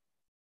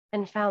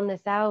and found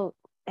this out.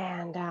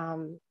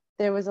 And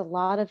there was a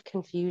lot of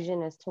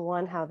confusion as to,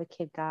 one, how the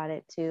kid got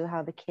it, two,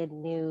 how the kid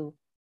knew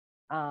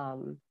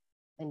and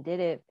did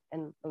it,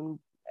 and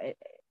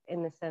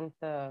in the sense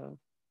of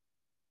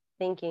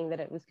thinking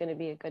that it was going to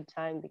be a good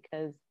time,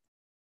 because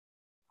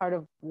part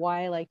of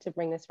why I like to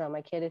bring this around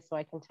my kid is so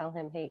I can tell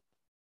him, hey,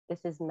 this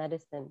is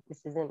medicine.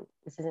 This isn't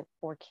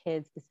for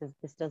kids. This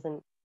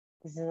isn't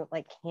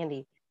like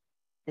candy.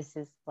 This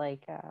is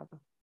like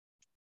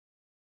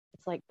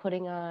it's like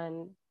putting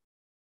on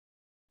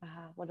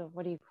what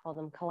do you call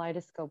them,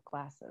 kaleidoscope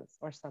glasses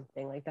or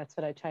something. Like that's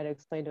what I try to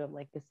explain to him.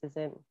 Like this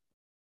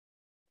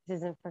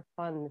isn't for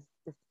fun.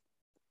 This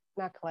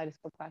not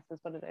kaleidoscope glasses.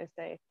 What did I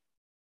say?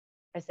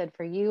 I said,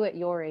 for you at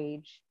your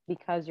age,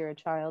 because you're a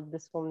child,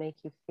 this will make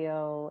you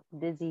feel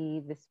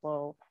dizzy. This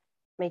will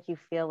make you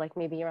feel like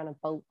maybe you're on a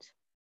boat.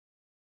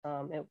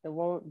 It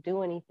won't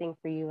do anything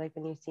for you. Like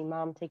when you see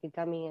mom take a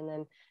gummy and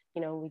then,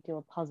 we do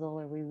a puzzle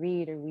or we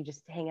read or we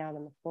just hang out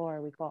on the floor,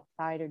 or we go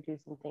outside or do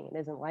something. It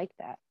isn't like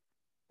that.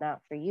 Not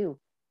for you.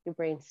 Your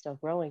brain's still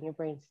growing. Your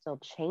brain's still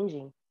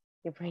changing.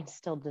 Your brain's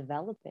still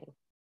developing.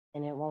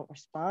 And it won't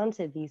respond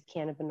to these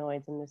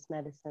cannabinoids and this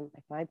medicine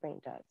like my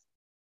brain does.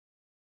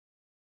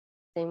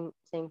 Same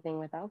thing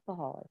with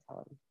alcohol, I tell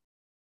him.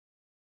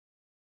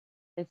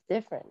 It's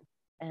different.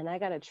 And I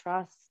got to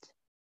trust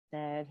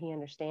that he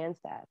understands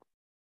that.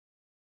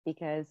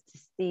 Because to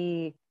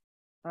see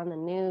on the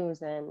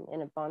news and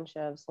in a bunch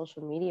of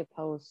social media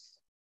posts,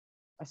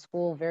 a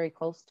school very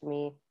close to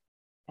me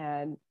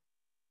had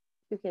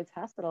 2 kids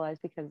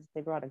hospitalized because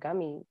they brought a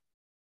gummy.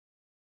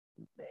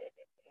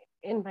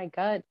 In my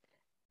gut,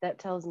 that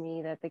tells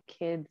me that the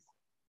kids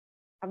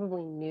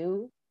probably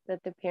knew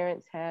that the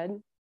parents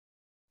had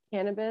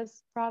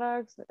cannabis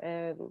products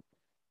and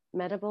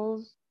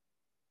medibles,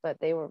 but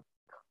they were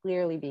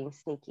clearly being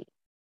sneaky.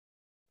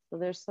 So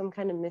there's some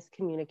kind of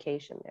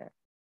miscommunication there.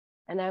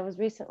 And I was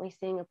recently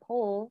seeing a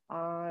poll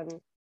on,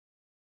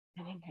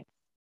 I think it's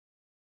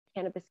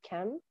Cannabis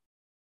Chem.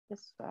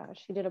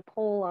 She did a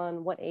poll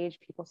on what age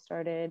people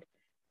started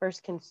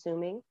first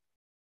consuming.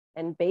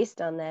 And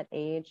based on that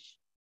age,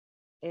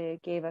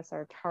 it gave us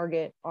our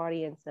target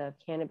audience of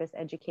cannabis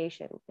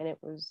education, and it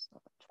was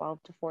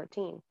 12 to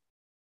 14.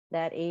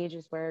 That age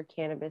is where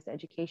cannabis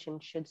education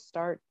should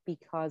start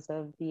because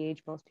of the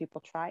age most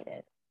people tried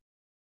it.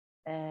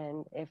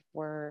 And if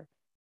we're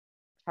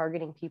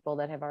targeting people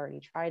that have already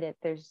tried it,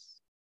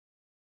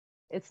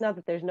 it's not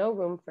that there's no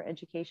room for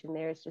education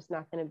there, it's just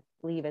not going to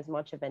leave as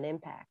much of an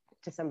impact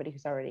to somebody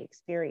who's already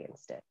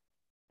experienced it,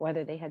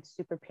 whether they had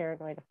super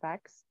paranoid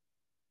effects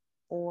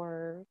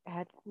or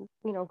had,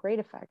 great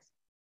effects.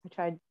 I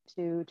tried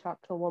to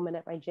talk to a woman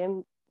at my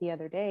gym the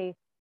other day,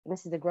 and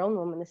this is a grown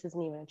woman, this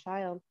isn't even a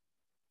child,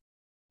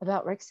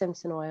 about Rick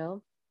Simpson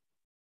oil.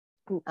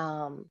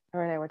 Her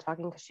and I were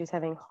talking because she was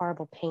having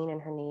horrible pain in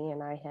her knee,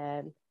 and I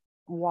had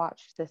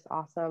watched this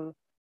awesome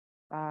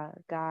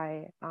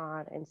guy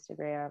on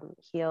Instagram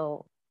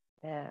heal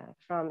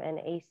from an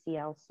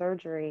ACL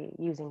surgery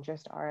using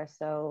just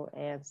RSO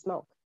and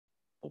smoke,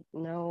 like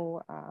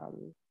no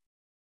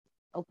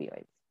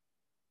opioids.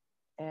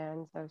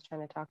 And so I was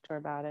trying to talk to her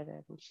about it,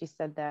 and she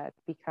said that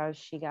because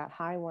she got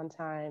high one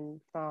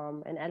time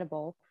from an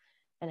edible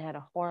and had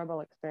a horrible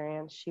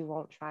experience, she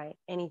won't try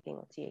anything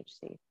with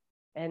THC.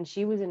 And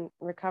she was in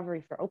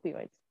recovery for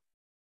opioids,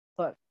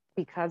 but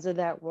because of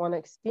that one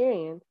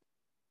experience,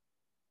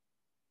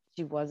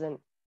 she was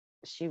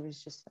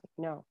just like,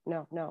 no,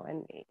 no, no.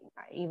 And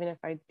even if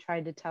I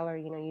tried to tell her,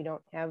 you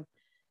don't have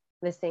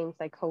the same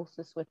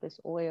psychosis with this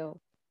oil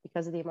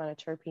because of the amount of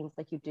terpenes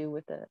like you do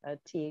with a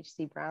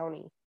THC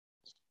brownie,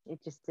 it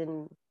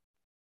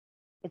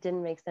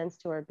didn't make sense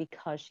to her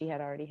because she had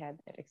already had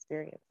that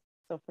experience.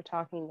 So if we're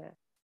talking to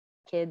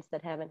kids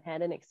that haven't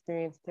had an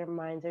experience, their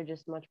minds are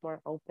just much more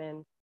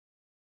open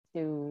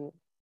to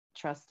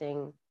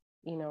trusting,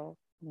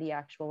 the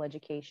actual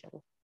education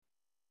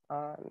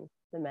on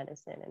the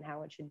medicine and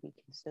how it should be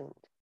consumed,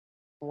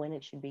 when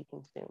it should be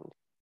consumed,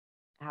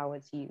 how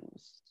it's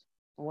used,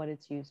 what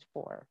it's used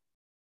for,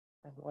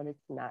 and what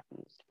it's not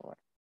used for.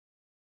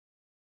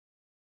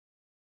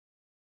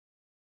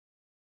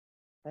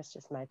 That's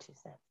just my 2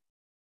 cents.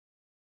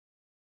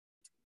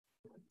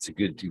 It's a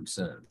good 2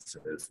 cents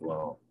as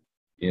well.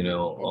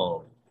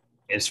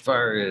 As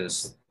far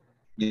as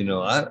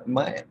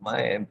my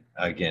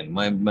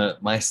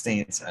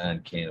stance on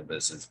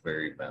cannabis is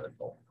very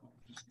medical.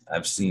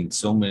 I've seen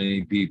so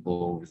many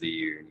people over the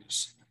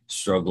years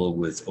struggle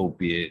with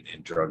opiate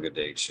and drug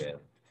addiction,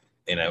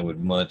 and I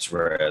would much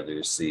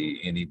rather see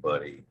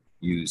anybody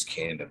use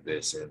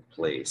cannabis in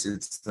place.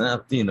 It's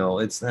not the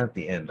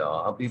end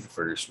all. I'll be the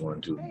first one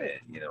to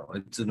admit,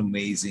 it's an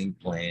amazing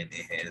plant.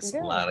 It has a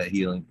lot of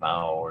healing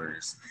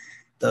powers,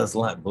 does a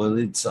lot, but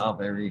it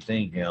solve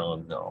everything.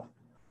 Hell no.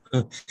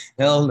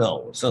 Hell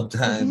no.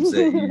 Sometimes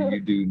that you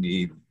do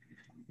need,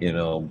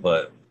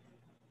 but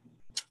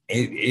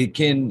it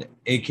can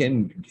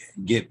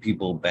get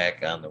people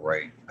back on the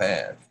right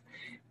path.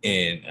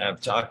 And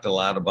I've talked a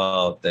lot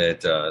about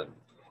that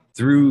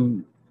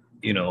through,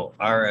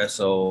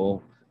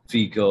 RSO,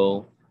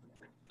 FECO,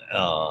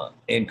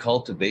 and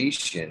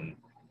cultivation.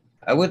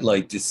 I would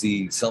like to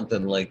see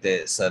something like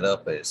that set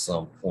up at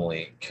some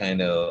point,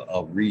 kind of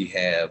a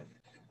rehab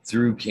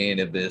through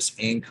cannabis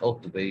and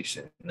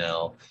cultivation.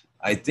 Now,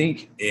 I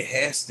think it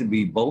has to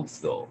be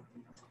both though,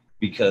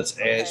 because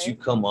as you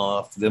come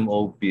off them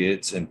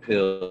opiates and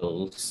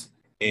pills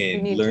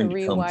and learn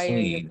to come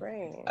clean,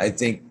 I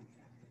think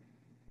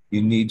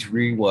you need to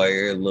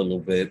rewire a little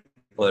bit,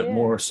 but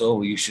more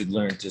so you should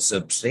learn to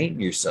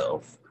sustain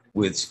yourself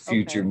with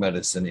future Okay.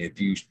 medicine if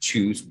you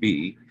choose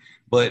B.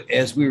 But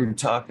as we were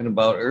talking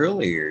about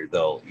earlier,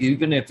 though,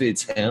 even if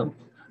it's hemp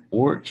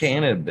or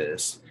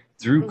cannabis,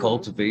 through Mm-hmm.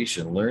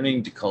 cultivation,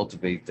 learning to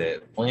cultivate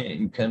that plant,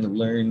 you kind of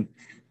learn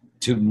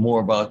to more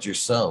about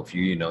yourself.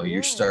 You know,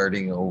 you're Yeah,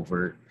 starting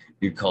over,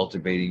 you're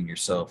cultivating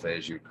yourself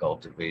as you're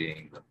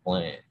cultivating the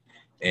plant.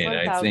 And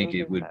I think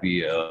it would 1000%.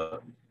 be a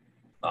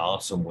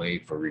awesome way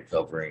for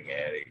recovering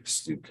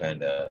addicts to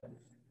kind of,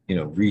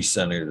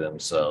 recenter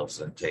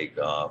themselves and take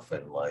off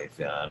in life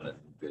on a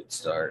good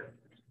start.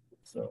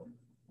 So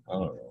I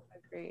don't know.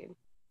 Agreed.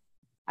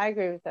 I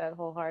agree with that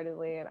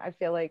wholeheartedly. And I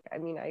feel like, I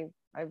mean,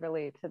 I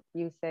relate to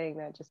you saying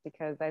that just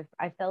because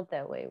I felt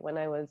that way when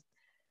I was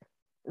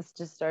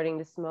just starting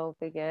to smoke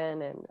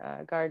again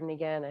and garden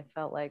again. I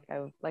felt like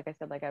I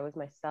said, like I was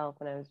myself,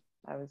 and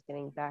I was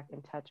getting back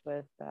in touch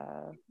with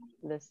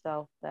the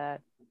self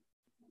that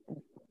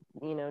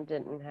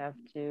didn't have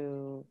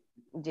to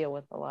deal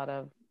with a lot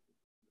of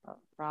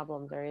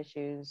problems or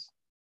issues,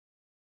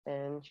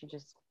 and she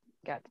just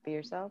got to be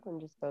herself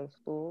and just go to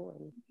school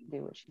and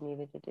do what she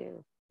needed to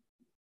do.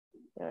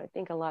 I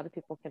think a lot of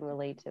people can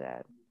relate to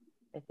that.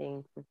 I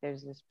think that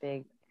there's this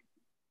big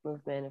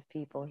movement of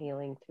people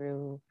healing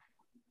through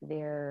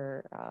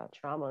their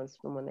traumas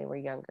from when they were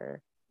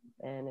younger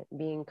and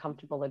being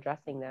comfortable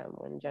addressing them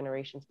when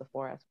generations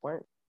before us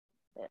weren't.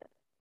 Uh,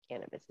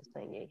 Cannabis is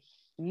playing a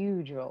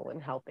huge role in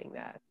helping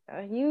that,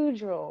 a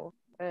huge role.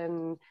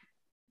 And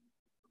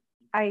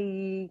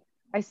I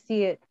I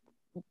see it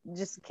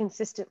just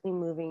consistently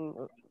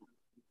moving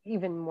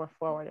even more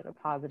forward in a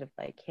positive,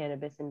 like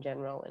cannabis in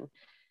general, and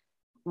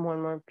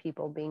more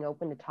people being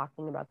open to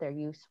talking about their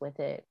use with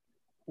it,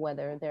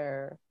 whether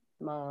they're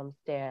moms,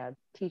 dads,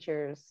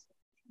 teachers,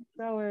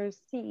 growers,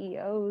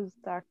 CEOs,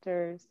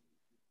 doctors,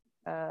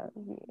 uh,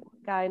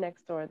 guy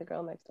next door, the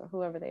girl next door,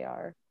 whoever they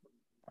are,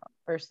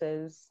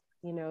 versus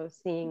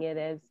seeing it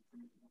as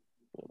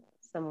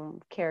some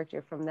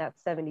character from that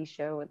 '70s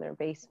show in their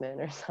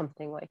basement or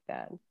something like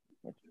that.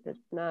 It's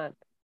not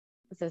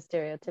so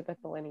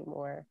stereotypical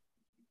anymore,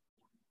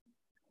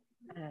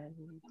 and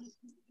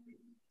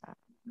uh,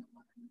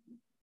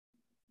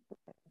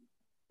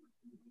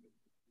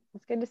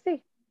 it's good to see.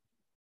 I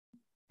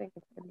think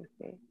it's good to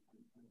see.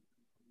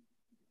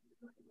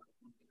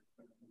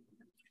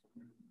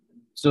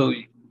 So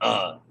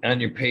on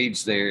your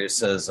page there, it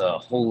says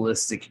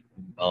holistic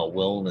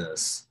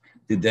wellness.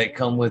 Did that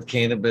come with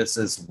cannabis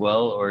as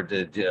well, or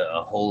did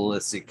a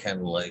holistic kind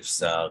of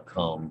lifestyle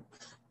come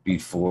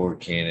before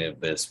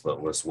cannabis,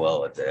 but was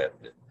well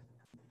adapted?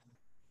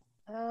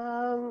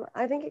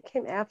 I think it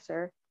came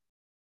after.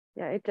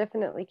 Yeah, it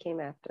definitely came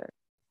after.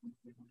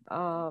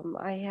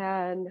 I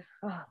had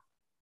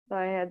so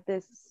I had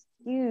this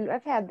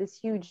I've had this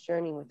huge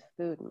journey with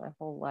food my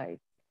whole life.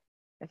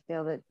 I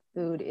feel that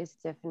food is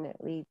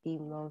definitely the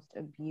most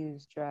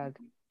abused drug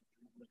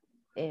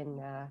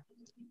in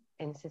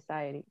in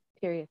society.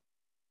 Period.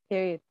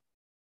 Period.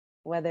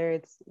 Whether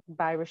it's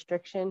by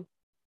restriction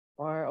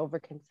or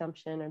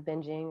overconsumption or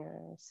binging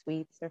or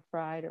sweets or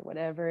fried or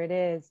whatever it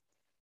is,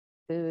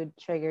 food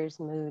triggers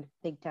mood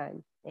big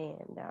time.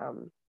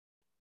 And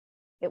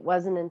it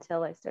wasn't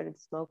until I started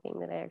smoking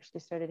that I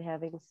actually started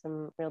having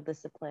some real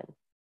discipline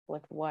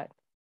with what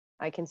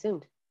I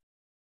consumed.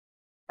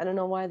 I don't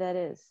know why that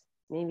is.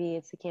 Maybe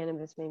it's the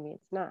cannabis, maybe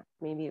it's not.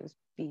 Maybe it was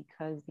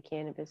because the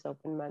cannabis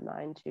opened my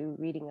mind to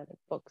reading other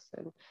books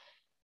and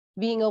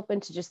being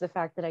open to just the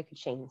fact that I could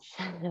change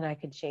and I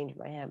could change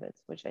my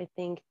habits, which I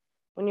think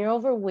when you're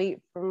overweight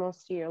for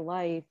most of your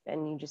life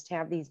and you just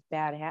have these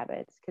bad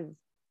habits, because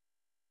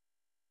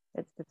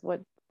that's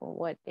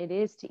what it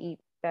is to eat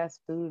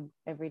fast food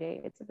every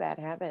day. It's a bad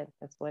habit.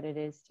 That's what it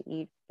is to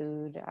eat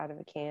food out of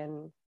a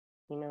can,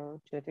 2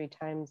 or 3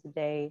 times a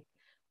day,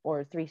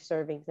 or 3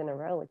 servings in a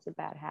row. It's a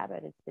bad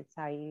habit. It's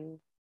how you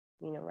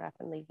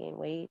rapidly gain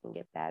weight and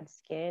get bad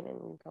skin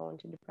and go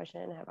into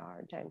depression, have a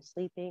hard time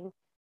sleeping,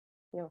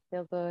 feel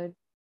good.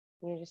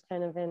 You're just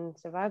kind of in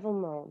survival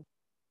mode.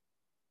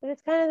 But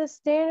it's kind of the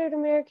standard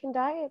American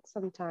diet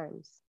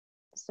sometimes.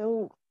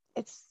 So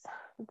it's,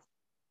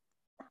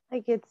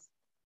 it's it's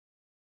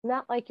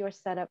not like you're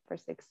set up for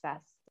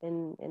success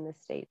in the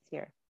States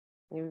here.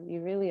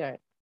 You really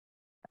aren't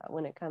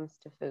when it comes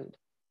to food.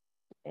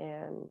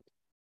 And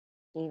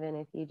even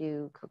if you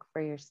do cook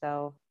for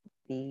yourself,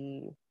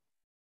 the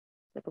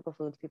typical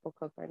foods people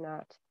cook are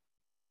not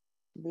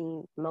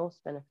the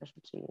most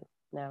beneficial to you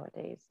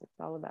nowadays. It's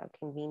all about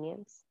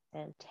convenience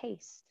and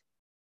taste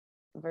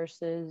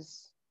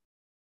versus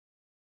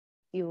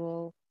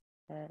fuel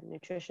and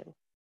nutrition,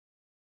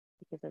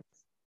 because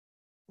that's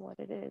what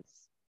it is.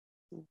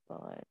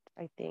 But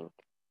I think,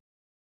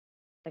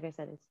 like I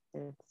said,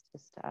 it's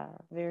just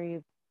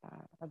very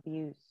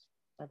abused,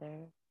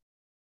 whether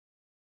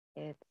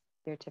it's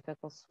your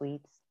typical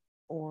sweets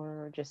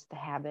or just the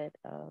habit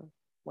of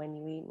when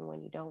you eat and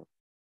when you don't.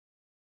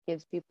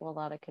 Gives people a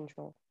lot of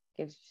control,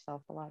 gives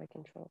yourself a lot of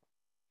control.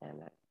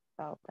 And I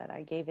felt that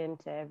I gave in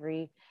to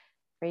every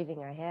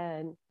craving I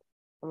had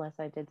unless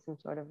I did some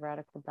sort of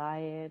radical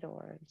diet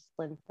or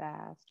slim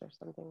fast or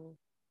something,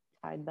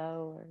 Tide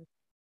Bow or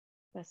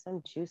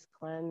some juice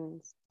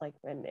cleanse, like,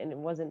 and it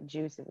wasn't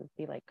juice, it would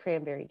be like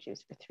cranberry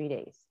juice for 3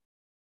 days.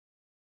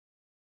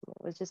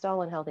 It was just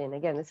all unhealthy. And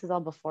again, this is all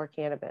before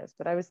cannabis,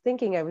 but I was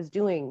thinking I was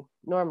doing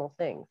normal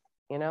things,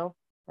 you know,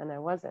 and I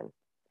wasn't.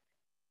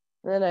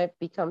 And then I've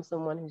become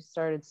someone who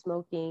started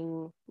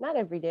smoking, not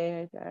every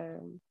day.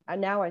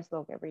 Now I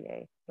smoke every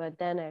day, but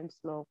then I'd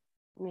smoke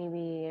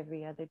maybe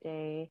every other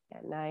day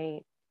at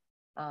night,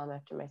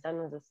 after my son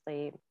was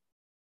asleep.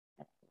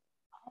 I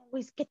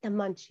always get the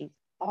munchies,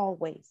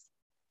 always.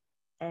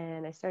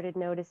 And I started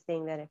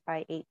noticing that if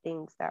I ate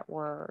things that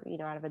were,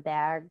 out of a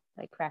bag,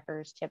 like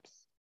crackers, chips,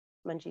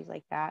 munchies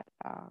like that,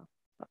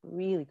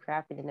 really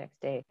crappy the next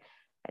day.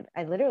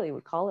 I literally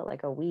would call it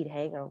like a weed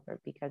hangover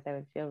because I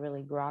would feel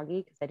really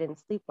groggy because I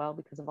didn't sleep well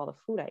because of all the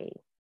food I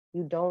ate.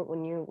 You don't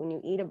when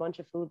you eat a bunch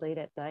of food late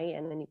at night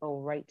and then you go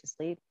right to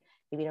sleep,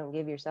 if you don't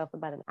give yourself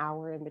about an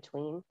hour in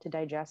between to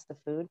digest the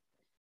food,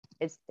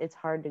 it's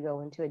hard to go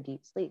into a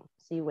deep sleep.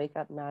 So you wake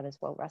up not as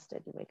well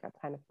rested. You wake up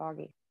kind of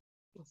foggy.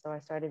 And so I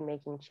started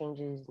making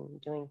changes and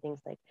doing things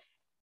like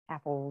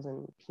apples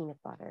and peanut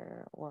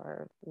butter,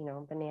 or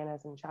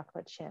bananas and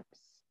chocolate chips,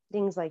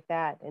 things like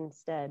that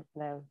instead.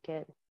 And I would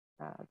get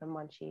the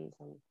munchies,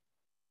 and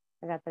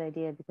I got that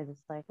idea because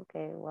it's like,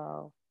 okay,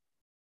 well,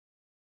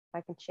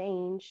 I can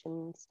change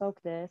and smoke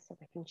this, and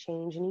I can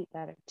change and eat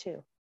better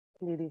too,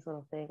 and do these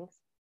little things.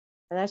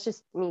 And that's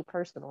just me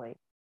personally.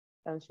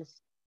 That was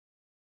just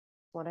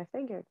what I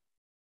figured.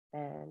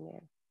 And yeah,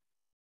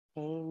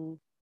 came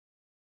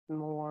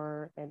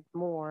more and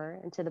more,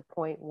 and to the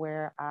point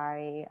where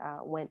I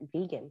went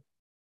vegan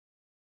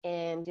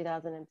in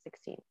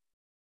 2016.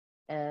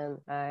 And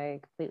I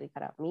completely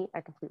cut out meat.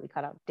 I completely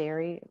cut out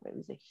dairy. It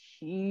was a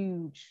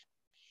huge,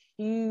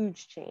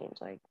 huge change,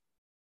 like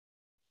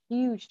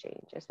huge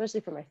change, especially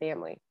for my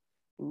family.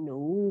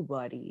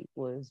 Nobody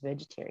was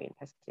vegetarian,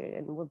 pescatarian,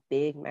 and we're a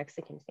big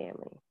Mexican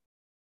family.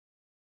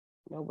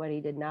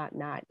 Nobody did not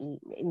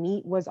eat.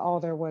 Meat was all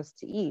there was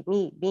to eat.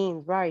 Meat,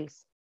 beans,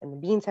 rice, and the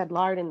beans had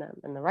lard in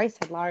them, and the rice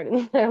had lard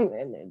in them,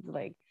 and it's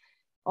like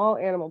all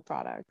animal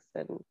products.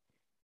 And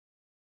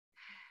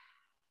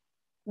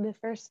the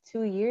first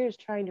 2 years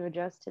trying to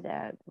adjust to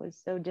that was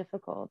so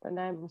difficult, and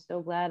I'm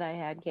so glad I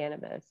had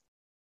cannabis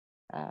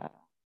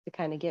to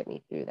kind of get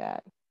me through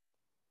that.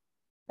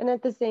 And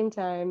at the same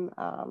time,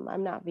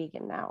 I'm not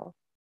vegan now,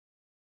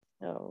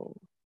 so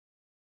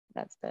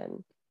that's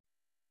been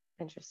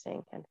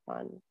interesting and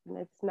fun. And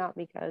it's not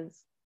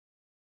because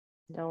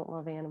I don't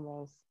love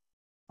animals.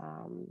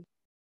 Um,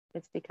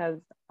 it's because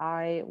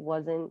I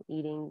wasn't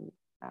eating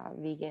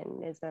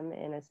veganism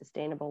in a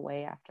sustainable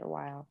way after a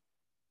while.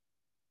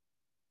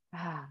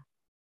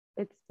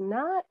 It's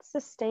not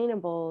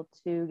sustainable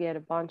to get a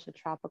bunch of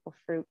tropical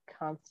fruit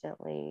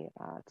constantly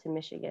to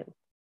Michigan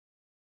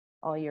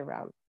all year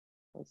round.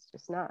 It's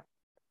just not.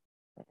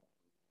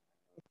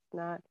 It's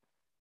not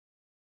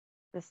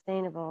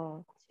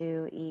sustainable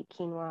to eat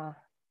quinoa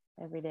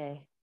every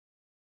day.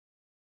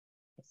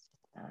 It's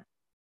just not.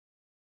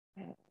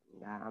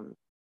 And,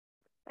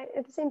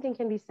 the same thing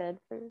can be said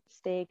for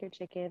steak or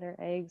chicken or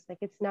eggs. Like,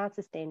 it's not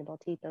sustainable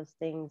to eat those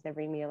things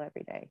every meal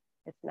every day.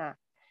 It's not.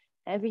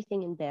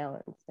 Everything in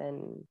balance.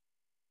 And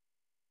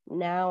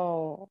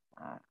now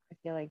I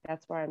feel like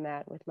that's where I'm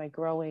at with my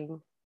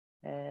growing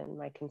and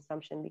my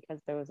consumption,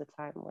 because there was a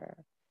time where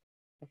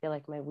I feel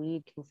like my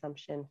weed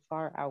consumption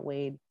far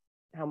outweighed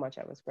how much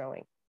I was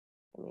growing.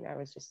 I mean, I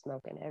was just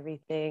smoking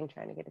everything,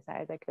 trying to get as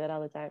high as I could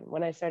all the time.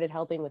 When I started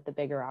helping with the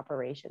bigger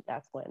operation,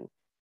 that's when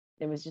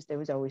there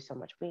was always so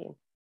much weed.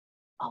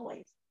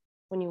 Always.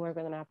 When you work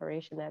with an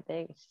operation that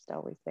big, it's just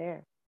always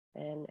there.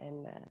 And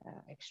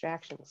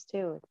extractions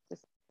too.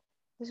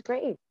 It's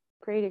great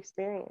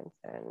experience.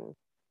 And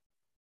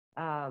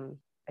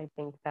I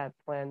think that's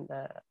when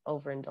the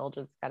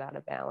overindulgence got out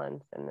of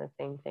balance, and the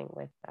same thing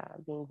with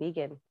being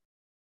vegan.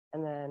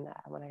 And then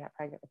when I got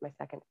pregnant with my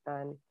second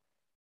son,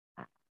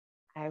 I,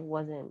 I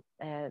wasn't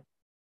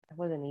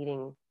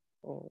eating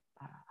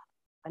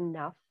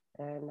enough,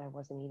 and I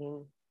wasn't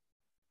eating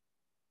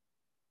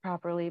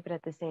properly. But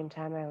at the same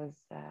time, I was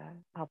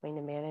helping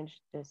to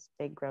manage this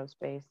big grow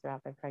space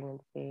throughout my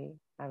pregnancy.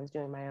 I was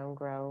doing my own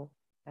grow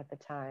at the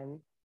time,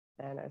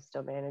 and I was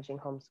still managing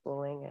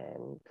homeschooling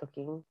and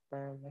cooking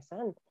for my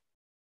son.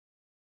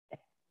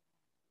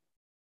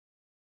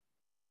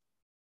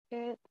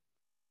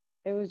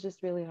 It was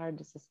just really hard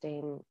to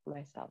sustain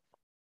myself.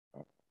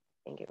 I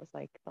think it was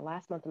like the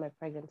last month of my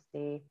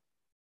pregnancy,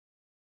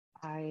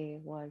 I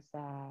was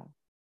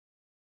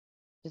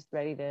just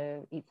ready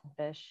to eat some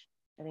fish.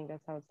 I think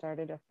that's how it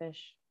started. A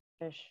fish.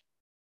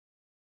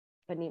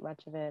 Couldn't eat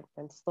much of it,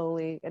 and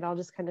slowly it all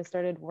just kind of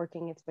started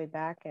working its way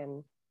back,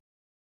 and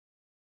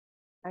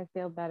I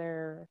feel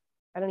better.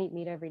 I don't eat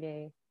meat every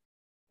day,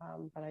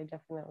 but I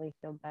definitely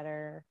feel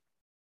better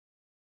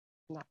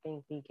not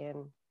being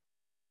vegan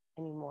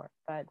anymore.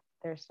 But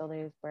there's still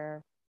days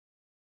where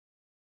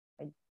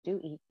I do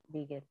eat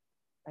vegan.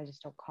 I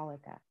just don't call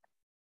it that.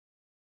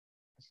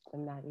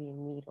 I'm not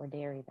eating meat or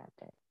dairy that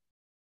day.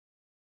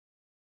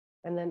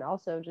 And then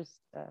also, just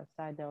a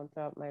side note,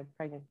 throughout my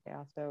pregnancy, I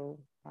also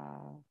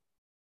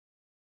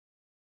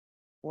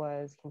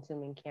was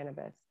consuming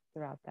cannabis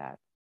throughout that,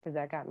 because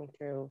that got me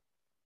through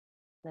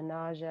the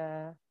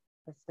nausea,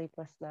 the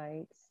sleepless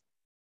nights.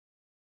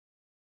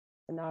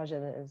 The nausea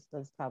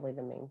was probably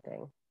the main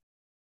thing,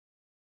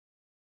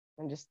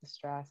 and just the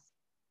stress.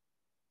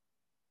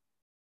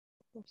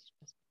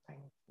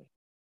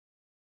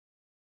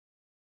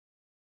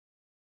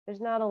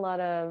 There's not a lot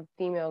of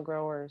female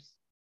growers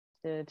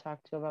to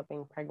talk to about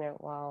being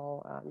pregnant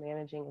while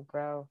managing a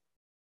grow,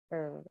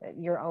 or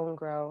your own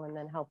grow, and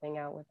then helping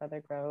out with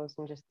other grows,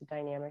 and just the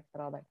dynamics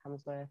that all that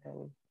comes with.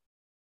 And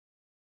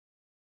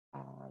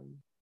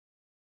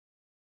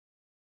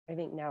I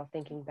think now,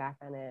 thinking back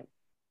on it,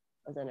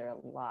 I was under a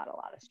lot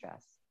of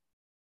stress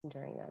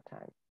during that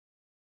time.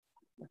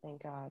 But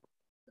thank God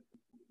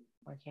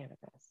for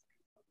cannabis.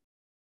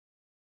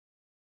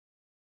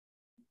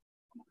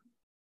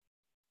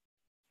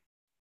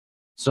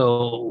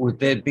 So, with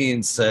that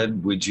being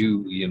said, would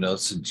you,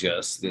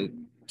 suggest it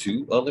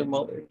to other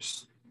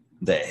mothers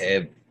that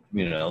have,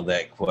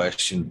 that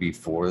question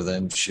before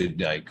them?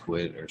 Should I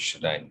quit or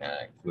should I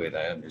not quit?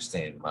 I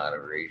understand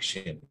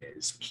moderation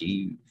is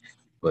key,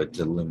 but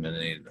to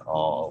eliminate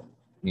all,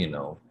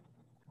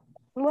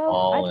 Well,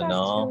 all in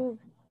all.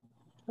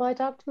 I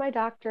talked to my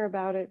doctor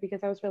about it,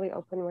 because I was really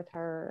open with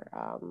her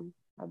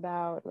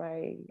about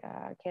my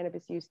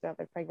cannabis use throughout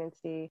my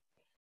pregnancy.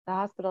 The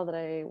hospital that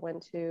I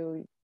went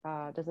to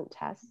doesn't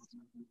test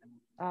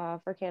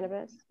for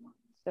cannabis,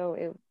 so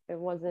it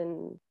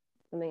wasn't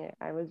something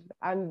I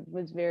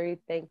was very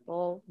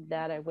thankful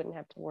that I wouldn't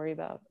have to worry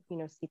about,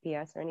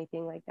 CPS or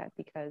anything like that,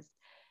 because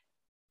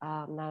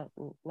not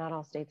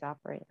all states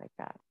operate like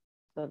that.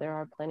 So there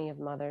are plenty of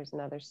mothers in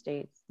other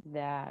states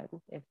that,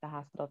 if the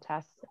hospital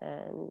tests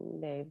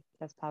and they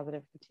test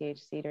positive for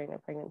THC during their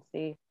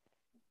pregnancy,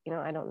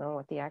 I don't know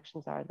what the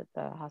actions are that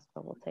the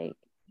hospital will take.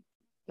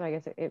 So I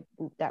guess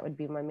that would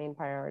be my main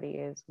priority,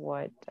 is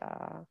what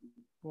are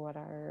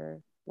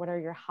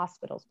your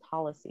hospital's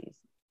policies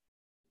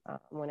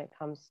when it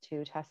comes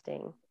to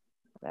testing.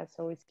 That's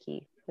always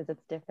key, because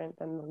it's different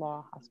than the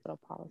law hospital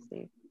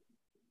policy.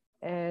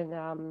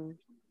 And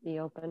be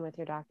open with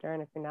your doctor.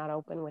 And if you're not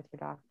open with your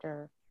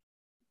doctor,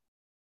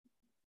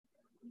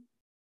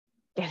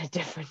 get a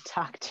different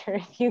doctor.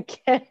 If you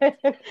can,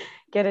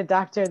 get a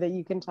doctor that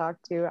you can talk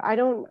to.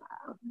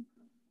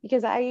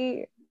 Because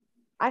I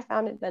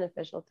found it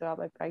beneficial throughout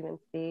my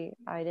pregnancy.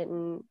 I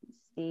didn't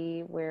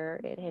see where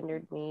it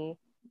hindered me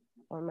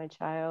or my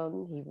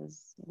child. He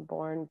was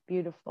born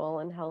beautiful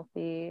and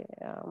healthy,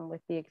 with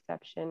the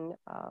exception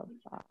of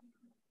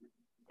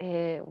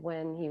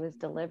when he was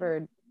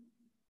delivered.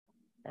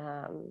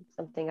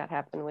 Something that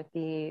happened with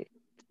the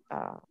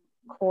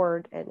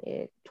cord, and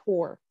it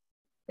tore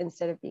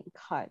instead of being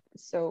cut.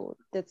 So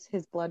that's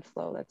his blood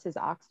flow, that's his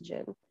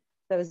oxygen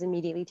that was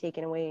immediately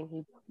taken away, and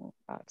he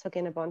took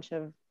in a bunch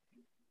of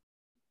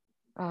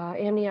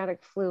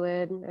amniotic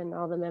fluid and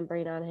all the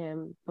membrane on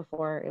him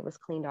before it was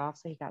cleaned off.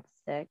 So he got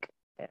sick.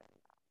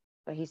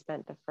 But he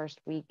spent the first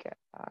week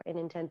in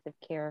intensive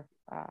care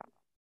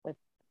with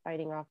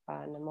fighting off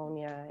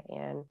pneumonia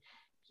and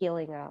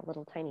healing a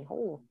little tiny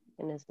hole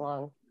in his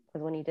lung.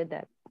 Because when he did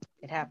that,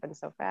 it happened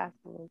so fast.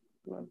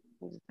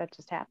 That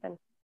just happened.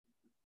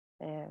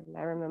 And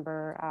I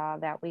remember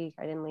that week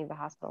I didn't leave the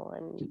hospital,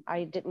 and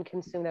I didn't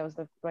consume. That was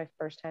my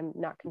first time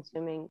not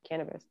consuming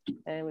cannabis,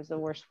 and it was the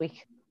worst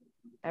week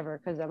ever,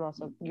 because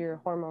your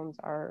hormones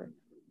are,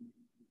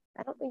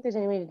 I don't think there's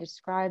any way to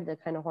describe the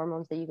kind of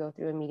hormones that you go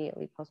through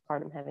immediately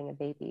postpartum having a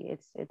baby.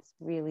 It's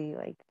really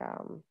like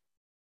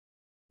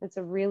it's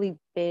a really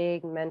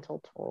big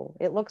mental toll.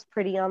 It looks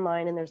pretty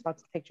online and there's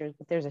lots of pictures,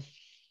 but there's a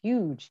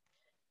huge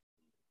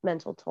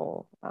mental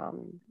toll.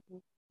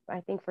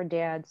 I think for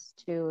dads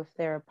too, if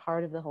they're a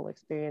part of the whole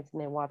experience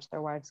and they watch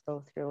their wives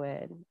go through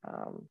it,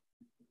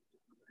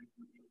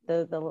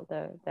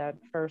 that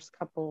first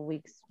couple of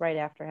weeks right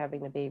after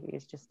having the baby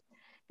is just,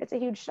 it's a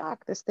huge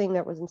shock. This thing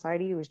that was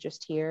inside of you was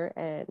just here,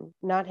 and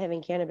not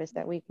having cannabis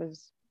that week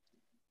was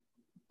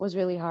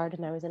really hard,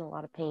 and I was in a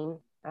lot of pain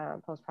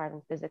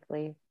postpartum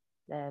physically,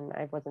 and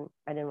I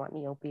didn't want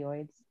any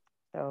opioids,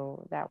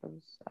 so that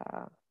was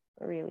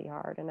really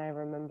hard. And I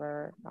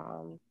remember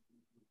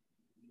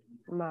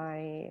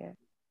my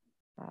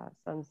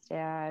son's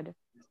dad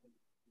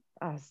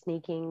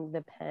sneaking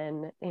the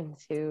pen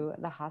into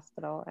the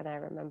hospital, and I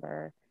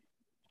remember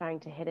trying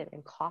to hit it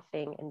and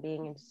coughing and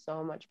being in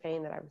so much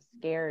pain that I was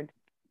scared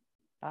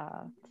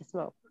to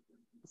smoke.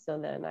 So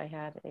then I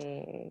had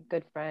a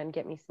good friend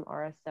get me some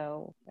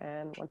RSO,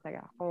 and once I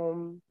got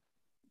home,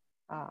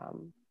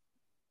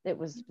 it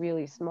was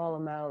really small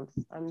amounts.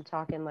 I'm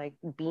talking like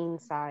bean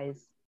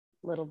size,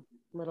 little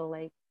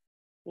like,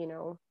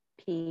 little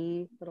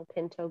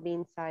pinto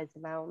bean size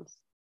amounts.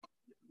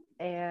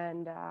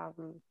 And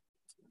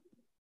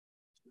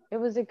it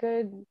was a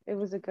good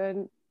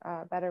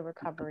better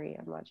recovery,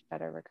 a much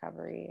better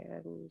recovery.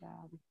 And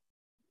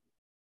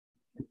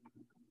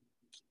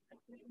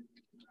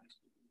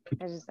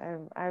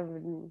I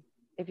would,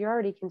 if you're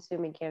already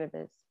consuming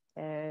cannabis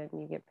and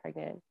you get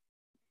pregnant,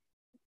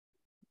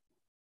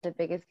 the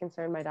biggest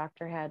concern my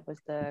doctor had was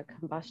the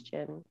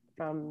combustion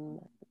from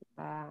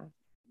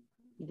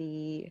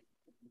the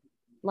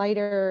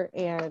lighter,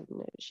 and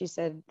she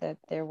said that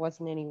there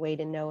wasn't any way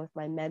to know if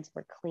my meds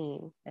were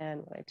clean.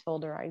 And when I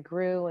told her I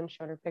grew and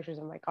showed her pictures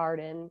of my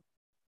garden,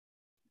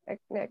 she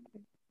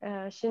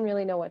didn't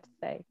really know what to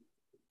say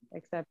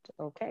except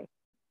okay.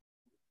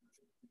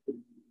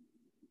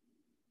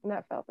 And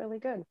that felt really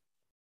good.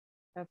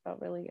 That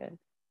felt really good.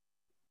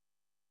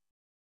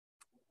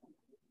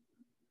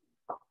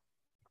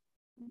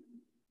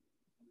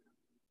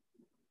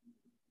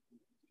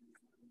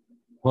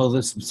 Well,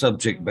 this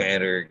subject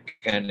matter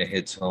kind of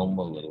hits home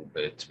a little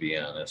bit, to be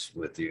honest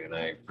with you. And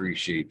I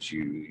appreciate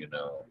you,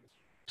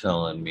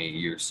 telling me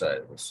your side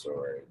of the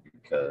story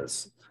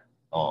because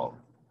I'm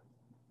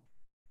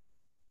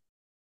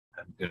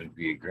going to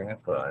be a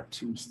grandpa on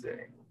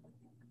Tuesday.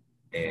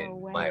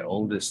 And my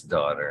oldest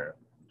daughter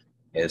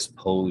has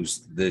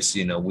posed this,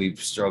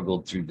 we've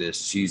struggled through this.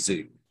 She's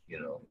a,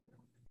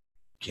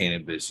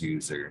 cannabis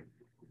user.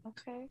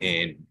 Okay.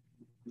 And,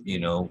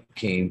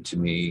 came to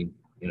me,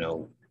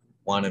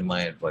 wanted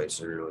my advice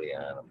early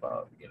on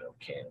about,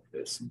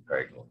 cannabis and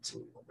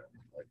pregnancy.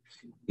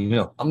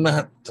 Like, I'm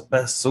not the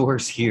best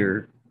source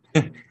here.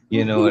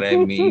 You know what I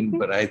mean?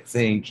 But I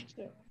think,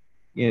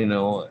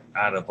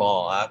 out of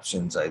all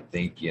options, I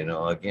think,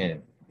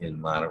 again, in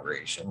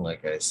moderation,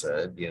 like I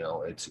said,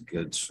 it's a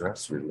good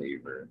stress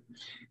reliever.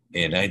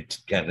 And I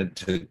kind of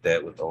took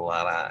that with a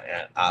lot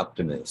of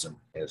optimism,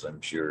 as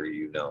I'm sure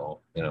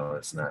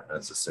it's not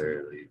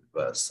necessarily the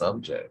best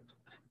subject,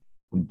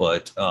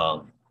 but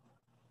I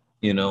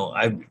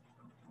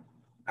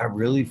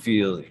really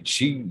feel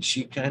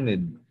she kind of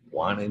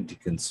wanted to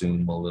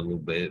consume a little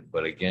bit,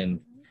 but again,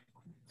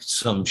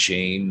 some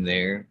shame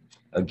there.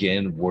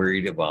 Again,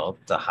 worried about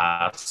the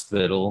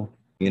hospital.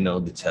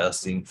 The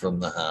testing from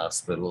the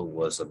hospital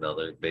was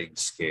another big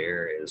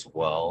scare as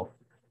well.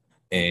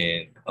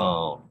 And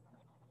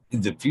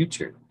the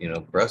future,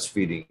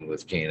 breastfeeding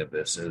with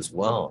cannabis as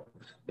well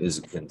is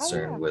a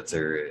concern with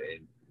her.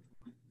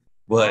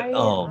 But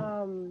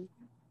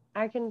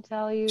I can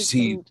tell you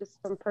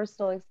from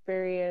personal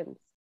experience,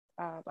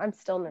 I'm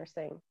still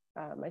nursing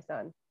my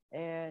son,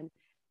 and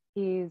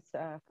he's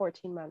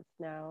 14 months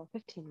now,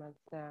 15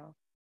 months now.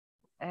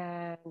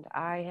 And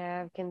I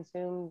have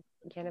consumed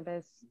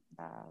cannabis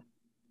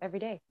every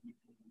day,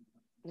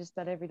 just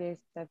about every day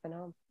since I've been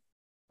home.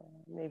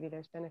 Maybe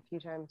there's been a few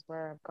times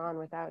where I've gone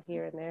without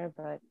here and there,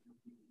 but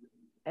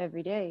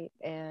every day.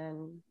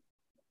 And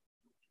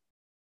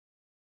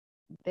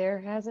there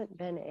hasn't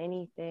been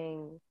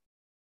anything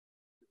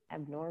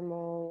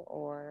abnormal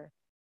or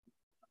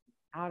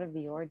out of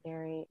the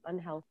ordinary,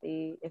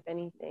 unhealthy. If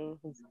anything,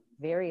 he's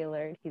very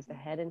alert. He's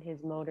ahead in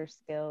his motor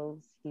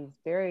skills. He's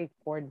very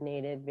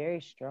coordinated,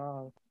 very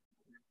strong.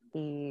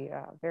 He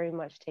very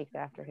much takes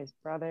after his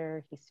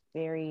brother. He's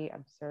very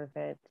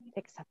observant,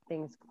 picks up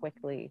things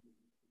quickly,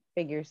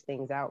 figures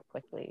things out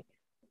quickly.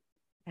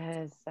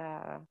 Has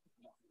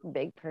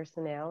big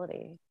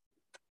personality.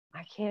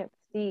 I can't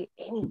see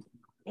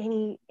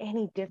any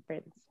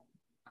difference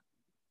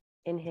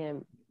in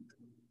him.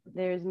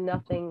 There's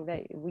nothing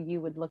that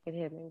you would look at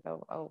him and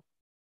go, oh,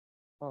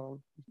 well,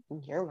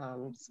 your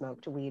mom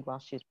smoked weed while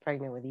she was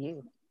pregnant with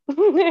you.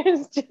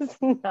 There's just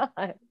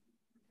not.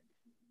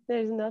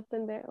 There's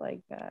nothing there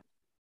like that.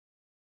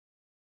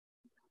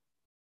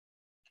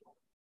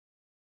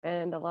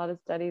 And a lot of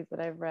studies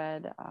that I've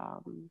read,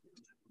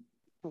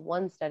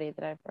 one study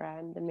that I've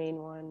read, the main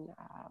one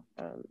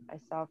I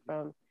saw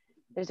from,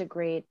 there's a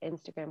great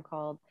Instagram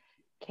called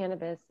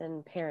Cannabis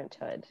and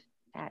Parenthood,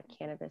 at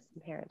Cannabis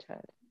and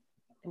Parenthood.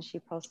 And she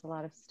posts a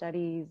lot of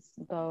studies,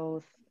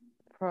 both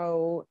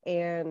pro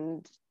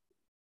and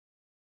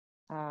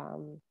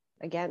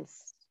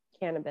against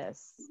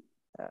cannabis.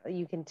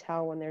 You can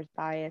tell when there's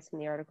bias in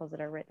the articles that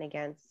are written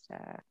against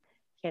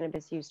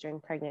cannabis use during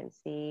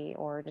pregnancy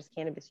or just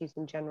cannabis use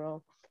in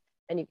general.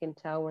 And you can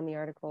tell when the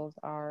articles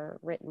are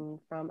written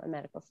from a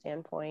medical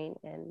standpoint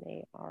and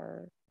they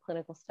are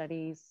clinical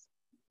studies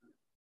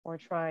or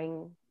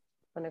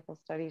clinical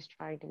studies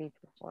trying to be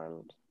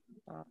performed.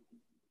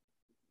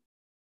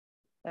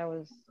 That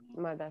was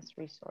my best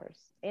resource.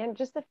 And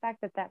just the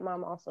fact that that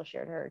mom also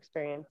shared her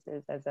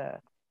experiences as a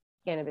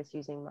cannabis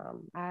using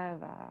mom. I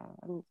have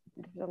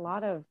there's a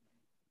lot of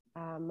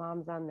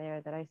moms on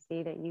there that I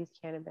see that use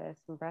cannabis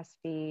and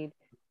breastfeed,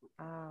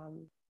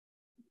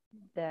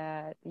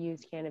 that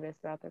use cannabis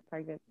throughout their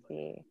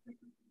pregnancy,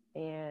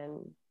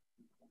 and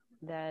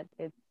that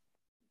it's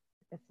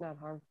not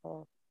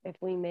harmful. If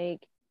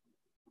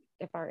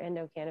our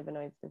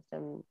endocannabinoid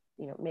system,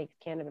 makes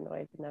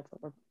cannabinoids, and that's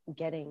what we're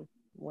getting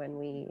when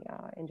we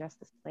ingest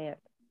this plant,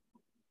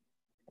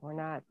 we're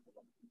not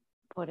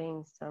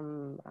putting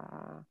some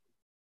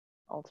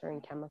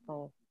altering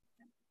chemical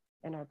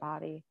in our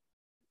body.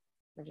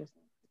 We're just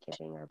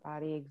giving our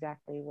body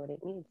exactly what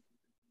it needs.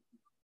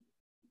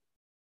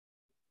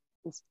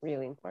 It's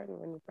really important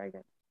when you're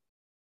pregnant.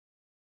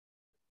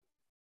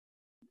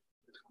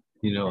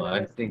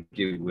 I think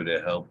it would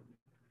have helped.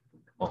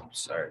 Oh,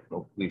 sorry.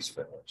 Oh, please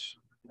finish.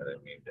 I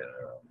didn't mean to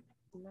interrupt.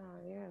 No,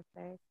 you're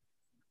okay.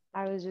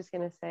 I was just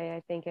going to say,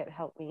 I think it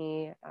helped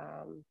me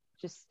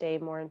just stay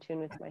more in tune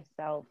with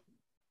myself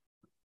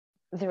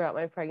throughout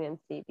my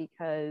pregnancy,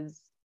 because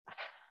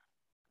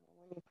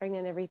when you're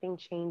pregnant, everything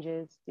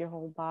changes. Your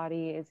whole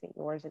body isn't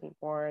yours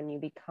anymore. And you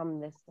become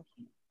this,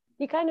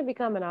 you kind of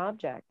become an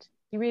object.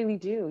 You really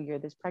do. You're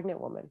this pregnant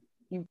woman.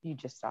 You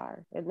just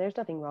are. And there's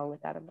nothing wrong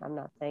with that. I'm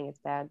not saying it's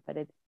bad, but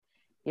it's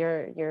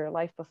your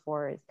life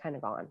before is kind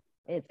of gone.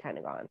 It's kind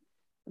of gone.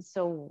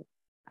 So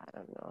I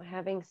don't know,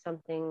 having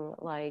something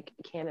like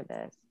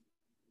cannabis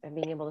and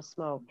being able to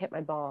smoke, hit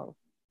my bong,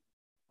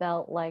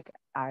 felt like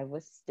I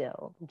was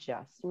still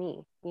just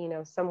me. You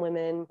know,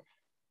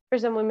 for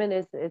some women,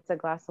 it's a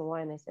glass of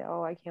wine. They say,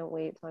 "Oh, I can't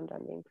wait till I'm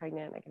done being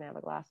pregnant. I can have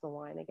a glass of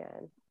wine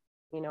again."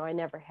 You know, I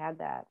never had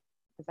that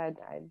because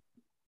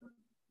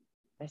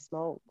I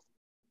smoked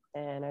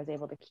and I was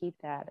able to keep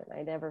that, and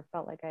I never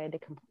felt like I had to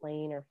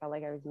complain or felt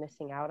like I was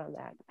missing out on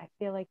that. I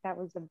feel like that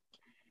was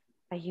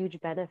a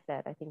huge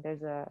benefit. I think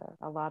there's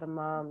a lot of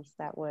moms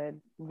that would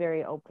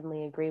very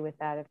openly agree with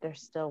that if there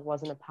still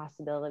wasn't a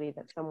possibility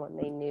that someone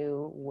they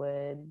knew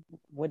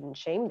wouldn't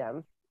shame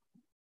them.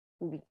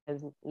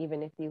 Because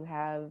even if you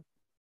have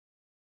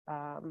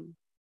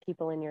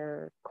people in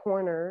your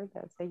corner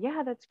that say,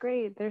 yeah, that's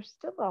great, there's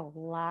still a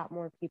lot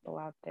more people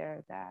out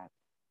there that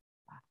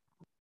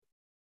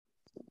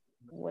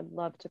would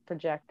love to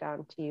project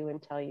onto you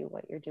and tell you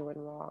what you're doing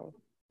wrong.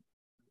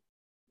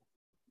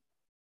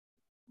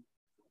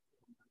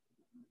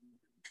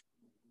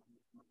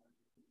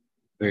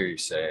 Very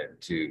sad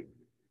too.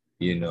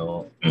 You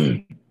know,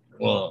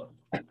 well,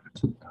 I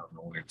don't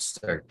know where to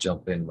start.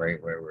 Jump in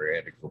right where we're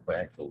at to go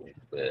back a little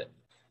bit.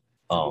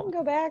 You can Um,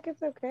 go back,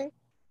 it's okay.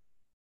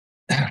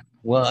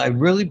 well, I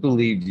really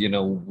believed,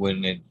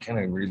 when it kind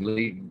of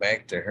relating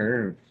back to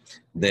her,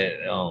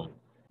 that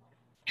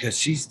because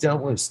she's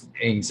dealt with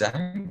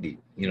anxiety,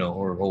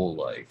 her whole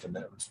life, and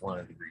that was one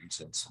of the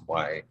reasons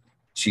why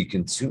she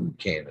consumed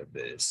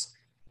cannabis.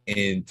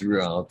 And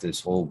throughout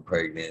this whole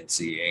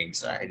pregnancy,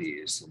 anxiety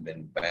has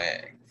been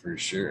back for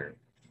sure.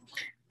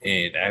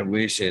 And I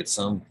wish at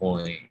some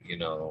point,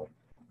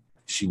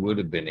 she would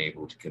have been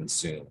able to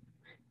consume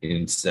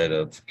instead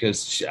of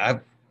because I,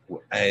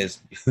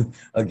 as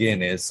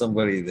again, as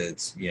somebody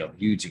that's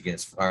huge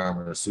against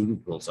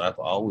pharmaceuticals, I've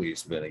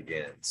always been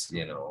against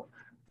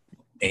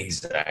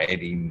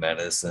anxiety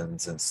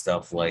medicines and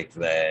stuff like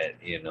that.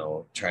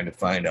 Trying to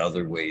find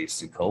other ways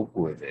to cope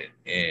with it,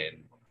 and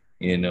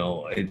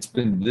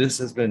this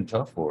has been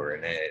tough for her.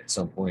 And at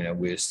some point, I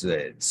wish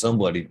that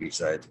somebody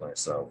besides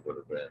myself would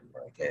have been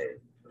like, hey,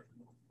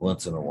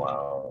 once in a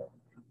while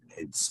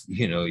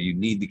you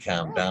need to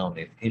calm Yeah, down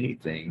if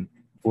anything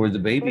for the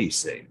baby's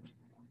sake.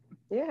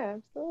 yeah,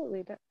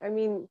 absolutely. I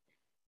mean,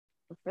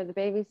 for the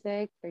baby's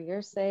sake, for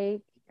your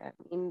sake. I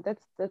mean,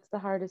 that's the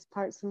hardest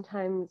part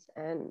sometimes.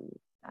 And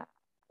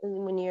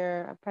when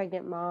you're a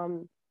pregnant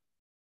mom,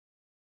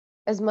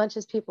 as much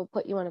as people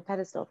put you on a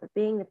pedestal for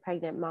being the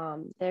pregnant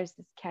mom, there's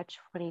this catch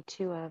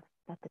 22 of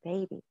but the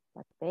baby,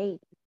 but the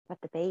baby, but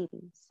the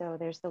baby. So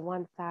there's the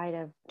one side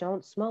of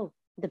don't smoke,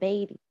 the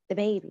baby,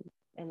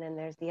 and then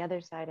there's the other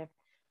side of,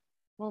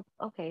 well,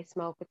 okay,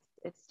 smoke,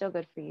 it's still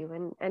good for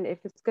you, and if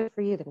it's good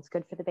for you, then it's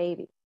good for the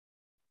baby.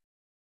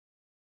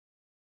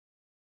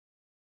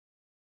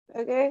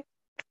 Okay,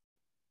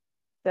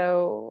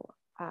 so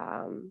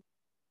um,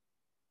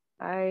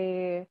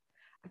 I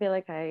I feel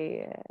like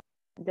I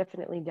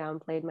definitely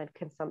downplayed my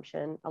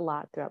consumption a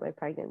lot throughout my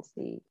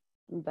pregnancy.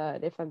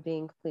 But if I'm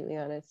being completely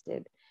honest,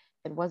 it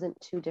wasn't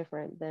too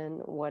different than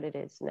what it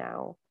is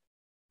now.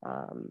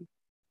 Um,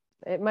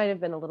 it might have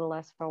been a little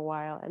less for a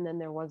while, and then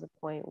there was a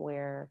point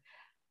where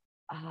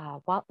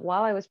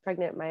while I was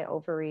pregnant, my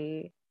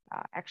ovary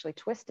actually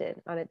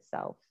twisted on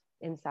itself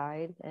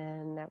inside,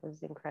 and that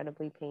was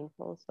incredibly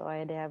painful. So I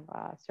had to have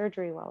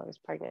surgery while I was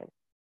pregnant,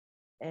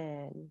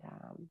 and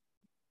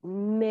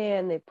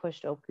man, they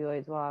pushed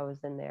opioids while I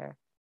was in there.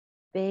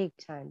 Big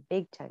time,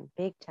 big time,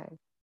 big time.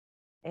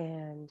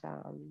 And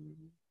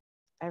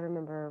I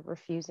remember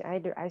refusing.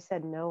 I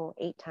said no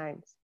 8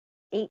 times.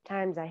 8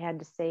 times I had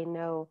to say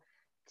no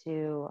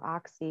to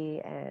oxy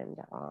and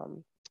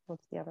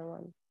what's the other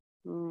one?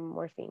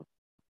 Morphine.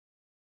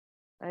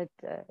 8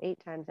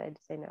 times I had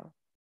to say no.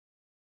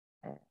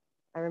 And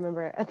I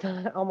remember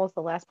at almost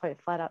the last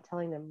point, flat out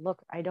telling them,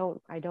 "Look, I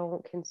don't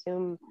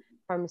consume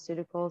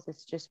pharmaceuticals.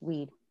 It's just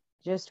weed,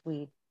 just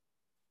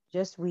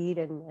weed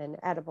and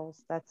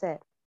edibles. That's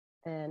it."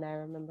 And I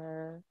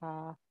remember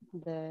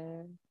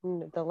the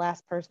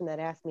last person that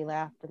asked me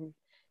laughed, and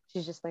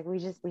she's just like,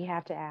 we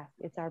have to ask.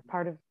 It's our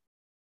part of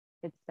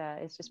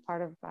it's just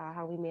part of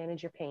how we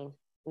manage your pain.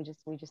 We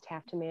just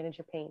have to manage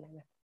your pain.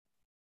 And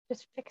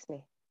just fix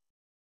me,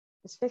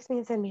 just fix me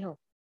and send me home.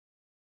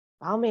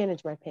 I'll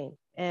manage my pain.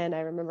 And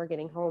I remember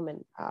getting home,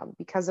 and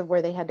because of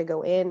where they had to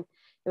go in,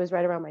 it was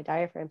right around my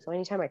diaphragm. So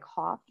anytime I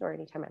coughed or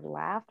anytime I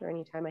laughed or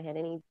anytime I had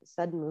any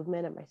sudden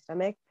movement in my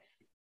stomach,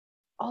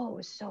 oh, it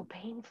was so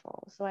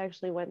painful. So I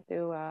actually went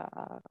through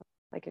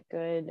like a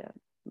good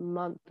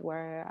month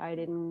where I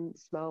didn't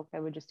smoke. I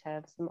would just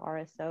have some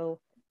RSO,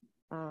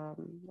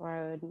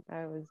 or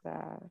I was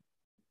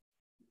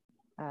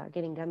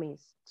getting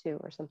gummies too,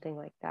 or something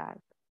like that.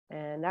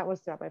 And that was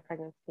throughout my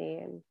pregnancy,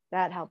 and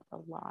that helped a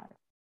lot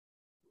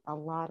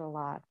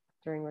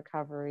during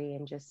recovery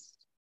and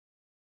just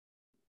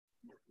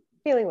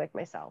feeling like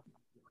myself.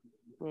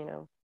 You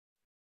know,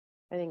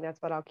 I think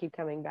that's what I'll keep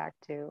coming back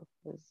to,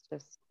 is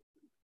just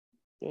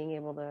being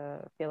able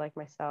to feel like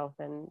myself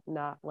and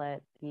not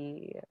let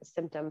the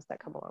symptoms that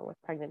come along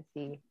with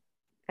pregnancy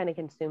kind of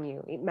consume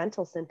you.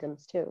 Mental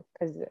symptoms too,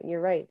 because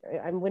you're right.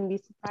 I wouldn't be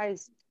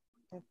surprised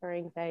if her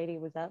anxiety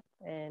was up,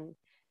 and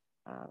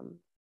um,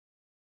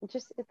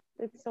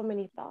 it's so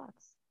many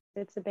thoughts.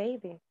 It's a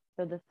baby,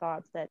 so the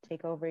thoughts that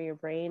take over your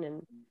brain,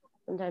 and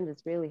sometimes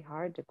it's really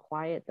hard to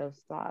quiet those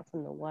thoughts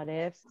and the what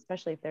ifs,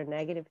 especially if they're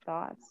negative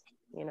thoughts,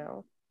 you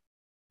know.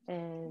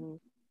 And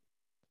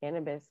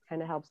cannabis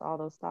kind of helps all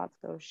those thoughts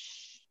go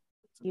shh.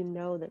 You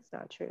know that's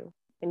not true,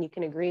 and you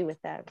can agree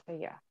with that. But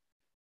yeah,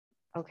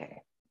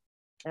 okay,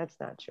 that's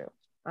not true.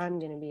 I'm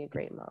going to be a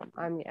great mom.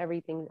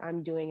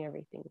 I'm doing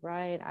everything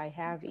right. I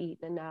have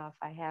eaten enough.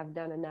 I have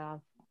done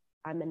enough.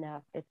 I'm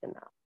enough. It's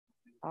enough.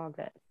 All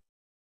good.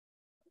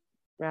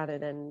 Rather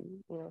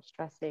than,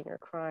 stressing or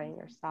crying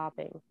or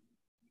sobbing.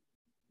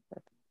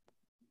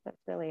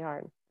 That's really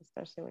hard,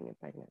 especially when you're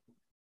pregnant.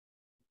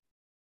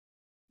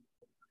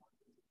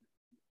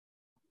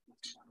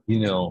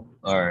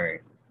 All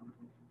right.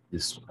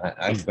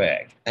 I'm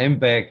back. I'm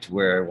back to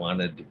where I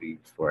wanted to be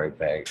before I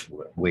backed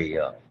way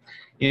up.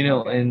 Okay.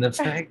 And the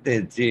fact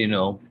that,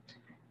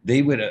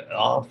 they would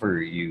offer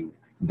you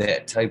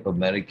that type of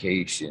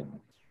medication,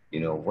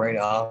 right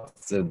off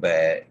the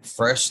bat,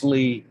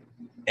 freshly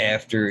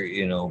after,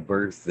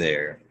 birth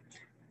there.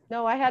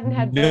 No, I hadn't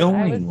had birth.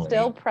 I was still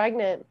Knowingly.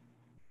 pregnant.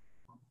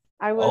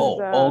 I was,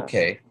 Oh,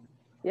 okay.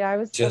 yeah, I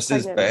was still Just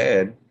as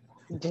pregnant.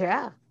 bad.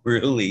 Yeah.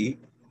 Really.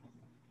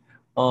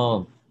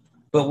 Um,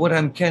 but what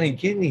I'm kind of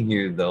getting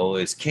here though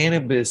is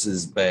cannabis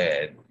is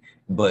bad,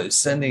 but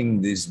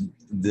sending this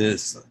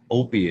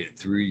opiate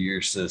through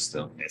your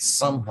system is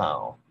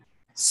somehow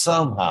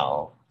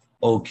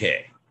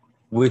okay,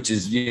 which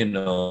is,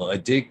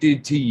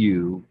 addicted to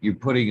you. You're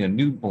putting a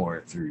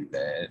newborn through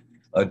that,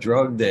 a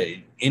drug that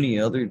any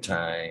other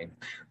time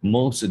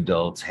most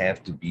adults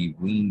have to be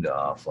weaned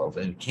off of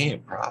and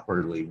can't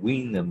properly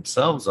wean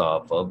themselves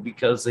off of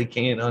because they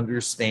can't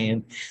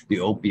understand the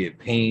opiate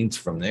pains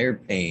from their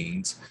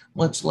pains,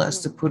 much less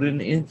to put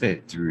an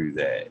infant through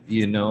that,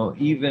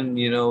 even,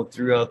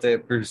 throughout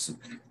that person,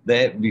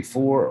 that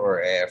before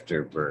or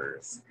after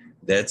birth,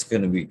 that's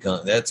going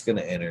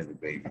to enter the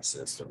baby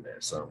system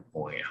at some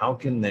point. How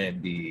can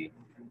that be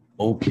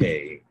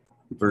okay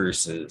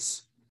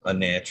versus a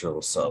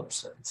natural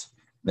substance?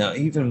 Now,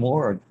 even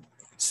more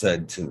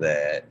said to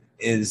that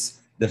is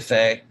the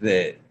fact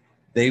that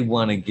they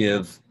want to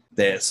give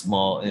that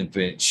small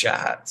infant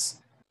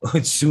shots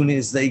as soon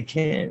as they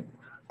can.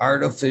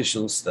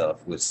 Artificial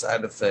stuff with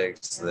side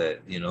effects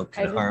that, I can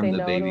just harm say the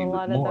no to baby a with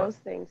lot of more. those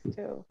things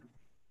too.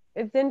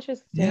 It's Yeah.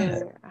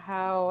 interesting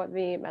how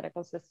the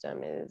medical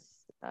system is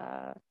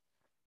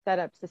set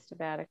up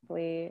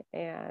systematically,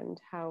 and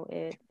how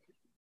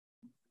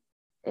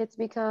it's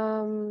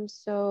become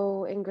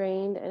so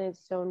ingrained and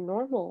it's so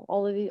normal.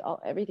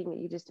 Everything that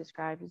you just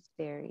described is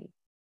very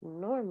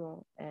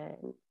normal,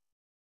 and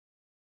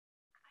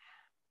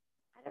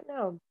I don't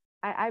know.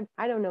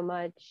 I don't know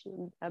much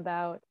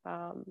about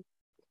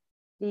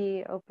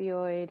the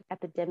opioid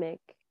epidemic.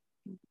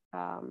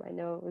 I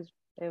know it was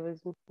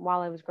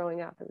while I was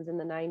growing up. It was in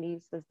the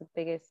 90s. Was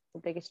the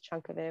biggest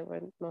chunk of it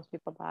when most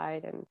people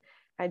died, and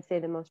I'd say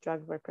the most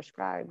drugs were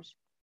prescribed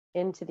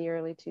into the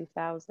early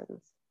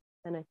 2000s.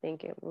 And I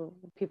think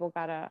people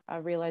got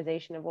a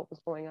realization of what was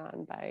going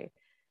on by,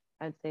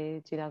 I'd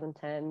say,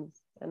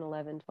 2010s and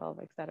 11, 12,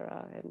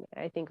 etc. And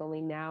I think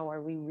only now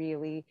are we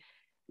really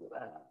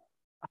uh,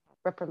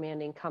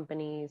 reprimanding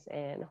companies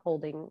and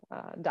holding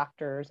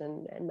doctors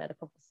and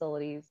medical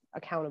facilities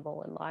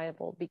accountable and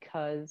liable,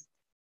 because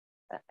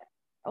uh,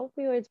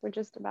 opioids were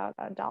just about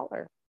a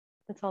dollar.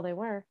 That's all they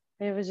were.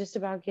 It was just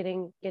about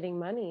getting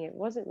money. It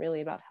wasn't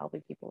really about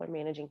helping people or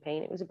managing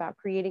pain. It was about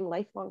creating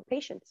lifelong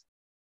patients.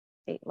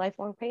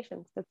 Lifelong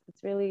patients.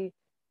 That's really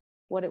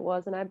what it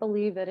was. And I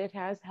believe that it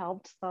has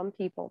helped some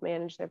people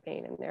manage their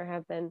pain. And there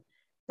have been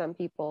some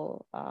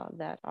people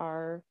that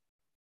are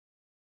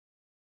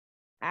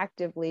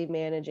actively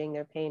managing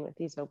their pain with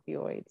these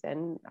opioids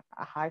and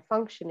high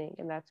functioning,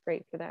 and that's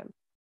great for them.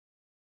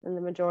 And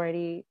the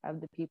majority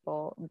of the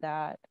people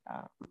that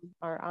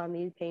are on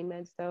these pain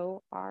meds,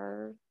 though,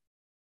 are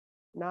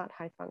not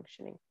high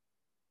functioning.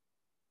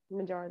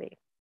 Majority.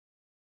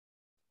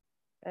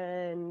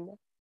 And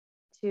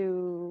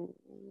to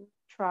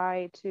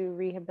try to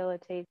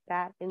rehabilitate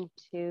that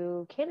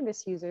into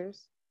cannabis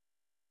users,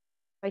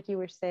 like you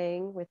were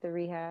saying, with the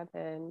rehab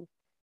and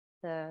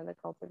the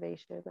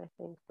cultivation, I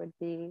think would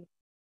be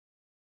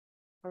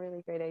a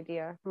really great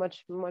idea.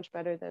 Much, much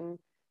better than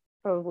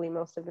probably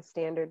most of the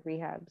standard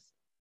rehabs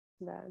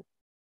that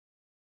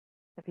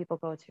people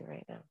go to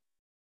right now.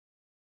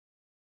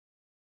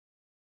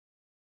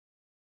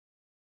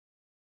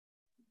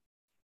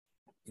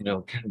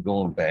 Kind of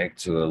going back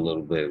to a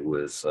little bit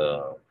with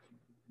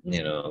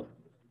you know,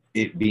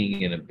 it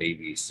being in a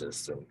baby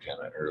system kind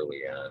of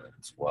early on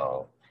as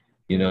well.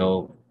 You Mm.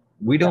 know,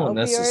 we The don't opioid or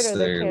the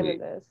necessarily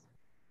cannabis?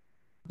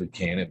 the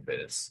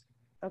cannabis,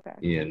 Okay.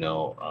 you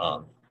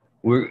know,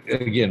 we're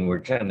again,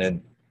 we're kind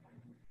of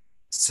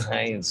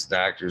science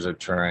doctors are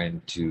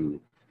trying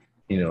to,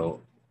 you know,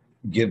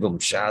 give them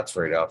shots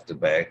right off the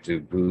bat to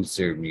boost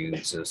their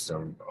immune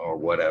system or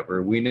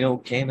whatever. We know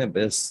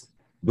cannabis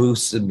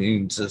boosts the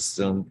immune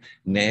system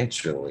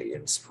naturally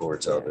and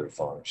supports Yeah. other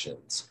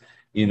functions.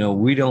 You know,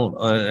 we don't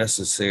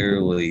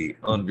necessarily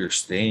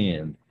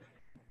understand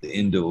the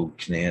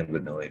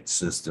endocannabinoid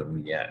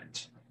system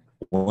yet.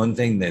 One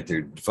thing that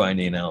they're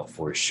finding out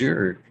for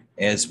sure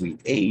as we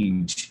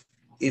age,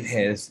 it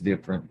has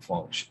different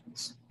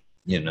functions.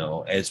 You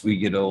know, as we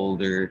get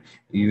older,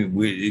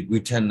 we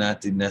tend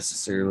not to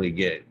necessarily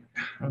get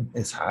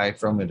as high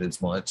from it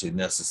as much. It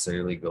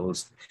necessarily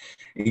goes,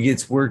 it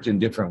gets worked in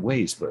different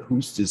ways. But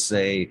who's to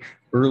say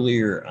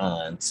earlier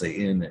on, say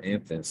in an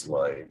infant's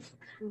life,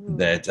 Hmm.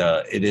 that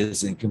it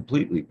isn't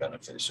completely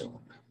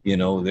beneficial? You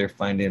know, they're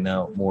finding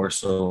out more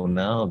so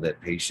now that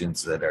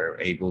patients that are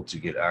able to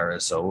get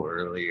RSO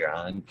earlier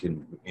on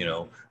can, you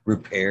know,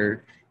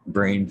 repair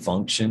brain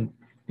function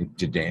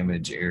to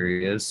damage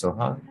areas. So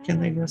how can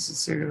they Yeah.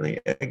 necessarily,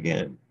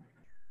 again,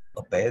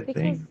 a bad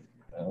Because thing?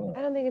 Uh,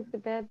 I don't think it's a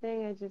bad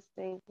thing. I just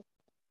think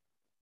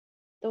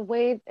the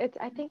way it's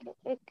I think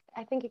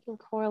it can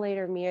correlate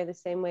or mirror the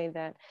same way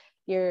that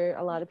you're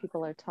a lot of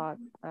people are taught,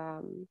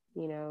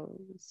 you know,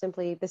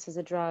 simply this is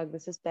a drug,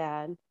 this is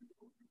bad,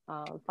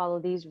 follow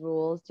these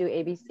rules, do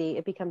ABC.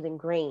 It becomes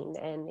ingrained,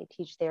 and they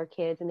teach their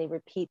kids and they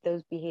repeat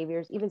those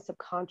behaviors even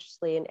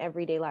subconsciously in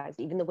everyday lives.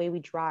 Even the way we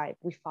drive,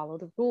 we follow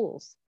the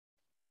rules.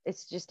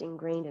 It's just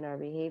ingrained in our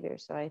behavior.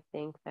 So I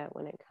think that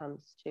when it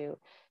comes to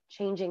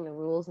changing the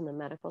rules in the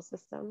medical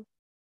system,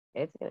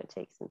 it's going to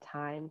take some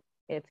time.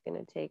 It's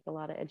going to take a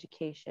lot of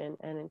education,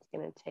 and it's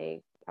going to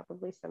take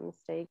probably some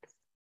mistakes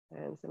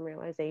and some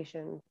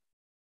realizations.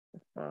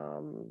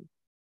 Um,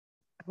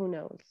 who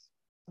knows?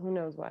 Who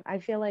knows what? I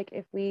feel like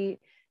if we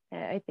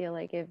as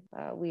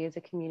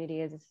a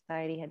community, as a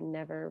society, had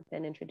never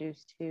been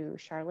introduced to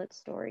Charlotte's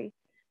story,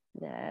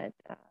 that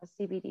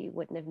CBD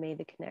wouldn't have made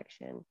the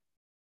connection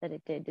that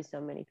it did to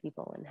so many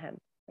people in hemp.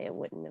 It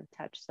wouldn't have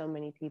touched so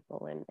many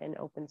people and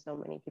opened so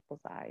many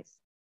people's eyes,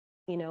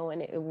 you know.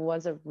 And it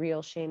was a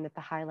real shame that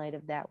the highlight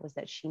of that was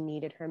that she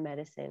needed her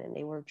medicine and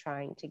they were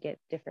trying to get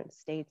different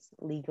states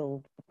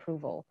legal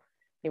approval.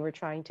 They were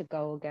trying to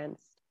go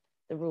against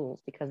the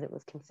rules because it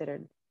was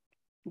considered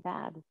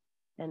bad.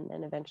 And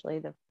then eventually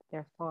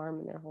their farm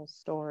and their whole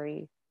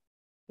story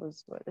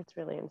was what it's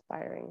really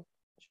inspiring.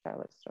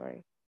 Charlotte's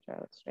story,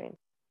 Charlotte's strain,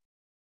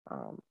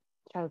 um,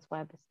 Charlotte's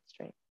Web is the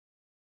strain.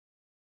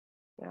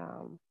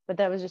 But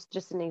that was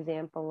just an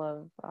example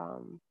of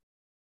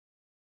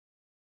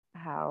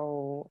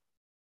how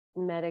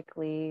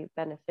medically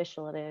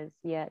beneficial it is,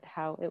 yet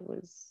how it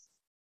was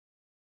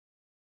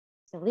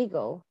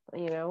illegal,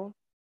 you know.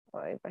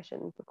 I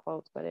shouldn't put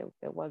quotes, but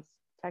it was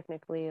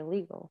technically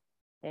illegal.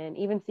 And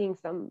even seeing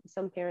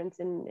some parents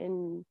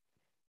in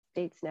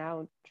states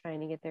now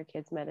trying to get their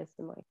kids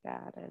medicine like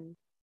that, and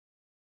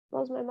it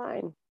blows my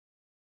mind.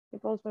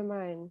 It blows my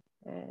mind,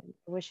 and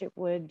I wish it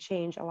would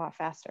change a lot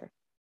faster,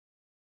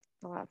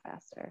 a lot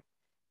faster.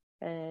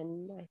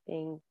 And I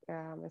think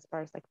as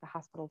far as like the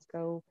hospitals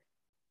go,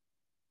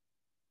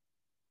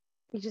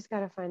 you just got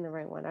to find the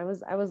right one. I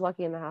was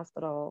lucky in the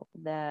hospital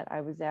that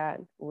I was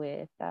at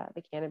with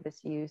the cannabis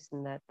use,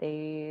 and that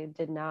they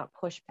did not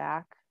push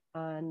back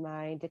on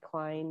my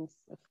declines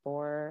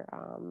for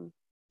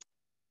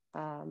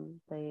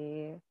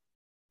the,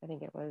 I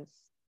think it was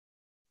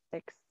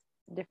 6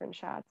 different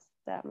shots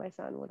that my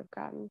son would have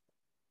gotten,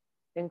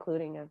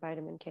 including a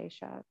vitamin K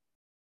shot,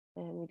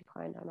 and we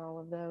declined on all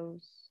of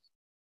those,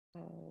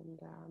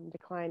 and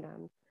declined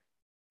on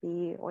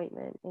the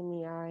ointment in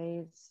the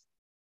eyes.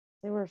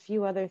 There were a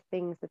few other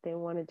things that they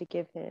wanted to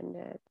give him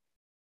that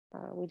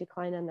we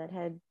declined on that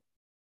head.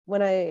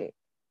 When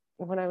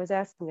I was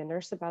asking the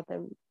nurse about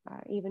them,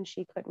 even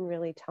she couldn't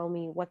really tell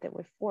me what they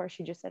were for.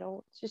 She just said,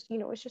 "Oh, it's just, you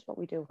know, it's just what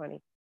we do,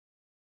 honey.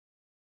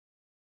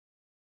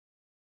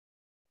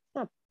 It's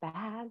not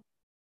bad.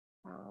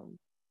 Um,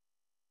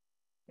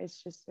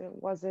 it's just it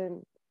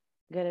wasn't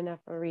good enough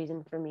a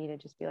reason for me to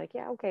just be like,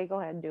 yeah, okay, go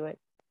ahead and do it."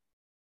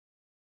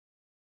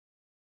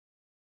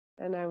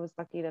 And I was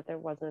lucky that there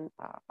wasn't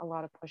a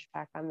lot of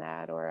pushback on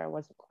that, or I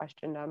wasn't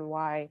questioned on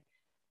why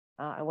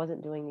I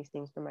wasn't doing these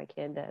things for my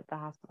kid. That the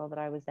hospital that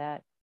I was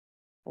at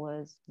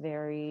was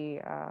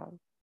very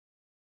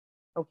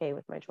okay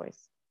with my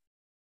choice.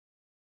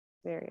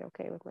 Very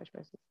okay with my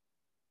choices.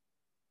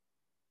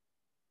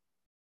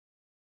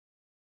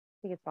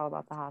 I think it's all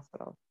about the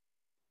hospital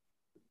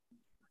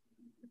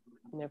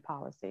and their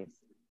policies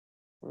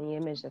and the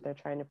image that they're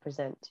trying to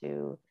present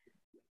to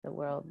the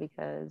world.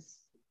 Because,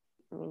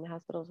 I mean, the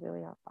hospitals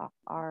really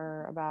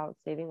are about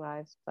saving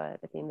lives, but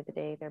at the end of the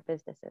day, they're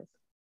businesses.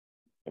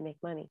 They make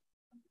money.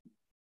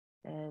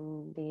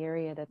 And the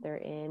area that they're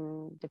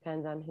in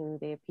depends on who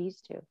they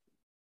appease to.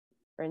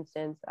 For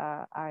instance,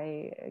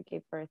 I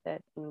gave birth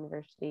at the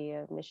University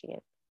of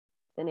Michigan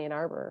in Ann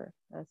Arbor,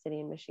 a city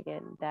in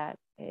Michigan that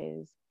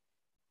is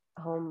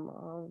home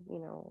of,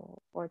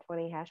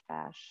 420 hash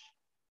bash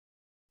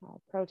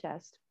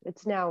protest.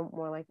 It's now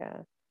more like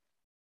a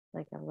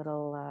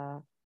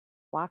little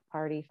block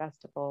party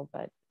festival,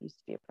 but it used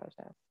to be a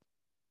protest.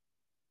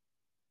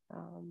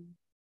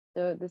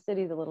 So the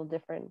city's a little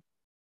different.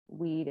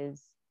 Weed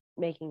is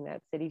making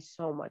that city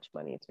so much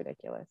money, it's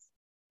ridiculous.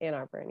 Ann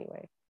Arbor,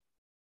 anyway.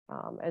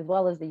 As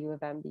well as the U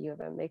of M. The U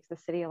of M makes the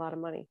city a lot of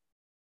money.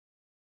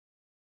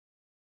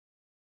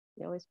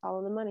 You always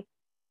follow the money.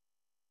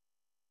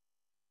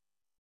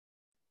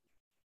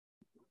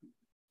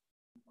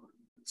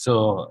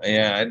 So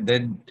yeah,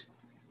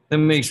 that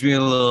makes me a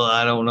little,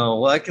 I don't know.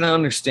 Well, I can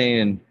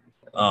understand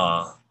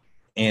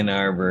Ann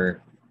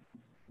Arbor,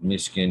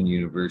 Michigan,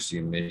 University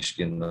of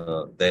Michigan,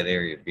 that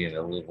area being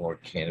a little more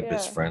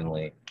cannabis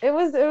friendly. It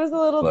was a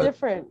little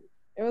different.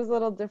 It was a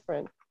little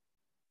different.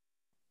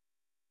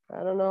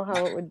 I don't know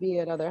how it would be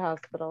at other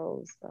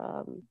hospitals.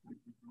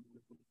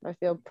 I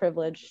feel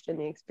privileged in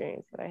the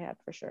experience that I had,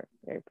 for sure.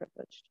 Very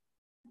privileged.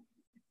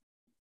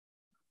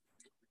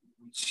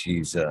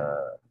 She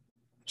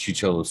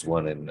chose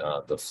one in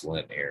the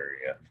Flint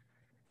area.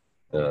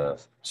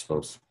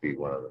 Supposed to be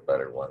one of the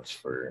better ones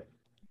for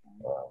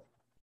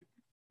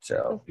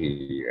child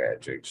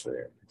pediatrics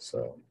there.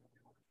 So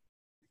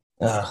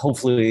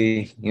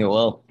hopefully,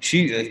 well,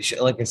 she,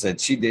 like I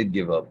said, she did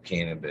give up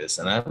cannabis,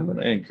 and I'm going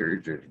to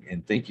encourage her.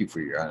 And thank you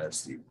for your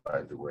honesty,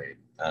 by the way,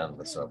 on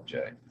the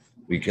subject,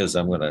 because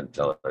I'm going to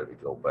tell her to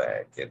go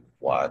back and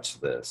watch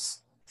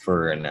this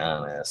for an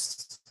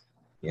honest,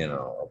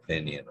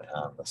 opinion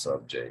on the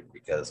subject,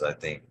 because I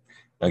think,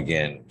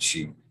 again,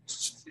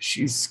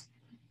 she's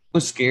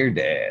was scared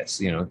to ask,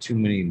 too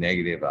many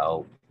negative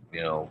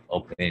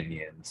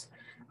opinions,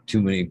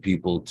 too many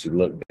people to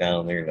look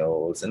down their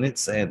nose. And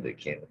it's sad that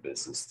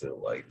cannabis is still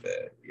like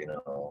that,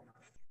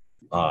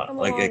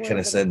 like I kind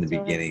of said in the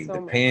beginning,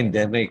 the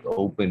pandemic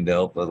opened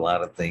up a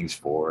lot of things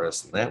for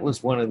us. And that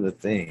was one of the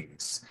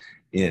things,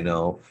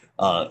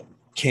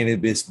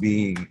 cannabis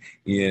being,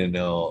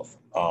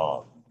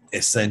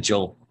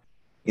 essential,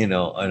 and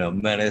a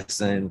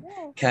medicine,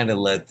 kind of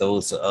let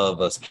those of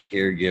us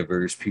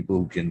caregivers, people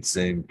who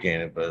consume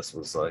cannabis,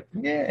 was like,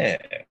 yeah,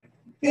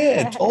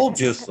 told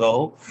you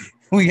so.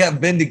 We got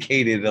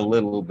vindicated a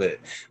little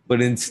bit,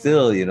 but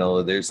still,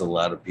 there's a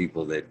lot of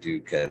people that do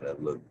kind of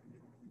look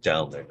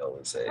down their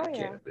nose at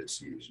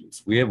cannabis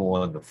users. We haven't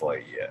won the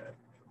fight yet.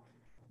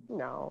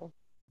 No,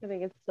 I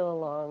think it's still a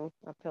long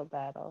uphill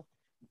battle.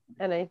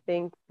 And I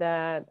think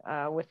that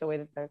with the way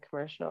that the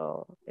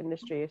commercial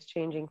industry is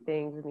changing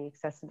things and the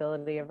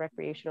accessibility of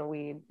recreational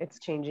weed, it's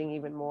changing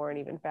even more and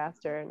even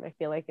faster. And I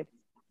feel like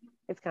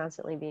it's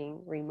constantly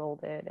being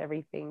remolded.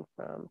 Everything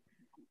from,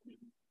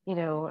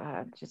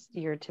 just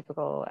your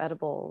typical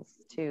edibles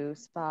to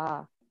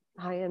spa,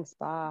 high-end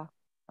spa,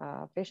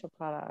 facial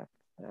products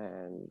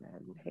and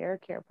hair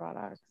care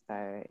products.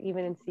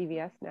 Even in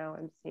CVS now,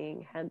 I'm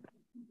seeing hemp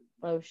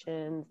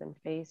lotions and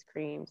face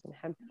creams and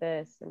hemp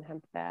this and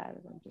hemp that,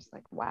 and I'm just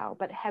like, wow.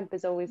 But hemp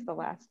is always the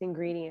last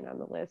ingredient on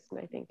the list, and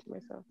I think to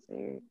myself, so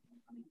you're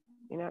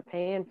not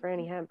paying for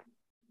any hemp,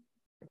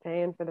 you're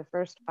paying for the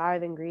first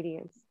 5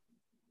 ingredients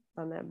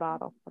on that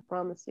bottle. I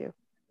promise you,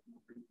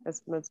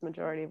 that's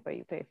majority of what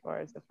you pay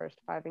for, is the first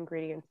 5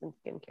 ingredients in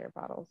skincare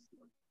bottles.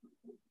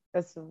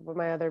 That's what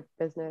my other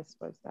business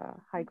was.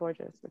 Hi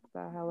Gorgeous. It's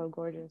Hello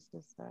Gorgeous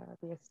is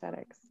the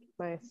aesthetics,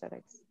 my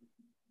aesthetics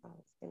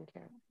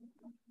skincare.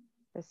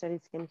 I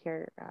studied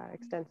skincare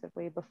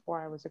extensively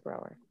before I was a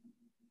grower.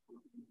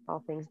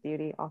 All things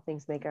beauty, all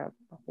things makeup,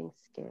 all things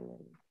skin,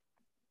 and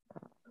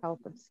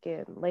health of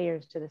skin,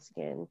 layers to the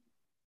skin,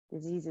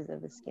 diseases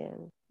of the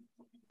skin,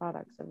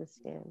 products of the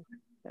skin,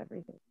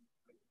 everything.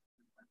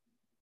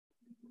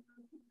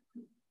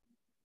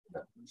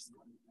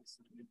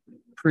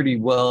 Pretty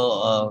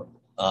well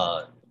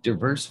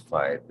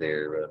diversified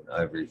there on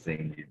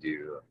everything you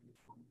do.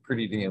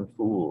 Pretty damn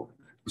cool.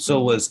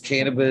 So was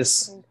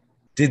cannabis,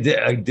 did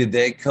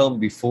that come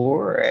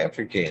before or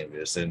after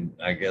cannabis? And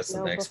I guess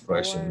the next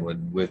question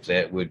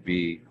would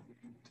be,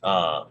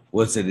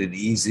 was it an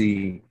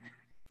easy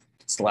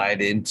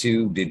slide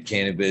into?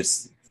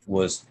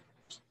 Was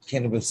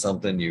cannabis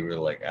something you were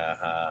like,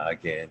 aha,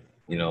 again,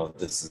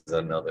 this is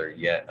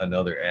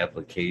another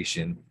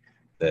application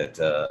that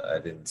I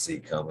didn't see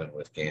coming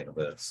with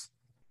cannabis,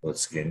 with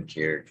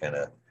skincare kind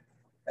of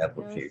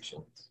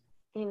applications?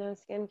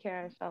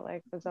 Skincare, I felt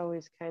like was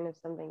always kind of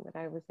something that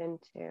I was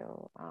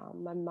into.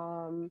 My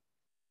mom,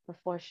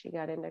 before she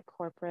got into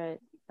corporate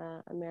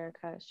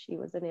America, she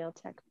was a nail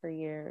tech for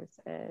years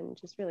and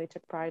just really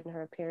took pride in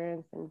her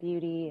appearance and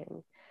beauty.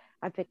 And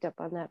I picked up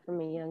on that from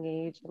a young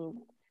age and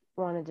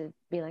wanted to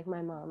be like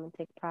my mom and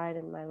take pride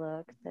in my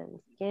looks and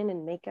skin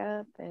and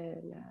makeup,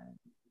 and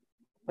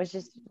was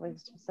just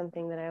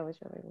something that I always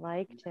really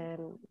liked.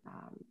 And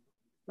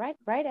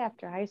right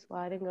after high school,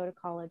 I didn't go to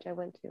college. I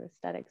went to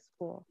aesthetic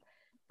school.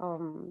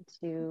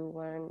 to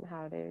learn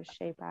how to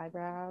shape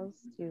eyebrows,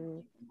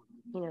 to,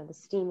 the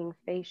steaming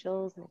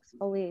facials and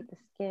exfoliate the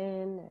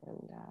skin,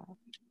 and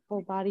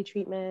full body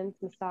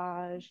treatments,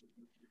 massage.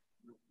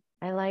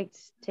 I liked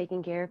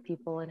taking care of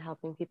people and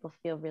helping people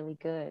feel really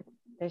good.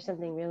 There's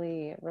something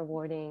really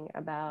rewarding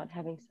about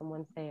having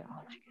someone say,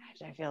 "Oh my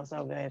gosh, I feel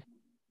so good.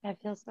 I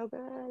feel so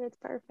good. It's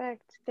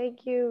perfect.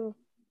 Thank you."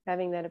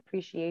 Having that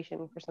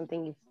appreciation for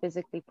something you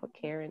physically put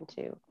care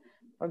into,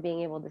 or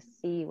being able to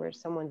see where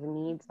someone's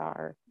needs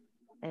are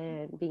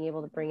and being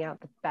able to bring out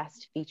the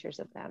best features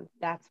of them.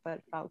 That's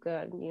what felt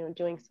good.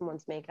 Doing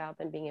someone's makeup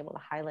and being able to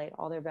highlight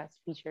all their best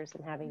features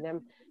and having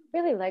them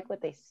really like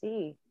what they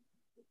see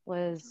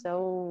was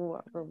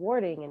so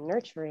rewarding and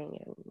nurturing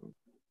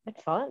and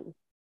fun.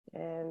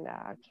 And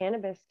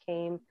cannabis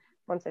came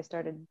once I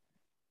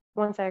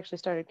actually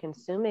started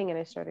consuming and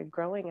I started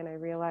growing, and I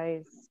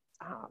realized,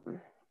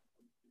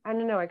 I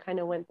don't know, I kind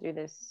of went through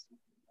this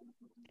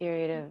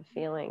period of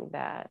feeling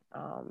that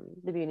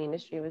the beauty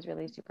industry was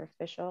really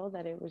superficial,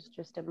 that it was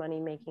just a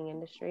money-making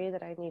industry,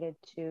 that I needed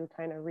to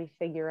kind of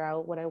refigure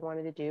out what I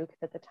wanted to do.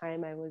 Because at the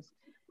time I was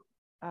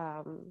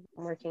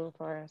working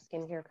for a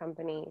skincare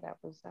company that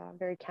was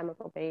very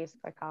chemical based,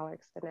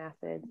 glycolics and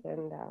acids,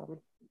 and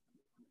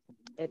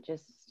it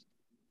just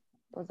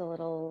was a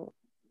little.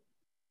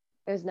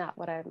 It was not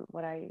my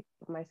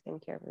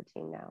skincare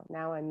routine now.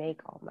 Now I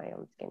make all my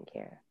own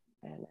skincare,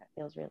 and that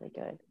feels really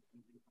good.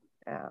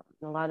 A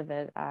lot of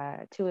it,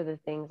 two of the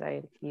things I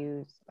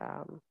infuse,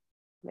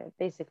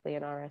 basically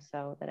an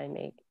RSO that I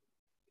make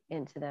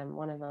into them.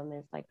 One of them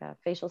is like a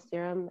facial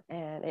serum,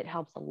 and it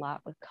helps a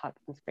lot with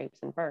cuts and scrapes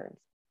and burns.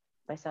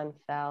 My son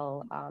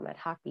fell at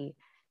hockey,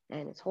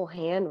 and his whole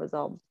hand was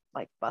all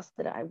like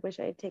busted. I wish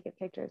I had taken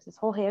pictures. His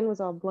whole hand was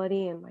all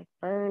bloody and like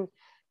burned.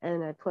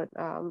 And I put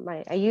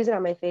I use it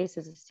on my face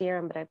as a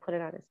serum, but I put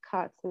it on his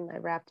cuts and I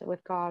wrapped it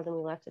with gauze and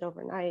we left it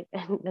overnight.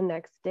 And the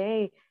next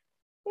day,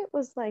 it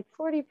was like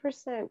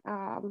 40%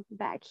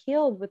 back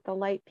healed with the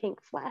light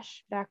pink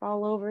flesh back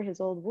all over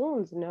his old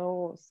wounds.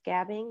 No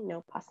scabbing,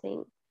 no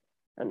pussing,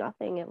 no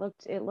nothing. It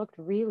looked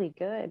really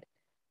good.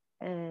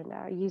 And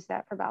I used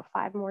that for about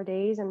 5 more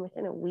days. And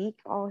within a week,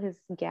 all his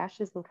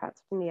gashes and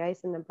cuts from the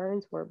ice and the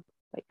burns were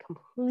like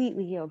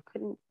completely healed.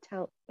 Couldn't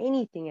tell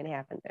anything had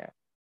happened there.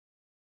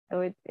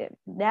 So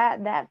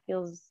that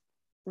feels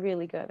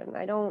really good. And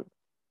I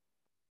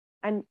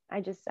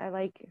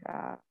like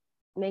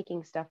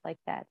making stuff like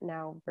that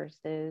now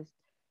versus,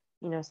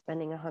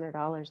 spending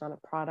 $100 on a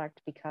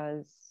product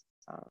because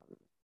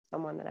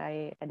someone that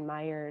I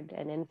admired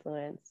and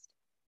influenced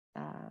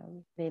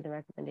made the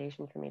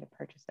recommendation for me to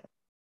purchase it.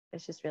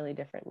 It's just really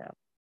different now.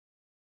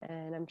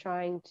 And I'm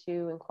trying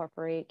to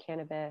incorporate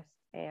cannabis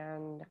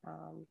and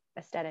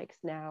aesthetics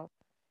now,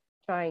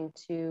 trying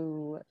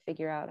to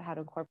figure out how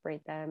to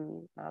incorporate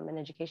them in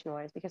education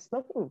wise, because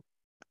smoking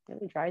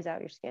really dries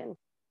out your skin.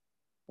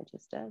 It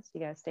just does.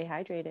 You got to stay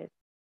hydrated.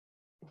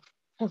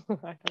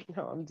 I don't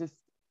know. I'm just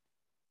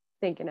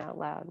thinking out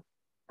loud.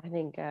 I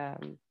think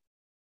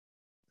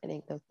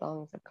those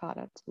songs have caught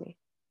up to me.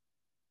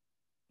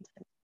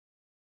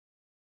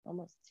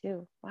 Almost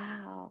 2.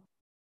 Wow.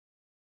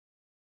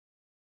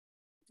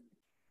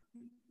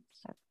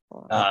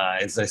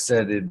 As I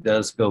said, it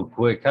does go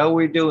quick. How are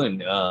we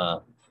doing?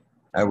 Are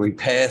we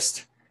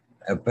past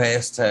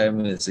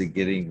time? Is it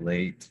getting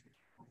late?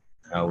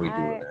 How are we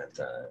doing that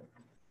time?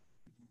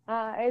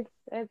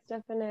 It's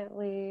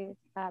definitely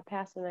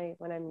past the night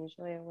when I'm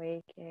usually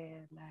awake,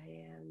 and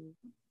I am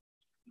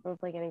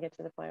hopefully going to get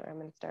to the point where I'm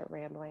going to start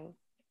rambling.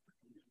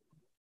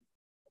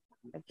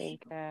 I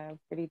think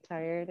pretty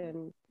tired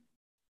and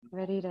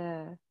ready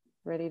to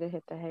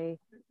hit the hay.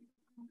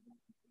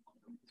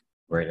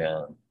 Right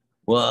on.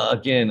 Well,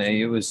 again,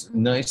 it was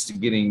nice to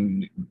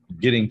getting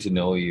to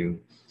know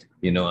you.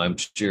 I'm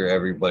sure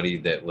everybody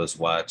that was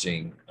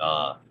watching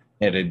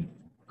had a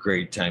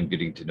great time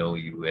getting to know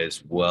you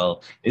as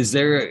well. Is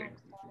there a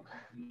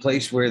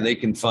place where they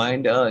can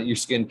find your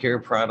skincare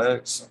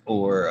products,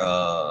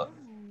 or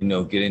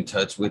get in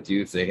touch with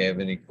you if they have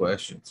any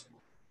questions?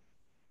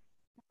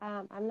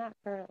 I'm not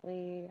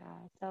currently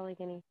selling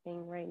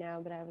anything right now,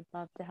 but I would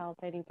love to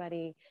help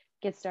anybody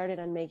get started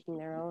on making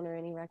their own, or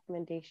any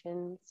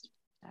recommendations.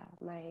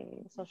 My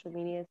social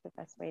media is the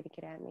best way to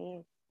get at me.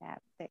 It's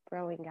at Fit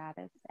Growing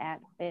Goddess,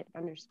 at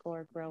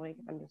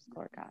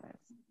fit_growing_goddess.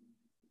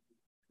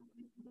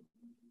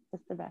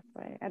 It's the best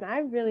way. And I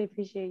really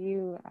appreciate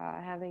you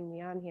having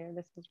me on here.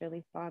 This was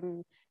really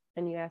fun.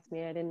 And you asked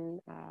me, I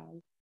didn't,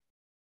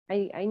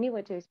 I knew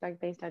what to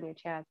expect based on your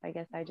chats. I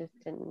guess I just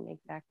didn't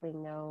exactly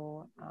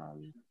know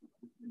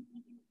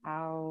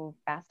how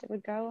fast it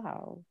would go,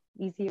 how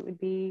easy it would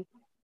be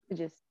to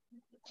just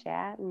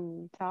chat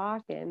and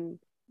talk and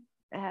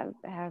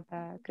have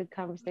a good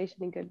conversation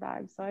and good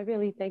vibes. So I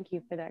really thank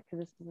you for that,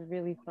 because this was a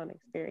really fun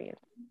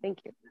experience.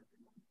 Thank you.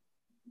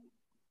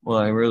 Well,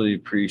 I really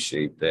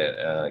appreciate that.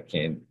 I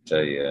can't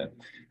tell you.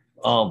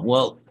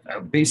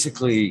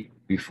 Basically,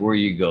 before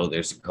you go,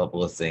 there's a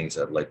couple of things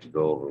I'd like to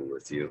go over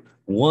with you.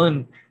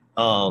 One,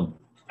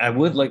 I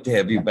would like to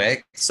have you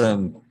back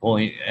some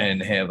point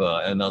and have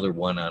another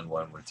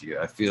one-on-one with you.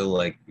 I feel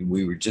like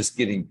we were just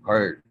getting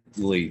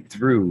partly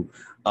through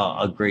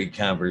a great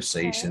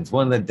conversation. It's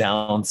one of the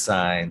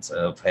downsides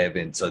of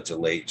having such a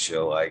late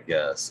show, I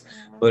guess.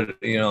 But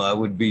I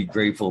would be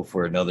grateful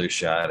for another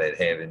shot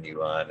at having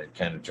you on and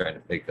kind of trying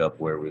to pick up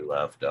where we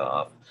left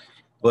off.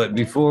 But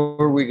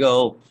before we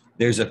go,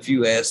 there's a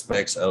few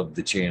aspects of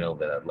the channel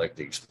that I'd like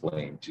to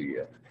explain to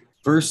you.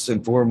 First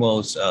and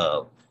foremost,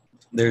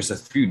 there's a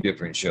few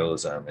different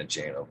shows on the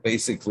channel.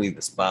 Basically,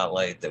 the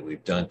spotlight that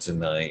we've done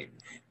tonight,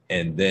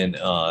 and then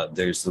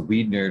there's the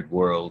Weed Nerd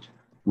World,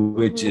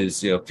 which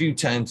is a few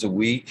times a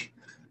week.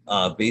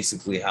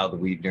 Basically, how the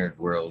Weed Nerd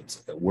World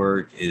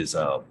work is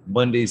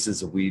Mondays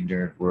is a Weed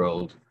Nerd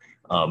World,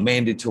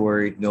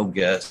 mandatory, no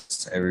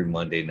guests every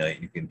Monday night.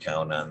 You can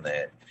count on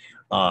that.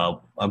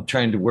 I'm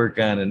trying to work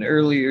on an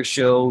earlier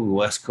show,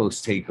 West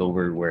Coast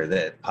Takeover, where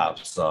that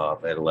pops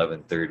off at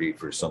 11:30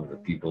 for some of the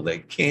people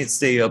that can't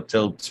stay up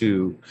till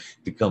 2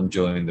 to come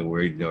join the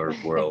Weed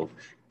Nerd World.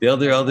 The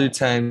other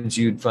times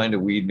you'd find a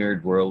Weed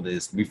Nerd World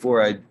is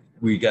before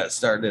we got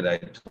started. I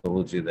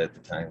told you that the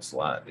time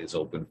slot is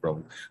open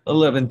from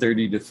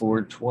 11:30 to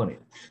 4:20.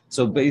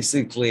 So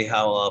basically,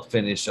 how I'll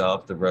finish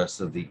off the rest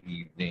of the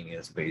evening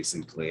is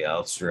basically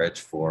I'll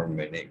stretch for a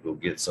minute, go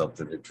get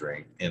something to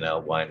drink, and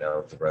I'll wind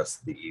out the rest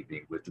of the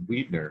evening with the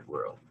Weed Nerd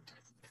World.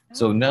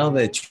 So now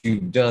that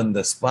you've done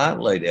the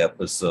spotlight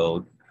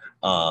episode,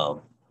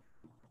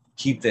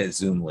 keep that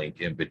Zoom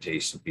link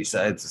invitation.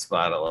 Besides the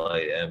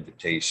spotlight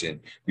invitation,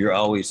 you're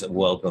always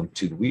welcome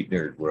to the Weed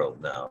Nerd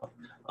World now.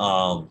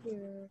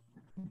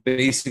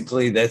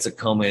 Basically, that's a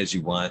come as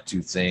you want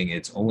to thing.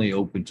 It's only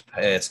open to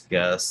past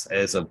guests.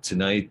 As of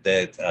tonight,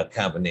 that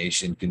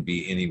combination can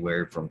be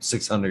anywhere from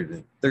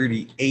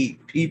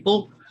 638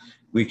 people.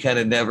 We kind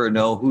of never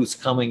know who's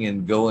coming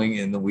and going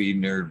in the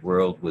Weed Nerd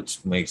World,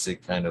 which makes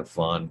it kind of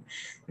fun.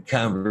 The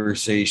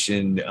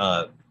conversation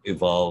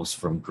evolves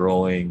from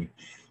growing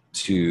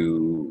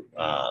to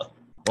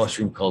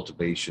mushroom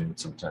cultivation,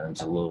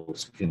 sometimes a little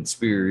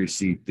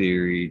conspiracy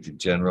theory to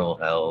general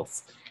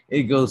health.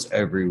 It goes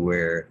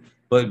everywhere.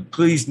 But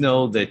please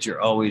know that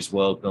you're always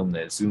welcome.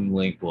 That Zoom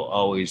link will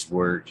always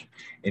work.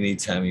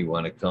 Anytime you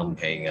want to come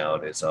hang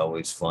out, it's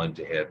always fun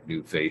to have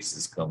new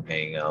faces come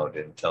hang out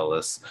and tell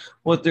us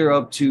what they're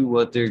up to,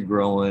 what they're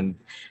growing,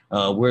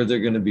 where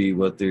they're going to be,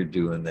 what they're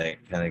doing, that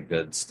kind of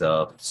good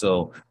stuff.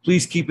 So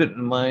please keep it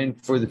in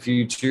mind for the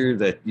future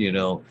that,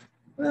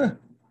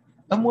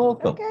 I'm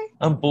welcome. Okay.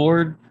 I'm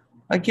bored.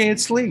 I can't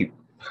sleep.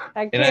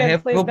 I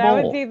can't sleep.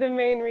 That would be the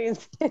main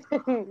reason.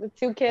 With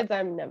 2 kids,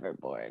 I'm never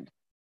bored.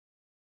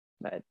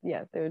 But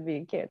yes, it would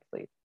be can't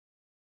sleep.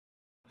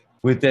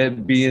 With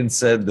that being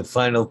said, the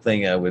final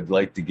thing I would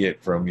like to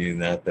get from you,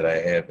 not that I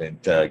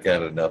haven't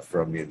got enough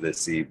from you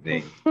this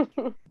evening,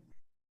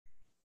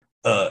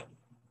 the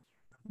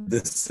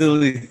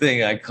silly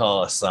thing I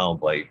call a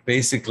soundbite.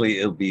 Basically,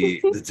 it'll be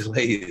the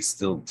delay is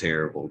still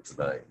terrible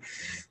tonight.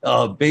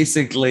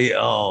 Basically,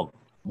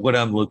 what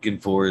I'm looking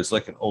for is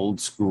like an old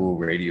school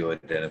radio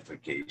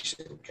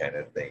identification kind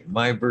of thing.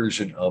 My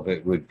version of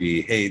it would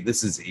be, hey,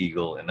 this is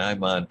Eagle, and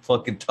I'm on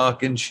fucking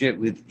Talking Shit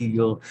with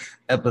Eagle,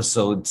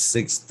 episode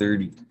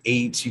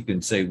 638. You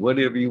can say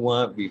whatever you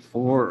want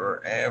before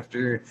or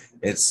after.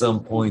 At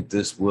some point,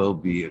 this will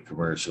be a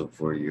commercial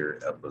for your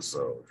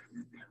episode.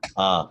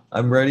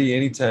 I'm ready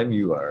anytime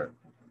you are.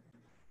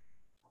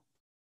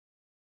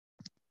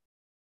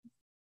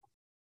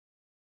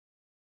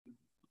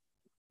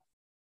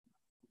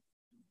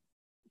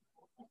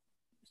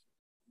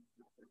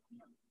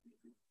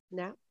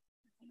 No.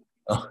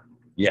 Oh,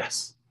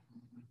 yes,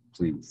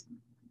 please.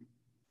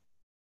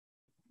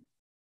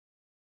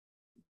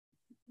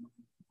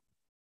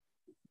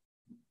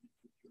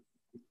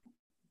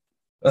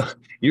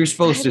 You're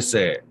supposed to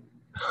say it.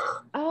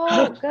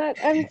 Oh, God.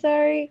 I'm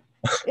sorry.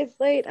 It's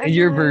late.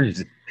 Your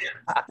version.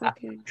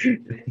 Okay.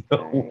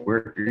 No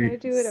worries. Can I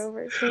do it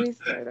over? Can we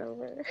start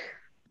over?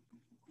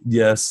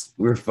 Yes,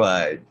 we're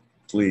fine.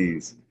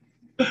 Please.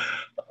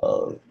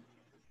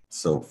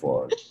 So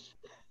fun.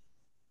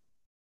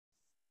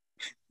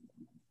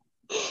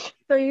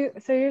 So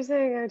you're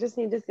saying I just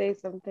need to say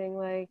something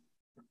like,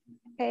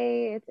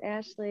 hey, it's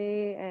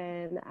Ashley,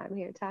 and I'm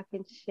here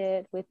talking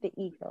shit with the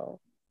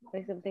Eagle.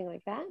 Like something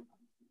like that?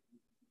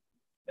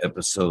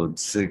 Episode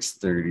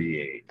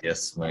 638.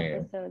 Yes,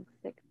 ma'am. Episode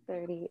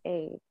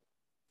 638.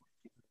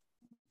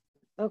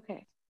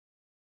 Okay.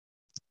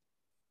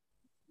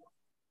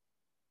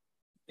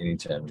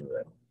 Anytime you're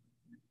ready.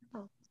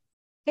 Oh.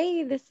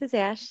 Hey, this is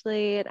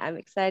Ashley, and I'm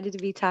excited to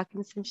be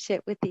talking some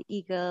shit with the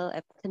Eagle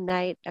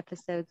tonight,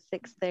 episode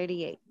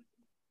 638.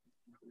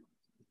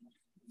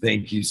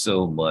 Thank you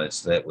so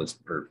much. That was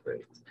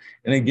perfect.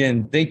 And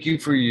again, thank you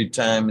for your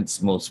time. It's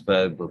the most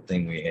valuable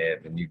thing we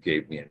have. And you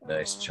gave me a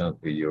nice chunk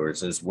of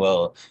yours, as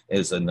well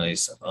as a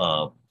nice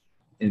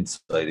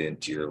insight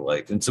into your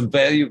life and some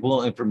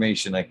valuable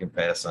information I can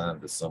pass on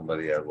to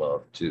somebody I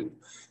love too.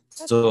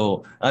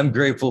 So I'm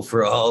grateful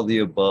for all the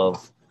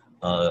above.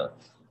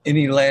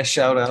 Any last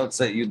shout outs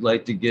that you'd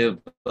like to give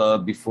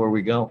before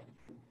we go?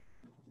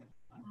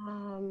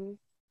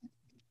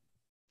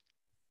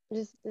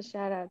 just a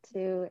shout out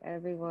to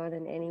everyone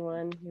and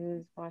anyone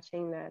who's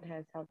watching that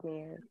has helped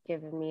me or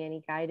given me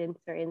any guidance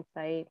or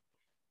insight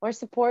or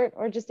support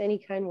or just any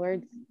kind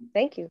words.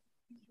 Thank you.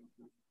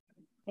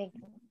 Thanks.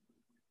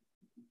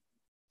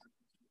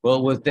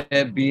 Well, with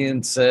that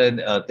being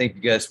said, thank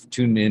you guys for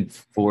tuning in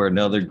for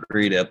another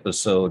great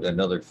episode,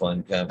 another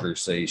fun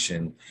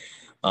conversation.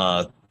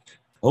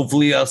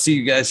 Hopefully, I'll see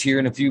you guys here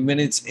in a few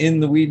minutes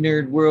in the Weed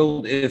Nerd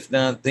world. If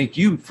not, thank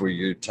you for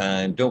your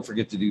time. Don't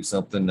forget to do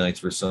something nice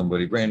for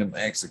somebody. Random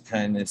acts of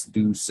kindness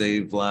do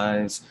save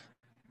lives.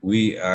 We are.